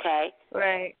 okay?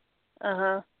 Right.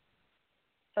 Uh-huh.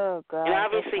 Oh, God. And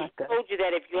obviously he told you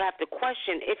that if you have to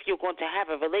question if you're going to have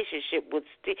a relationship with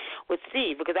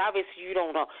Steve, because obviously you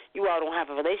all don't have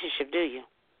a relationship, do you?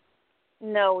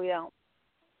 No, we don't.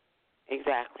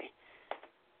 Exactly.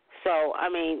 So,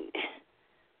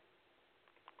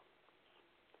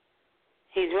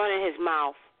 he's running his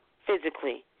mouth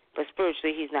physically, but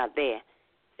spiritually he's not there.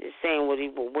 He's saying what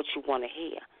you want to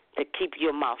hear to keep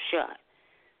your mouth shut.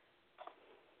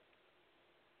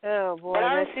 Oh, boy. But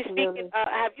honestly speaking,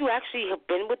 have you actually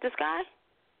been with this guy?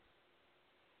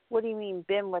 What do you mean,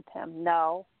 been with him?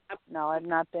 No. No, I've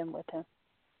not been with him.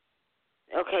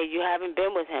 Okay, you haven't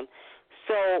been with him.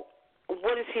 So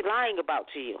what is he lying about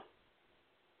to you?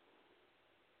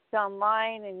 He's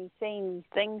online, and he's saying these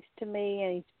things to me,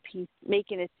 and he's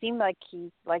making it seem like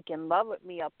he's in love with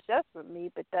me, obsessed with me,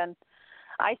 but then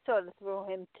I sort of threw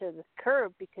him to the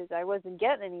curb because I wasn't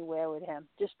getting anywhere with him.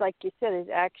 Just like you said, his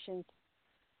actions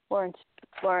weren't,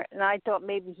 and I thought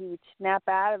maybe he would snap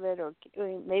out of it, or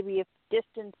maybe if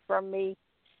distance from me,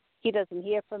 he doesn't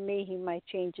hear from me, he might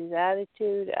change his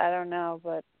attitude. I don't know,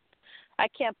 but I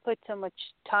can't put so much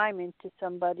time into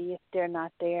somebody if they're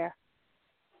not there.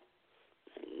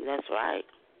 That's right.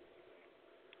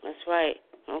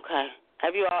 Okay.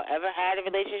 Have you all ever had a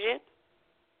relationship?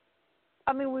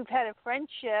 We've had a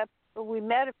friendship. We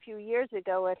met a few years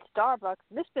ago at Starbucks.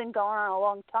 This has been going on a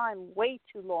long time, way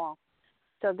too long.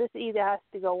 So this either has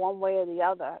to go one way or the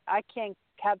other. I can't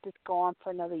have this go on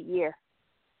for another year.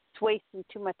 It's wasting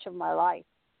too much of my life.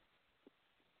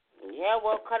 Yeah,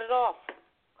 well, cut it off.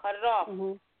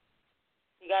 Mm-hmm.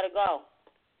 You got to go.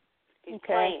 He's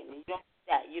playing. You don't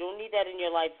that. You don't need that in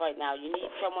your life right now. You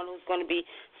need someone who's going to be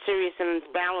serious and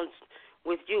balanced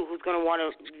with you, who's going to want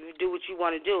to do what you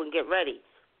want to do and get ready.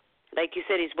 Like you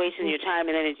said, he's wasting your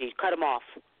time and energy. Cut him off.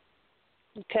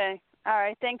 Okay. All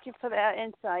right. Thank you for that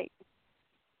insight.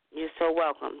 You're so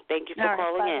welcome. Thank you for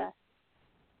calling in.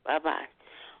 Bye-bye.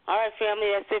 All right,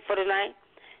 family, that's it for tonight.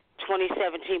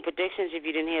 2017 predictions. If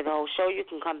you didn't hear the whole show, you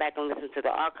can come back and listen to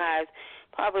the archives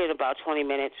probably in about 20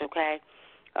 minutes, okay?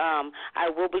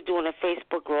 I will be doing a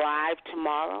Facebook Live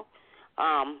tomorrow,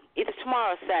 either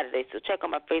tomorrow or Saturday, so check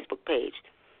on my Facebook page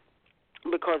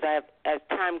because as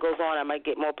time goes on, I might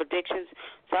get more predictions.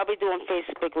 So I'll be doing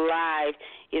Facebook Live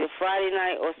either Friday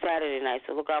night or Saturday night,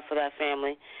 so look out for that,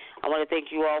 family. I want to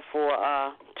thank you all for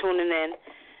tuning in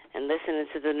and listening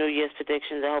to the New Year's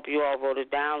predictions. I hope you all wrote it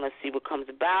down. Let's see what comes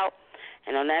about.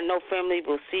 And on that note, family,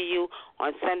 we'll see you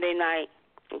on Sunday night,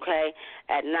 okay,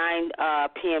 at 9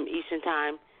 p.m. Eastern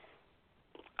Time.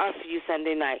 I'll see you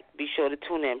Sunday night. Be sure to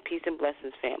tune in. Peace and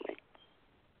blessings, family.